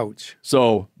hot. Ouch.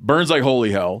 So burns like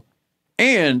holy hell,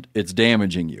 and it's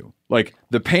damaging you. Like,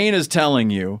 the pain is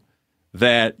telling you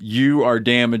that you are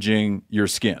damaging your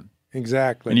skin.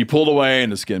 Exactly. And you pulled away,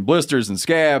 and the skin blisters and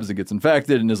scabs and gets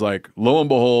infected, and is like, lo and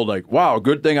behold, like, wow,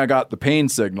 good thing I got the pain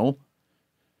signal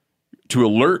to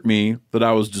alert me that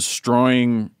I was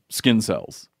destroying skin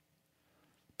cells.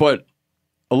 But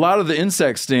a lot of the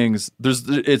insect stings,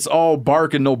 it's all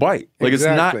bark and no bite. Like,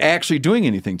 Exactly. It's not actually doing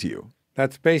anything to you.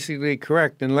 That's basically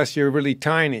correct, unless you're really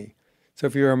tiny. So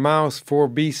if you're a mouse, 4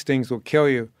 bee stings will kill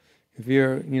you. If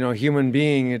you're, a human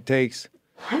being, it takes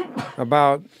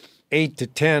about 8 to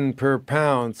 10 per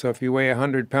pound. So if you weigh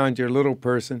 100 pounds, you're a little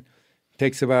person. It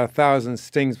takes about 1,000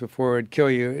 stings before it would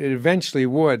kill you. It eventually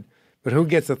would, but who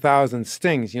gets 1,000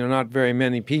 stings? Not very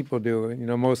many people do.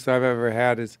 Most I've ever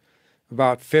had is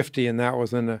about 50, and that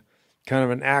was in a kind of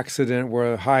an accident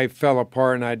where a hive fell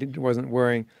apart and I wasn't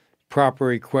wearing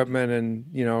proper equipment,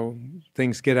 and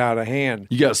things get out of hand.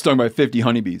 You got stung by 50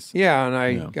 honeybees. Yeah, and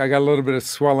I got a little bit of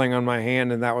swelling on my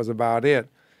hand, and that was about it.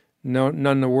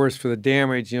 None the worse for the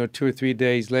damage, 2 or 3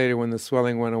 days later when the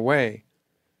swelling went away.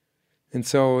 And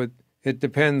so it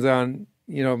depends on,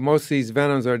 most of these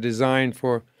venoms are designed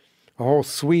for a whole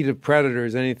suite of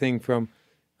predators, anything from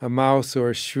a mouse or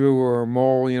a shrew or a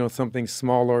mole, something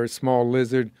small, or a small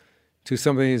lizard, to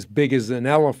something as big as an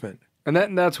elephant.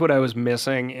 And that's what I was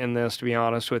missing in this, to be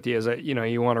honest with you, is that,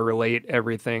 you want to relate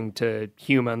everything to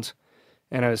humans.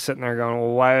 And I was sitting there going,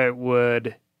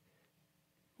 well,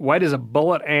 why does a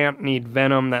bullet ant need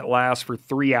venom that lasts for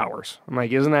 3 hours? I'm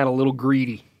like, isn't that a little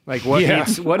greedy? Like,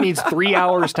 what needs 3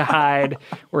 hours to hide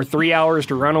or 3 hours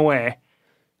to run away?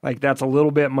 Like, that's a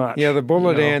little bit much. Yeah, the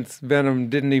bullet ant's venom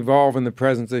didn't evolve in the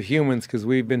presence of humans because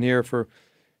we've been here for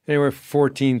anywhere from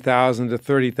 14,000 to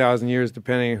 30,000 years,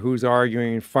 depending on who's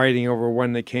arguing and fighting over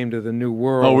when they came to the New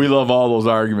World. Oh, we love all those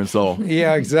arguments, though.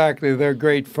 Yeah, exactly. They're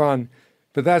great fun.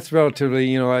 But that's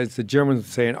relatively, as the Germans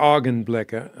would say, an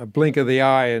Augenblick, a blink of the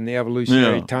eye in the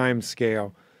evolutionary time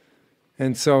scale.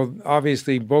 And so,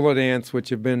 obviously, bullet ants, which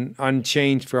have been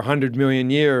unchanged for 100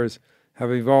 million years,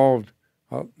 have evolved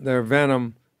their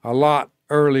venom a lot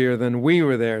earlier than we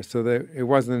were there, so that it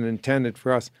wasn't intended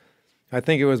for us. I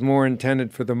think it was more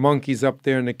intended for the monkeys up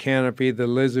there in the canopy, the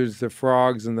lizards, the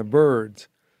frogs, and the birds.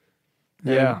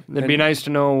 It'd be nice to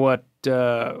know what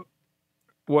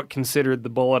considered the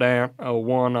bullet ant a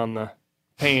 1 on the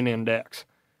pain index.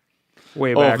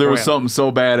 Way back if there was when. something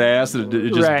so badass that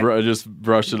it just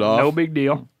brushed it off. No big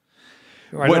deal.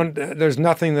 There's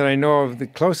nothing that I know of. The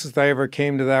closest I ever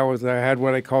came to that was I had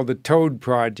what I called the Toad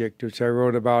Project, which I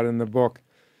wrote about in the book.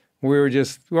 We were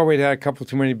we'd had a couple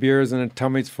too many beers and a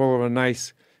tummy's full of a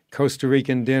nice Costa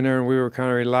Rican dinner, and we were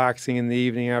kind of relaxing in the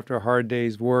evening after a hard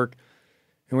day's work.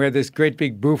 And we had this great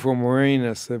big Bufo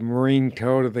marinus, the marine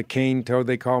toad, or the cane toad,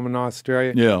 they call them in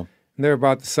Australia. Yeah. And they're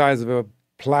about the size of a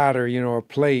platter, a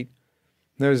plate.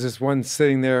 And there was this one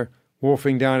sitting there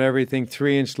wolfing down everything,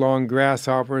 3-inch long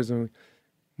grasshoppers, and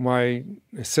my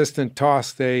assistant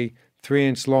tossed a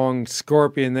 3-inch long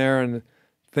scorpion there, and the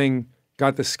thing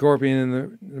got the scorpion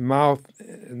in the mouth,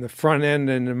 in the front end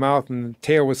and the mouth, and the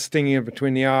tail was stinging it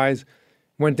between the eyes,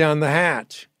 went down the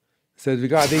hatch. Said,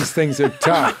 God, these things are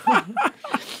tough.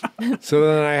 So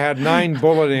then I had 9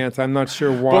 bullet ants. I'm not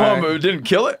sure why. It didn't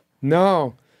kill it?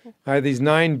 No. I had these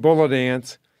 9 bullet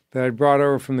ants that I brought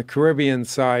over from the Caribbean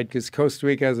side, because Costa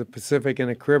Rica has a Pacific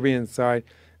and a Caribbean side,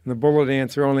 and the bullet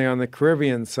ants are only on the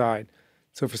Caribbean side.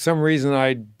 So for some reason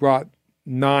I brought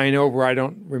 9 over. I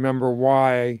don't remember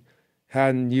why I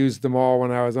hadn't used them all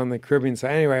when I was on the Caribbean. So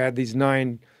anyway, I had these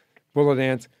 9 bullet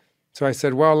ants. So I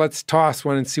said, well, let's toss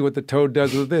one and see what the toad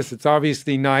does with this. It's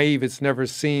obviously naive. It's never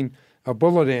seen a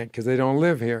bullet ant because they don't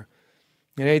live here.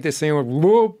 And ate this thing with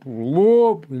whoop,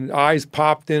 whoop, and eyes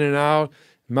popped in and out,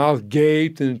 mouth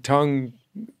gaped, and tongue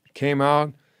came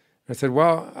out. I said,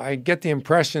 well, I get the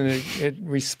impression it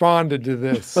responded to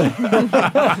this. So then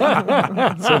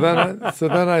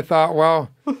I thought, well,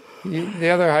 the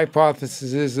other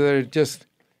hypothesis is that it just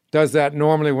does that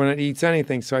normally when it eats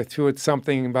anything. So I threw it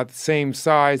something about the same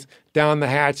size, down the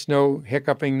hatch, no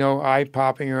hiccuping, no eye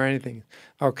popping or anything.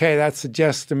 Okay, that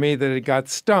suggests to me that it got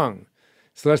stung.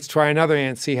 So let's try another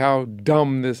ant, see how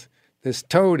dumb this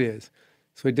toad is.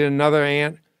 So we did another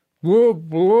ant, whoop,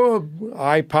 whoop,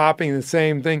 eye popping, the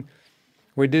same thing.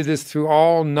 We did this through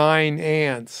all 9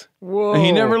 ants. Whoa. And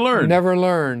he never learned. Never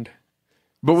learned.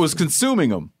 But was consuming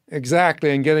them.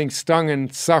 Exactly, and getting stung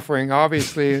and suffering.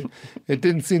 Obviously, it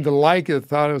didn't seem to like it.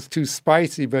 Thought it was too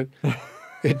spicy, but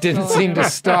it didn't seem to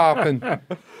stop.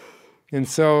 And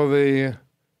so the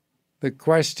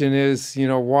question is,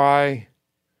 why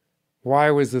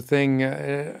was the thing?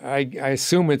 I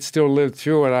assume it still lived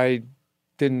through it. I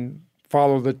didn't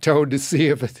follow the toad to see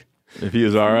if he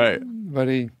was all right. But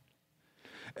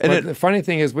the funny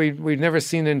thing is, we've never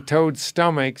seen in toad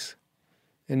stomachs.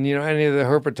 And, any of the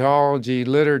herpetology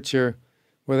literature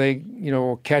where they,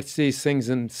 will catch these things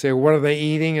and say, what are they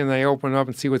eating? And they open up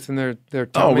and see what's in their tummy.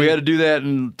 Oh, we had to do that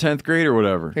in 10th grade or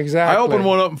whatever. Exactly. I opened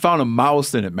one up and found a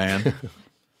mouse in it, man.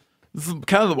 This is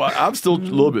kind of I'm still a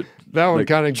little bit that one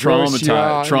kind of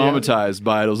traumatized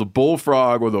by it. It was a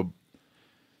bullfrog with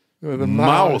a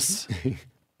mouse.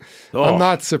 I'm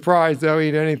not surprised they'll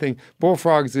eat anything.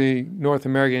 Bullfrog's the North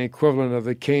American equivalent of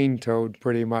the cane toad,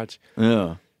 pretty much.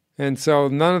 Yeah. And so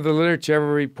none of the literature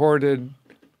ever reported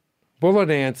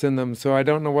bullet ants in them. So I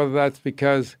don't know whether that's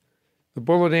because the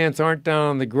bullet ants aren't down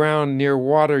on the ground near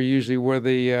water usually where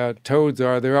the toads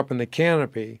are. They're up in the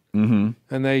canopy. Mm-hmm.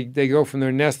 And they go from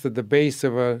their nest at the base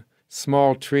of a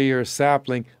small tree or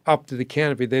sapling up to the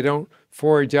canopy. They don't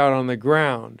forage out on the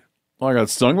ground. Well, I got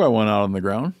stung by one out on the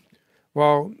ground.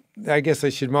 Well, I guess I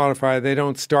should modify. They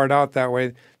don't start out that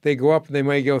way. They go up, they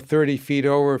may go 30 feet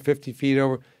over, 50 feet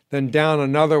over, then down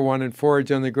another one and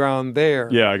forage on the ground there.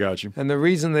 Yeah, I got you. And the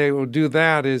reason they will do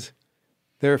that is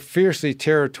they're fiercely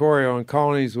territorial and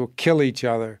colonies will kill each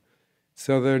other.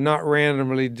 So they're not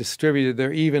randomly distributed.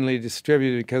 They're evenly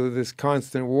distributed because of this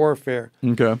constant warfare.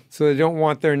 Okay. So they don't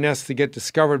want their nests to get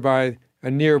discovered by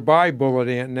a nearby bullet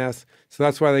ant nest. So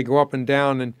that's why they go up and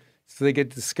down, and so they get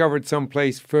discovered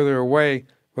someplace further away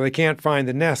where they can't find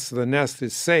the nest, so the nest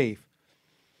is safe.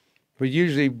 But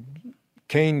usually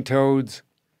cane toads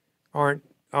aren't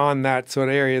on that sort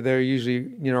of area. They're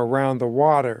usually, around the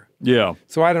water. Yeah.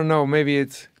 So I don't know. Maybe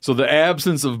it's... So the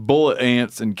absence of bullet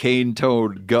ants and cane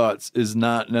toad guts is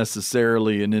not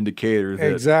necessarily an indicator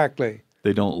that exactly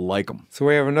they don't like them. So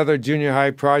we have another junior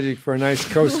high project for a nice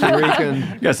Costa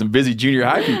Rican... Got some busy junior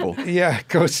high people. Yeah,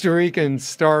 Costa Rican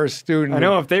star student. I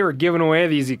know if they were giving away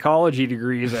these ecology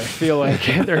degrees, I feel like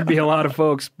there'd be a lot of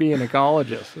folks being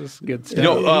ecologists. This is good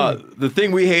stuff. The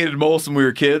thing we hated most when we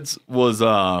were kids was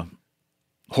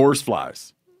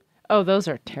horseflies. Oh, those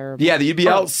are terrible. Yeah, you'd be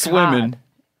out swimming,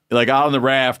 like out on the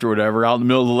raft or whatever, out in the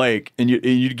middle of the lake, and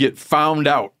you'd get found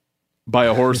out by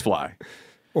a horsefly.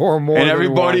 Or more. And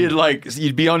everybody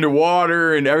you'd be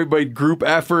underwater, and everybody group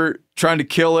effort trying to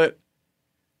kill it.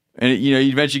 And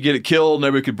you'd eventually get it killed, and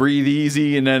everybody could breathe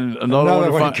easy, and then another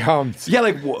one comes.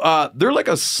 Yeah, they're like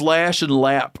a slash and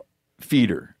lap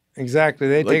feeder. Exactly.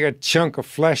 They take a chunk of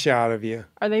flesh out of you.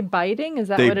 Are they biting? Is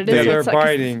that what it is? They're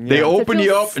biting. They open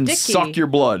you up and suck your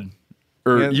blood.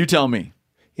 Or you tell me.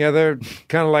 Yeah, they're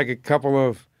kind of like a couple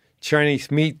of Chinese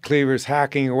meat cleavers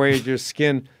hacking away at your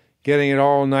skin, getting it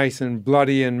all nice and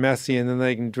bloody and messy, and then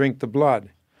they can drink the blood.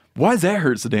 Why does that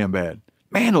hurt so damn bad?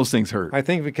 Man, those things hurt. I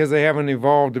think because they haven't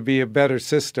evolved to be a better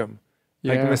system.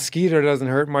 Yeah. Like a mosquito doesn't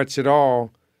hurt much at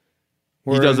all.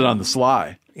 He does it on the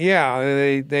sly. Yeah,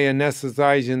 they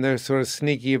anesthetize you, and they're sort of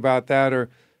sneaky about that. Or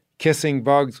kissing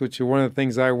bugs, which are one of the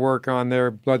things I work on.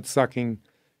 They're blood-sucking,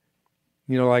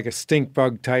 like a stink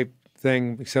bug type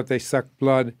thing, except they suck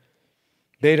blood.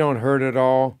 They don't hurt at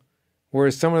all.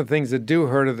 Whereas some of the things that do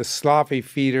hurt are the sloppy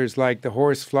feeders, like the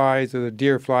horse flies or the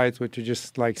deer flies, which are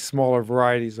just like smaller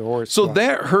varieties of horse So flies.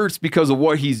 that hurts because of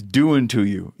what he's doing to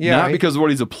you, not because of what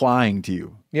he's applying to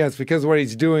you. Yeah, it's because of what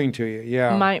he's doing to you,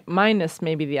 yeah. Minus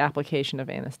maybe the application of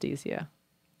anesthesia.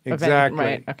 Exactly.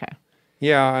 Right, okay.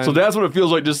 Yeah. So that's what it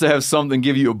feels like, just to have something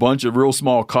give you a bunch of real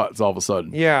small cuts all of a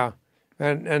sudden. Yeah.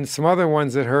 And some other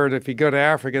ones that hurt, if you go to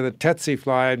Africa, the tsetse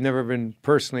fly, I've never been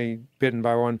personally bitten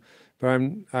by one, but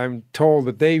I'm told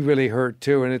that they really hurt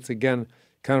too, and it's again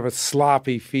kind of a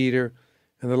sloppy feeder.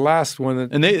 And the last one,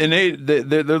 and they're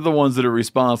the ones that are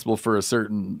responsible for a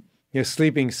certain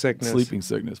sleeping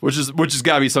sickness, which has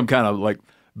got to be some kind of like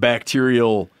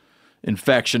bacterial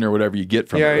infection or whatever you get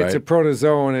from it. Yeah, right? It's a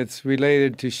protozoan. It's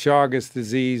related to Chagas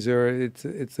disease, or it's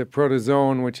a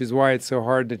protozoan, which is why it's so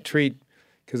hard to treat,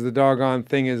 because the doggone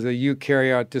thing is a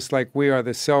eukaryote, just like we are.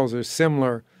 The cells are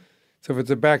similar. So if it's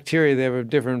a bacteria, they have a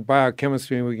different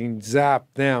biochemistry, and we can zap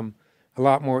them a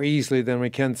lot more easily than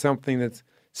we can something that's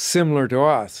similar to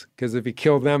us. Because if you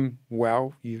kill them,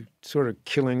 well, you're sort of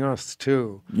killing us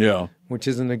too. Yeah. Which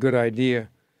isn't a good idea.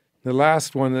 The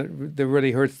last one that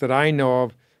really hurts that I know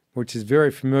of, which is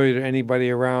very familiar to anybody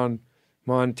around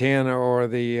Montana or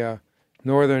the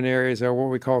northern areas, are what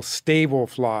we call stable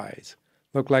flies.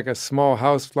 Look like a small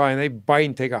house fly, and they bite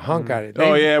and take a hunk at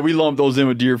it. We lump those in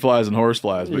with deer flies and horse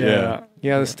flies, but yeah.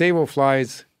 Yeah, the stable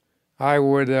flies, I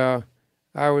guess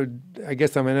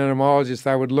I'm an entomologist,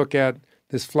 I would look at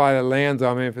this fly that lands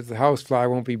on me. If it's a house fly, I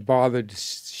won't be bothered to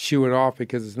shoo it off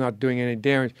because it's not doing any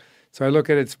damage. So I look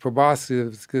at its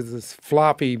proboscis, because this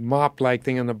floppy mop-like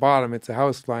thing on the bottom, it's a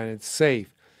housefly and it's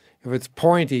safe. If it's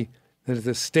pointy, then it's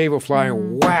a stable fly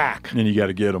and whack. And you got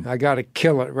to get them. I got to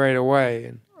kill it right away.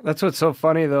 And that's what's so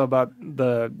funny, though, about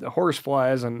the horse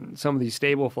flies and some of these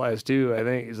stable flies, too, I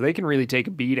think, is they can really take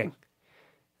a beating.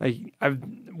 Like, I've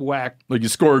whacked... Like you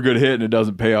score a good hit and it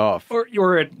doesn't pay off. Or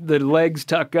the legs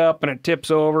tuck up and it tips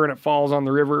over and it falls on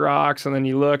the river rocks, and then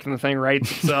you look and the thing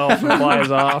rights itself and flies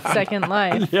off. Second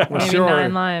life. Yeah. Maybe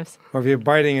 9 lives. Or if you're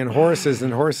biting in horses,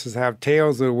 and horses have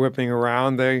tails that are whipping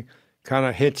around, they kind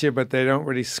of hit you, but they don't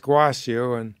really squash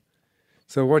you. And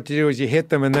so what you do is you hit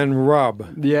them and then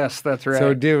rub. Yes, that's right.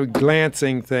 So do a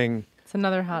glancing thing. It's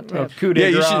another hot tip. Do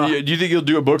you think you'll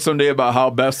do a book someday about how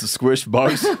best to squish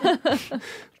bugs?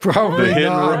 Probably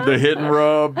not. The hit and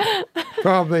rub.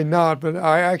 Probably not, but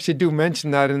I actually do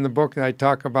mention that in the book. I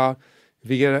talk about if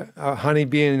you get a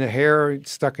honeybee in the hair,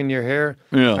 stuck in your hair,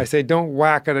 I say don't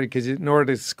whack at it, because in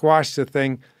order to squash the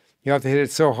thing, you have to hit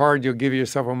it so hard you'll give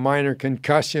yourself a minor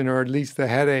concussion or at least a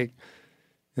headache.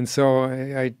 And so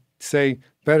I say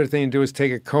better thing to do is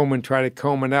take a comb and try to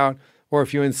comb it out. Or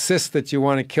if you insist that you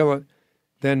want to kill it,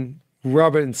 then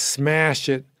rub it and smash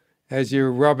it as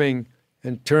you're rubbing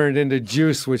and turn it into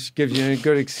juice, which gives you a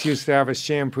good excuse to have a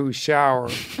shampoo shower.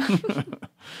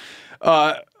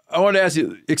 I want to ask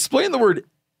you, explain the word,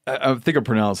 I think I'm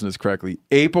pronouncing this correctly,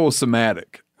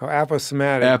 aposematic. Oh,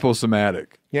 aposematic. Aposematic.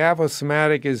 Yeah,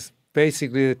 aposematic is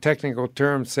basically the technical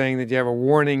term saying that you have a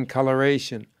warning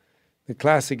coloration. The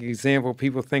classic example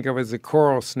people think of is a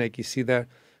coral snake. You see that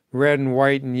red and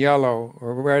white and yellow,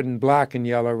 or red and black and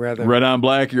yellow, rather. Red on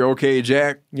black, you're okay,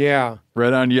 Jack. Yeah.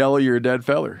 Red on yellow, you're a dead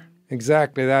feller.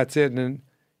 Exactly, that's it. And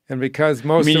because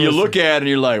most of us... you look at it and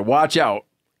you're like, watch out.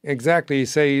 Exactly.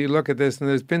 You look at this, and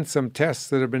there's been some tests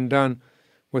that have been done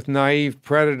with naive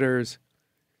predators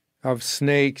of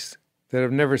snakes that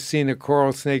have never seen a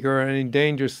coral snake or any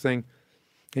dangerous thing.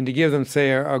 And to give them,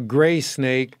 say, a gray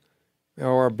snake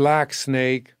or a black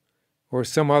snake or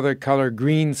some other color,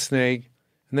 green snake,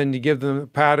 and then you give them a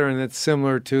pattern that's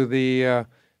similar to the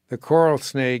coral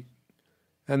snake,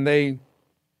 and they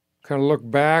kind of look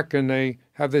back and they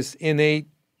have this innate,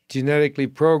 genetically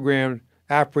programmed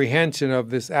apprehension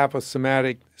of this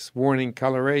aposematic, this warning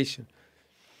coloration.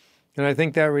 And I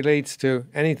think that relates to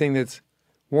anything that's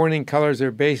warning colors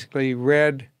are basically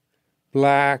red,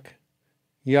 black,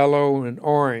 yellow, and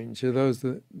orange.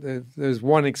 There's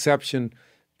one exception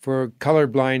for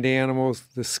colorblind animals.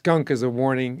 The skunk is a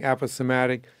warning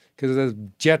aposematic because it has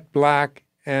jet black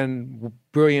and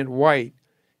brilliant white.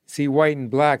 See, white and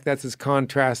black, that's as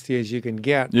contrasty as you can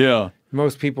get. Yeah.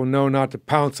 Most people know not to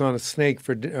pounce on a snake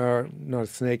not a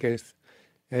snake,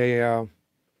 a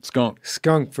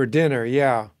skunk for dinner,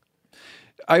 yeah.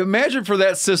 I imagine for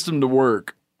that system to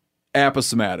work,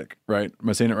 aposematic, right? Am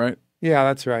I saying it right? Yeah,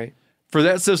 that's right. For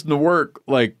that system to work,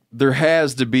 like, there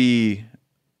has to be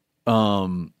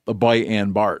a bite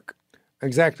and bark.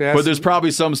 Exactly. But there's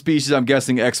probably some species, I'm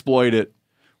guessing, exploit it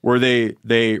where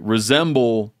they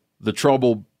resemble the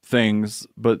trouble things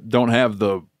but don't have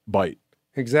the bite.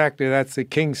 Exactly. That's the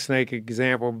king snake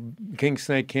example. King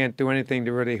snake can't do anything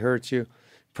to really hurt you.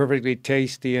 Perfectly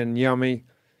tasty and yummy,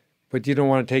 but you don't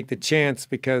want to take the chance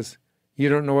because you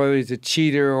don't know whether he's a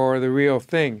cheater or the real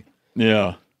thing.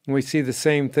 Yeah. And we see the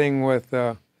same thing with,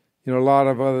 a lot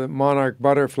of other monarch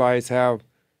butterflies have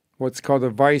what's called a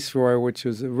viceroy, which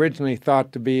was originally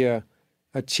thought to be a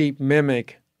cheap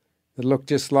mimic that looked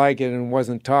just like it and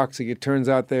wasn't toxic. It turns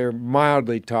out they're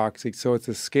mildly toxic, so it's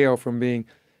a scale from being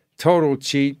total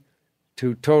cheat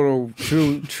to total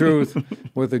truth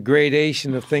with a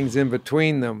gradation of things in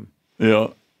between them. Yeah.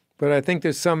 But I think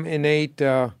there's some innate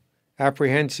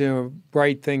apprehension of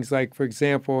bright things, like, for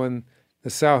example, in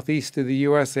the southeast of the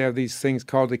U.S., they have these things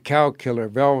called the cow killer,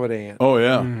 velvet ant. Oh,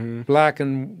 yeah. Black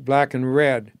and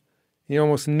red. You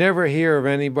almost never hear of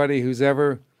anybody who's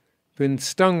ever been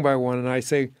stung by one. And I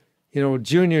say,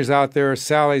 Junior's out there, or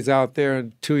Sally's out there, a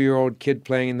 2-year-old kid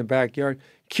playing in the backyard.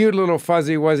 Cute little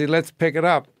fuzzy wuzzy, let's pick it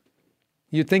up.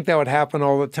 You'd think that would happen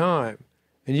all the time.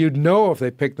 And you'd know if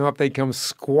they picked them up, they'd come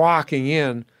squawking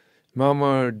in.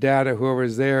 Mama or dad or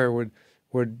whoever's there would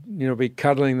be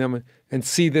cuddling them and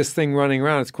see this thing running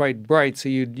around. It's quite bright, so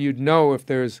you'd know if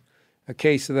there's a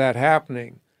case of that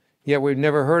happening. Yet we've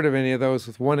never heard of any of those,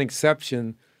 with one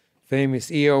exception. Famous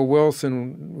E.O.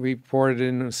 Wilson reported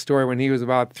in a story when he was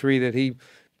about 3 that he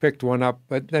picked one up.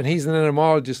 But then he's an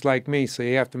entomologist like me, so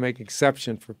you have to make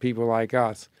exception for people like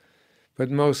us. But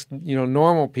most,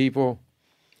 normal people...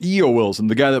 E.O. Wilson,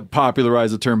 the guy that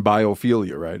popularized the term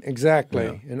biophilia, right? Exactly.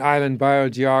 Yeah. And island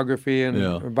biogeography and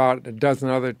about a dozen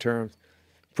other terms.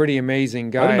 Pretty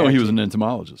amazing guy. I didn't know he was an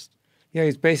entomologist. Yeah,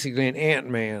 he's basically an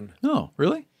ant-man. Oh,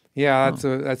 really? Yeah,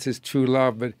 that's his true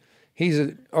love. But he's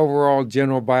an overall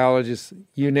general biologist.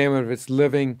 You name it, if it's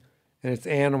living and it's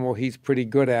animal, he's pretty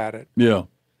good at it. Yeah.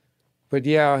 But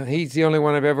yeah, he's the only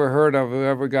one I've ever heard of who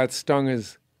ever got stung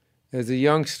as a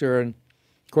youngster. And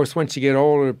of course, once you get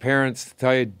older, parents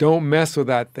tell you, don't mess with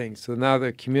that thing. So now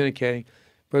they're communicating.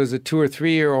 But as a 2 or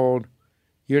 3-year-old,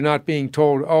 you're not being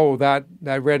told, oh, that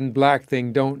red and black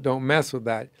thing, don't mess with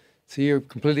that. So you're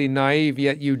completely naive,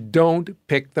 yet you don't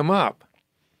pick them up.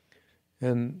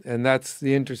 And that's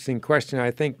the interesting question.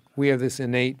 I think we have this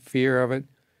innate fear of it.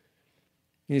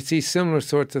 You see similar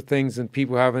sorts of things, and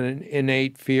people have an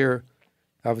innate fear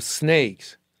of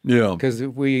snakes. Yeah. Because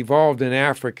we evolved in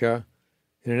Africa.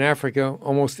 And in Africa,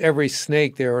 almost every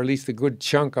snake there, or at least a good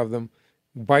chunk of them,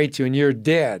 bite you and you're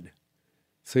dead.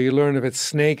 So you learn if it's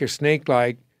snake or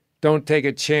snake-like, don't take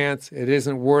a chance. It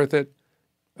isn't worth it.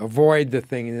 Avoid the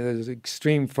thing. And there's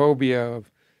extreme phobia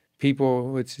of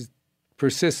people, which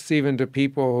persists even to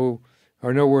people who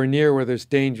are nowhere near where there's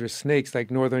dangerous snakes,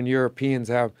 like Northern Europeans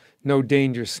have no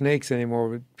dangerous snakes anymore,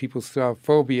 but people still have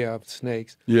phobia of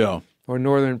snakes. Yeah. Or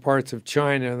northern parts of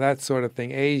China, that sort of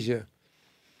thing, Asia.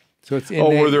 So it's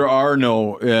where there are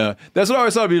no, yeah. That's what I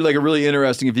always thought would be like a really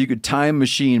interesting, if you could time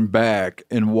machine back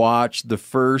and watch the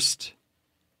first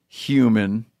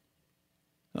human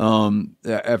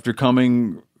after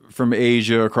coming from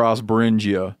Asia across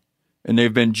Beringia, and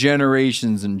they've been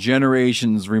generations and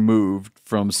generations removed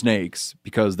from snakes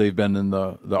because they've been in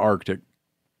the Arctic.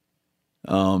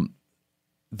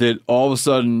 That all of a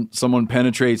sudden someone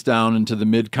penetrates down into the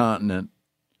mid-continent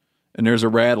and there's a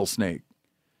rattlesnake.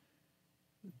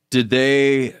 Did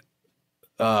they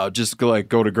just go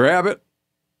to grab it?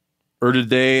 Or did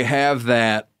they have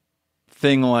that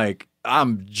thing like,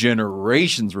 I'm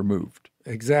generations removed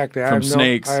exactly from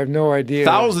snakes? I have no idea.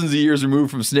 Thousands of years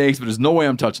removed from snakes, but there's no way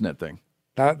I'm touching that thing.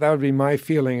 That would be my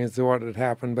feeling as to what had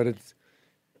happened, but it's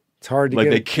hard to get. Like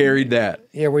they carried that.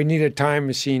 Yeah, we need a time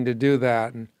machine to do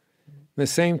that. And the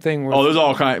same thing with... Oh, there's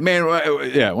all kinds. Man,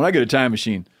 yeah, when I get a time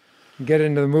machine... Get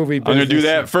into the movie business. I'm going to do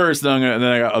that first, and then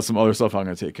I got some other stuff I'm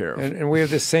going to take care of. And we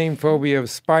have the same phobia of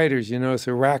spiders, it's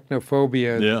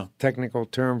arachnophobia, technical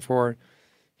term for it.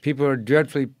 People are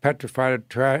dreadfully petrified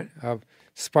of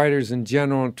spiders in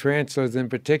general and tarantulas in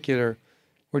particular,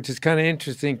 which is kind of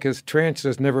interesting because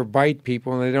tarantulas never bite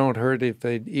people and they don't hurt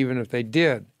even if they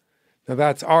did. Now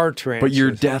that's our tarantulas. But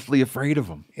you're deathly afraid of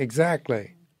them.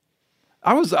 Exactly.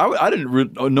 I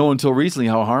didn't know until recently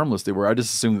how harmless they were. I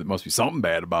just assumed there must be something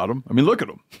bad about them. I mean, look at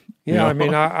them. Yeah, I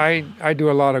mean, I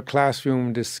do a lot of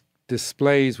classroom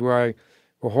displays where I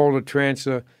will hold a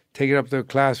tarantula, take it up to a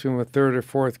classroom with 3rd or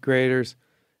 4th graders.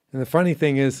 And the funny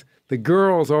thing is, the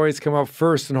girls always come up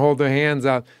first and hold their hands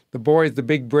out. The boys, the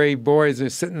big brave boys, are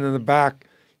sitting in the back,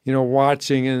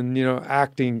 watching and,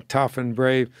 acting tough and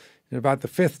brave. And about the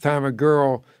 5th time a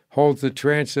girl holds the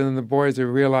tarantula and the boys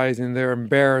are realizing they're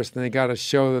embarrassed and they got to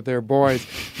show that they're boys,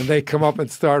 and they come up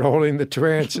and start holding the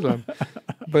tarantula.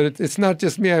 But it's not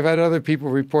just me. I've had other people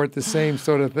report the same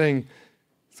sort of thing.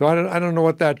 So I don't know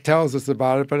what that tells us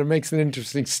about it, but it makes an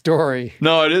interesting story.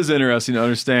 No, it is interesting to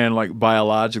understand, like,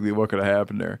 biologically what could have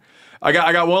happened there. I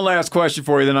got one last question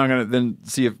for you, then I'm going to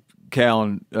see if Cal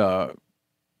and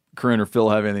Corinne or Phil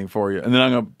have anything for you, and then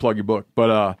I'm going to plug your book.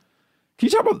 But can you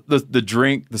talk about the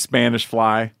drink, the Spanish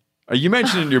fly? You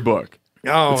mentioned it in your book.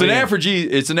 Oh, it's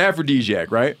an aphrodisiac,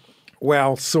 right?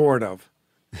 Well, sort of.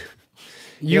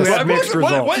 You have mixed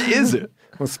results. What is it?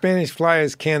 Well, Spanish fly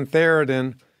is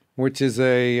cantharidin, which is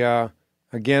a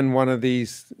again, one of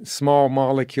these small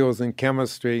molecules in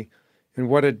chemistry. And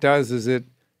what it does is it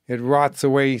rots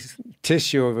away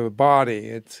tissue of the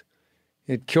body.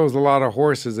 It kills a lot of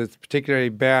horses. It's particularly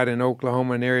bad in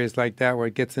Oklahoma and areas like that where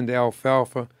it gets into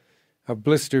alfalfa,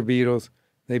 blister beetles.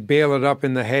 They bale it up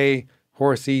in the hay.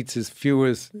 Horse eats as few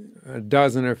as a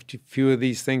dozen or few of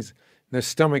these things. Their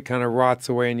stomach kind of rots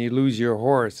away and you lose your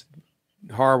horse.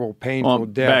 Horrible, painful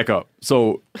death. Back up.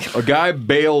 So a guy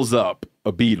bales up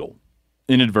a beetle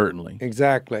inadvertently.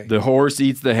 Exactly. The horse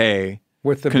eats the hay.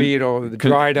 With the beetle, the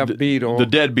dried up beetle. The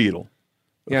dead beetle.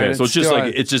 Yeah, okay, so it's just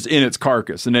like it's just in its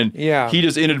carcass. And then he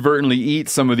just inadvertently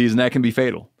eats some of these and that can be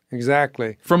fatal.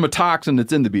 Exactly. From a toxin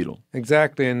that's in the beetle.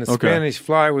 Exactly. And the Spanish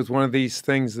fly was one of these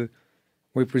things that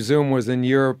we presume was in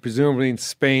Europe, presumably in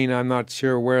Spain. I'm not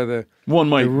sure where the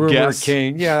rumor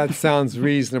came. Yeah, that sounds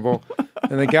reasonable.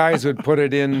 And the guys would put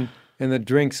it in the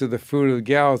drinks of the food of the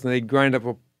gals, and they'd grind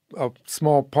up a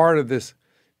small part of this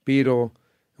beetle.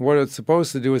 And what it's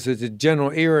supposed to do is it's a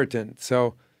general irritant.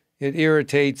 So it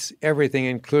irritates everything,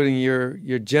 including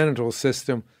your genital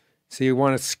system. So you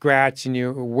want to scratch and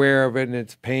you're aware of it and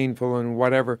it's painful and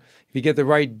whatever. If you get the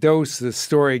right dose, the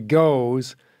story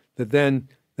goes that then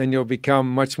you'll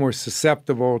become much more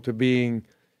susceptible to being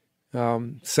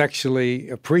sexually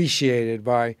appreciated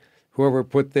by whoever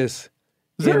put this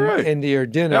into your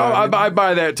dinner. No, I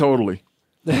buy that totally.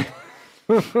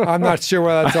 I'm not sure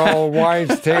whether that's all a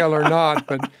wives' tale or not,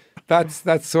 but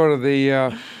that's sort of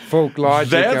the folk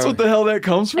logic. That's what the hell that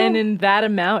comes from? And in that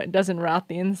amount, it doesn't rot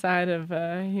the inside of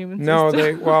a human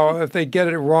system. No, if they get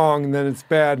it wrong, then it's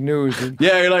bad news.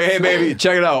 Yeah, you're like, hey, baby,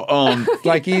 check it out.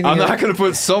 Like eating I'm not going to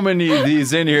put so many of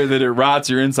these in here that it rots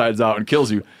your insides out and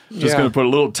kills you. Just going to put a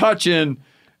little touch in,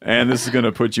 and this is going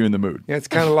to put you in the mood. Yeah, it's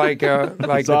kind of like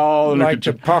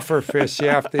the puffer fish. You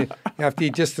have to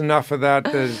eat just enough of that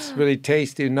it's really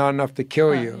tasty, not enough to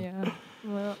kill you. Yeah.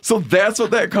 Well, so that's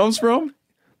what that comes from?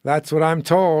 That's what I'm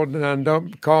told, and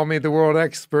don't call me the world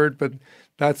expert, but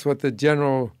that's what the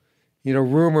general,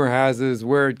 rumor has is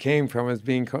where it came from, as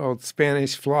being called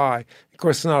Spanish fly. Of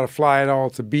course, it's not a fly at all;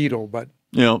 it's a beetle, but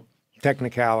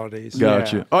technicalities.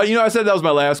 Gotcha. Yeah. Oh, I said that was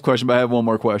my last question, but I have one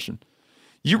more question.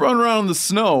 You run around in the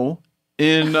snow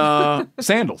in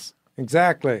sandals.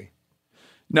 Exactly.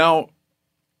 Now,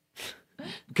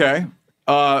 okay.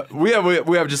 We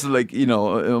have just like,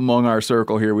 among our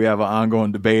circle here, we have an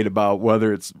ongoing debate about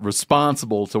whether it's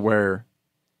responsible to wear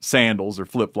sandals or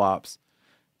flip-flops,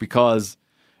 because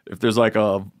if there's like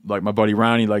my buddy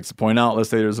Ronnie likes to point out, let's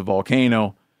say there's a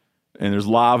volcano and there's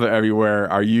lava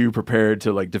everywhere, are you prepared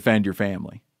to like defend your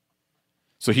family?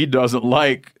 So he doesn't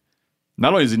like,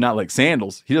 not only does he not like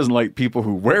sandals, he doesn't like people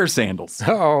who wear sandals.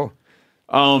 Oh.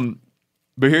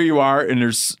 But here you are, and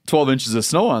there's 12 inches of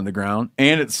snow on the ground,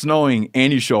 and it's snowing,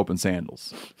 and you show up in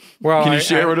sandals. Well, can you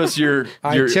share with us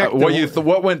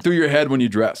what went through your head when you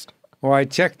dressed? Well, I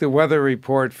checked the weather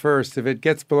report first. If it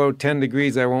gets below 10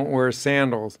 degrees, I won't wear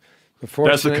sandals.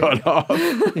 That's the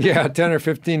cutoff. Yeah, 10 or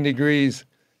 15 degrees.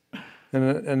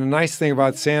 And the nice thing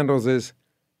about sandals is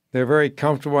they're very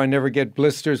comfortable. I never get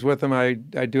blisters with them. I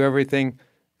do everything.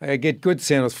 I get good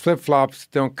sandals. Flip-flops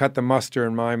don't cut the mustard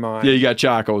in my mind. Yeah, you got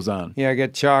Chacos on. Yeah, I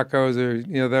get Chacos.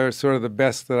 They're sort of the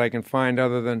best that I can find,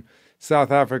 other than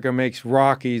South Africa makes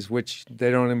Rockies, which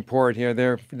they don't import here.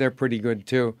 They're pretty good,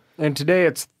 too. And today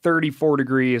it's 34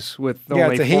 degrees with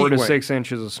only 4 to 6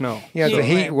 inches of snow. Yeah, it's a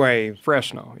heat wave.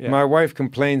 Fresh snow, yeah. My wife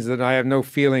complains that I have no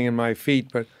feeling in my feet,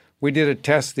 but we did a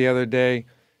test the other day,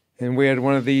 and we had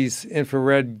one of these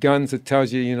infrared guns that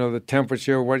tells you, the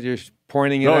temperature, what you're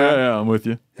pointing it at. Oh, yeah, I'm with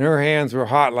you. And her hands were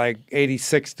hot, like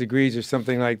 86 degrees or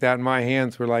something like that, and my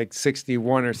hands were like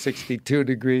 61 or 62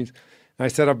 degrees. And I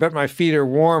said, I bet my feet are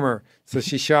warmer. So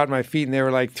she shot my feet, and they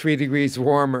were like 3 degrees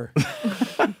warmer.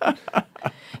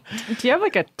 Do you have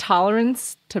like a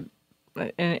tolerance to,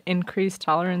 an increased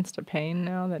tolerance to pain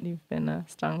now that you've been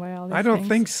stung by all these I don't things?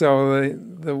 think so.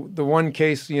 The one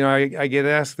case, I get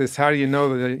asked this, how do you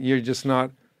know that you're just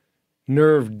not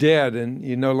nerve dead and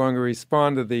you no longer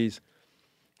respond to these?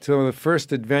 So the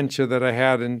first adventure that I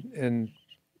had in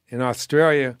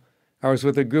Australia, I was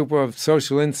with a group of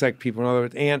social insect people, in other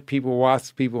words, ant people,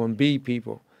 wasp people, and bee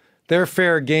people. Their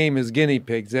fair game is guinea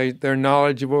pigs. They're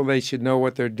knowledgeable. They should know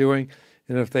what they're doing.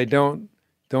 And if they don't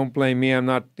blame me. I'm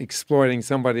not exploiting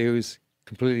somebody who's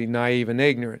completely naive and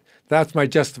ignorant. That's my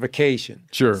justification.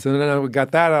 Sure. So then we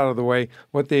got that out of the way.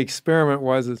 What the experiment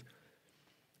was is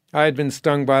I had been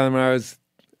stung by them, and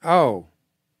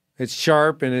it's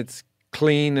sharp and it's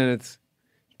clean and it's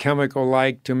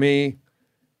chemical-like to me,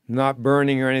 not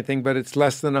burning or anything, but it's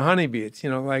less than a honeybee. It's,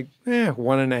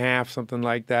 1.5, something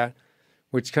like that.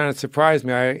 which kind of surprised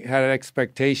me. I had an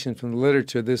expectation from the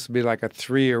literature this would be like a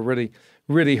 3 or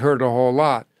really hurt a whole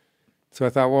lot. So I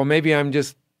thought, well, maybe I'm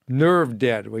just nerve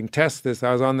dead. We can test this.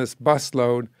 I was on this bus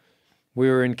load. We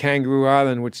were in Kangaroo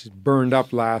Island, which burned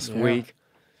up last week.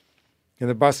 And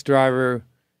the bus driver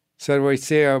said, well, we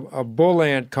see a bull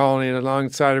ant colony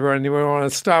alongside the road, and we want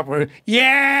to stop. We're,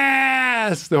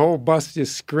 yes! The whole bus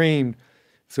just screamed.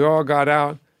 So we all got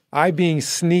out. I, being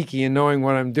sneaky and knowing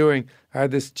what I'm doing, I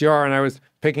had this jar, and I was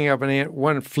picking up an ant,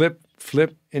 one flip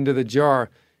into the jar.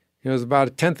 It was about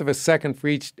a 1/10 of a second for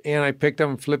each ant I picked up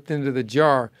and flipped into the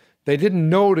jar. They didn't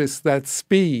notice that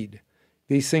speed.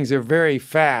 These things are very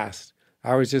fast.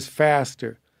 I was just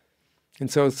faster. And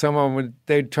so some of them,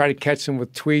 they'd try to catch them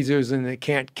with tweezers, and they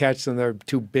can't catch them. They're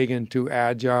too big and too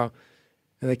agile.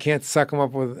 And they can't suck them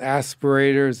up with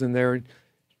aspirators, and they're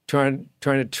trying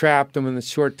to trap them in the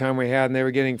short time we had, and they were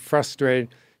getting frustrated.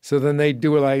 So then they'd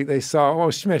do like, they saw,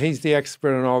 oh, Schmidt, he's the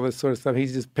expert on all this sort of stuff.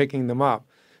 He's just picking them up.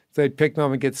 So they'd pick them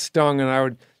up and get stung, and I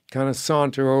would kind of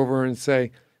saunter over and say,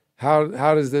 how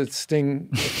does the sting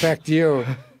affect you?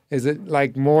 Is it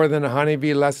like more than a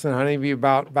honeybee, less than a honeybee,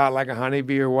 about like a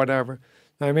honeybee or whatever?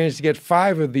 And I managed to get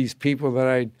 5 of these people that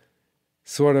I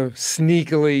sort of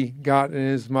sneakily got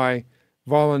as my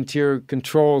volunteer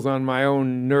controls on my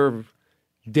own nerve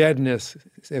deadness,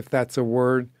 if that's a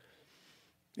word.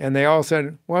 And they all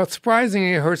said, well,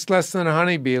 surprisingly, it hurts less than a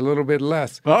honeybee, a little bit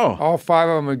less. Oh. All 5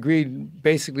 of them agreed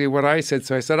basically what I said.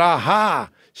 So I said, aha,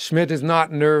 Schmidt is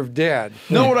not nerve dead.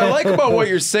 No, what I like about what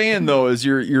you're saying, though, is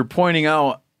you're pointing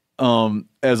out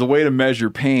as a way to measure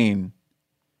pain,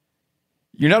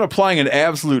 you're not applying an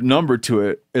absolute number to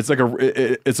it. It's like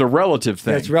it's a relative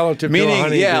thing. It's relative to a Meaning,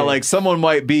 honeybee. yeah, like someone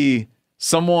might think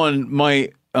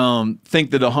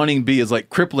that a honeybee is like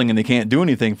crippling and they can't do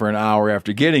anything for an hour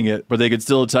after getting it, but they could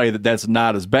still tell you that that's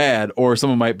not as bad. Or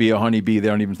someone might be a honeybee, they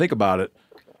don't even think about it,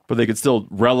 but they could still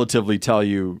relatively tell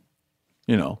you,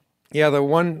 you know. Yeah, the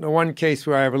one case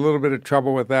where I have a little bit of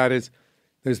trouble with that is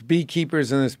there's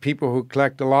beekeepers and there's people who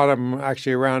collect, a lot of them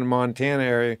actually around the Montana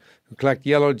area, who collect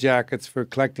yellow jackets for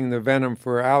collecting the venom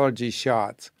for allergy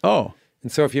shots. Oh.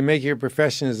 And so if you make your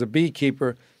profession as a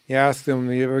beekeeper, you ask them,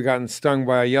 have you ever gotten stung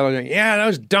by a yellow jacket? Yeah,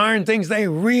 those darn things, they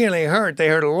really hurt. They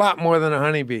hurt a lot more than a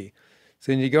honeybee.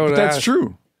 So then you go But to that's ask,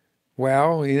 true.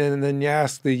 Well, and then you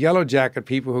ask the yellow jacket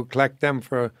people who collect them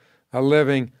for a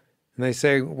living, and they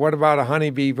say, what about a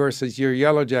honeybee versus your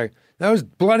yellow jacket? Those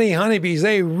bloody honeybees,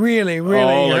 they really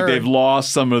hurt. Like they've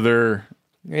lost some of their...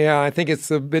 Yeah, I think it's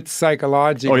a bit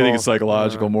psychological. Oh, you think it's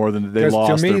psychological more than they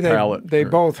lost to me, their palate? They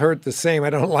both hurt the same.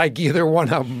 I don't like either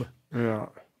one of them. Yeah.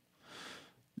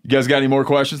 You guys got any more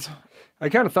questions? I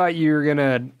kind of thought you were going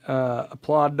to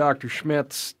applaud Dr.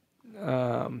 Schmidt's,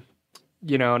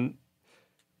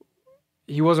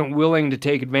 he wasn't willing to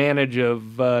take advantage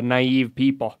of naive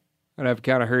people. And I've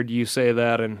kind of heard you say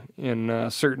that in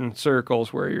certain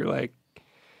circles where you're like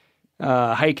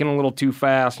hiking a little too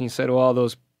fast, and you said, well,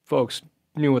 those folks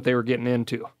knew what they were getting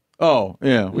into. Oh,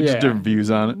 yeah. We just different views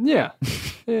on it. Yeah.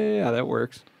 Yeah, that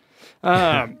works.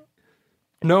 No,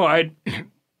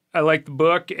 I like the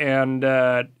book, and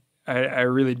I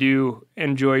really do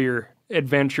enjoy your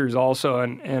adventures also.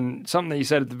 And something that you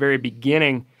said at the very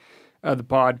beginning of the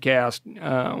podcast,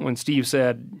 when Steve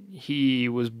said he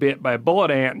was bit by a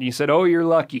bullet ant, and you said, oh, you're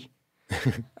lucky.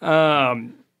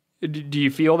 Do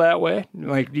you feel that way?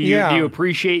 Like, do you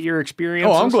appreciate your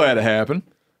experiences? Oh, I'm glad it happened.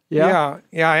 Yeah.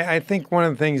 I think one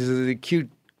of the things is the acute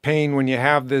pain when you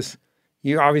have this,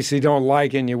 you obviously don't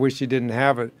like it and you wish you didn't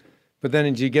have it. But then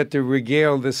as you get to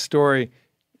regale this story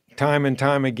time and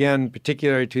time again,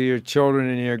 particularly to your children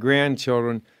and your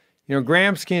grandchildren,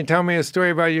 Gramps, can you tell me a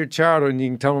story about your childhood? And you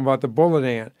can tell them about the bullet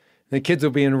ant. And the kids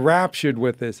will be enraptured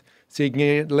with this. So you can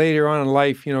get later on in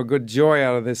life, good joy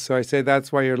out of this. So I say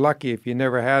that's why you're lucky. If you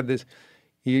never had this,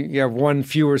 you have one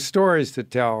fewer stories to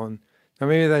tell. And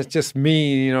maybe that's just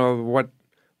me, what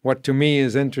to me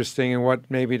is interesting and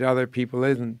what maybe to other people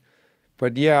isn't.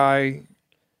 But yeah, I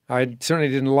certainly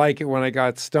didn't like it when I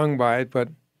got stung by it, but,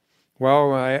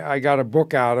 well, I got a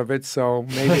book out of it, so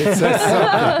maybe it says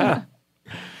something.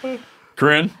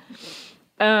 Corinne?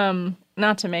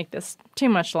 Not to make this too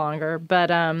much longer, but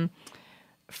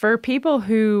for people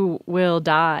who will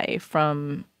die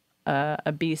from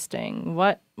a bee sting,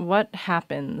 what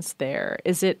happens there?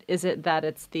 Is it that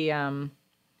it's the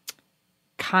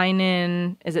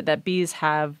kinin? Is it that bees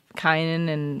have kinin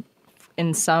and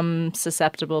in some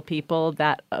susceptible people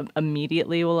that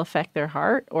immediately will affect their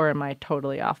heart, or am I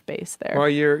totally off base there? Well,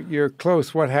 you're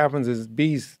close. What happens is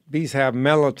bees have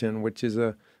melatonin, which is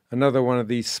another one of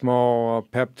these small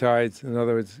peptides. In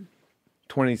other words,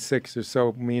 26 or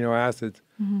so amino acids.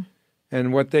 Mm-hmm.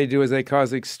 And what they do is they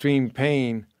cause extreme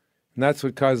pain, and that's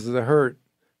what causes the hurt.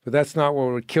 But that's not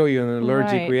what would kill you in an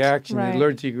allergic reaction. Right. The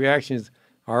allergic reaction is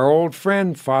our old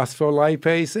friend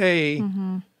phospholipase A,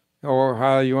 or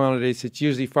hyaluronidase. It's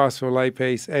usually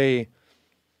phospholipase A.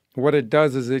 What it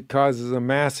does is it causes a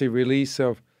massive release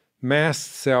of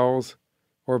mast cells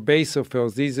or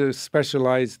basophils. These are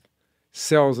specialized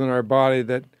cells in our body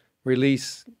that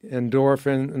release histamine,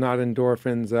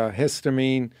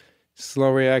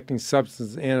 slow-reacting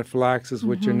substances, anaphylaxis,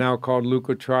 which are now called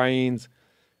leukotrienes,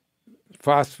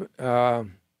 a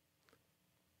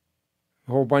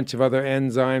whole bunch of other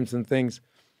enzymes and things.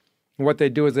 And what they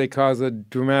do is they cause a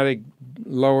dramatic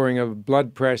lowering of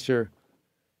blood pressure.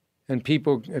 And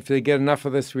people, if they get enough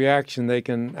of this reaction, they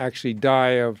can actually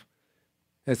die of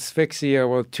asphyxia.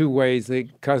 Well, two ways. They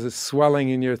cause a swelling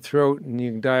in your throat, and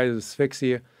you can die of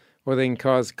asphyxia, or they can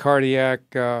cause cardiac,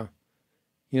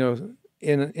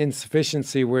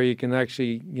 insufficiency, where you can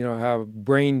actually, have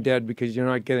brain dead because you're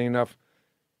not getting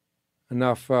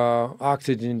enough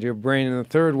oxygen to your brain. And the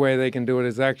third way they can do it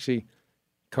is actually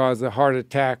cause a heart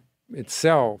attack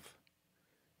itself.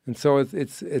 And so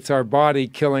it's our body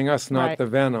killing us, not the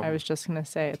venom. I was just going to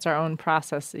say it's our own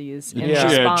processes. In it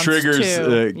response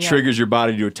triggers your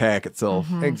body to attack itself.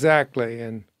 Exactly,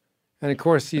 and of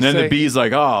course and then the bee's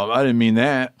like, "Oh, I didn't mean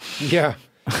that." Yeah,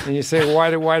 and you say,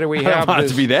 "Why do we I don't have want this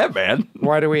it to be that bad?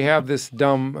 Why do we have this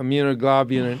dumb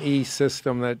immunoglobulin E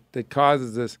system that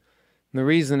causes this?" And the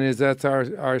reason is that's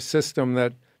our system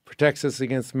that protects us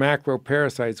against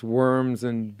macroparasites, worms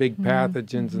and big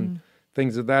pathogens and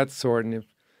things of that sort. And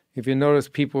if you notice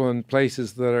people in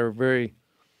places that are very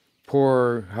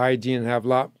poor hygiene and have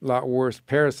lot worse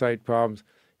parasite problems,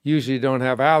 usually don't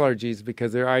have allergies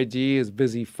because their IgE is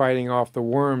busy fighting off the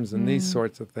worms and these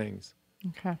sorts of things.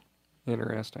 Okay.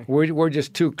 Interesting. We're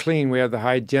just too clean. We have the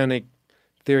hygienic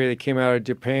theory that came out of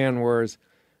Japan, whereas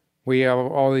we have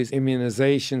all these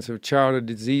immunizations of childhood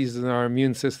diseases, and our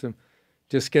immune system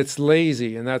just gets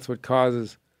lazy, and that's what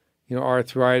causes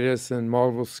arthritis and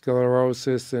multiple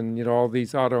sclerosis and, all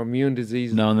these autoimmune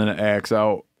diseases. No, and then it acts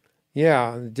out.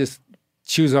 Yeah, it just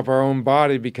chews up our own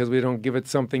body because we don't give it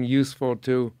something useful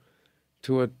to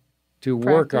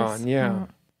work on. Yeah.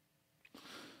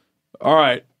 All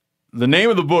right. The name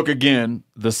of the book, again,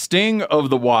 The Sting of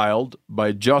the Wild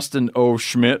by Justin O.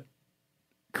 Schmidt,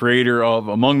 creator of,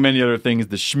 among many other things,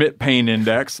 the Schmidt Pain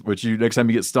Index, which next time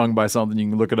you get stung by something, you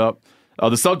can look it up.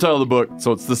 The subtitle of the book,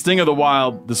 so it's The Sting of the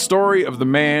Wild, the story of the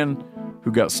man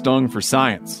who got stung for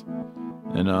science.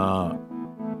 And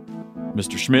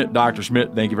Mr. Schmidt, Dr.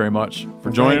 Schmidt, thank you very much for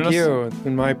joining us. Thank you. It's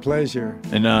been my pleasure.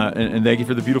 And thank you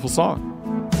for the beautiful song.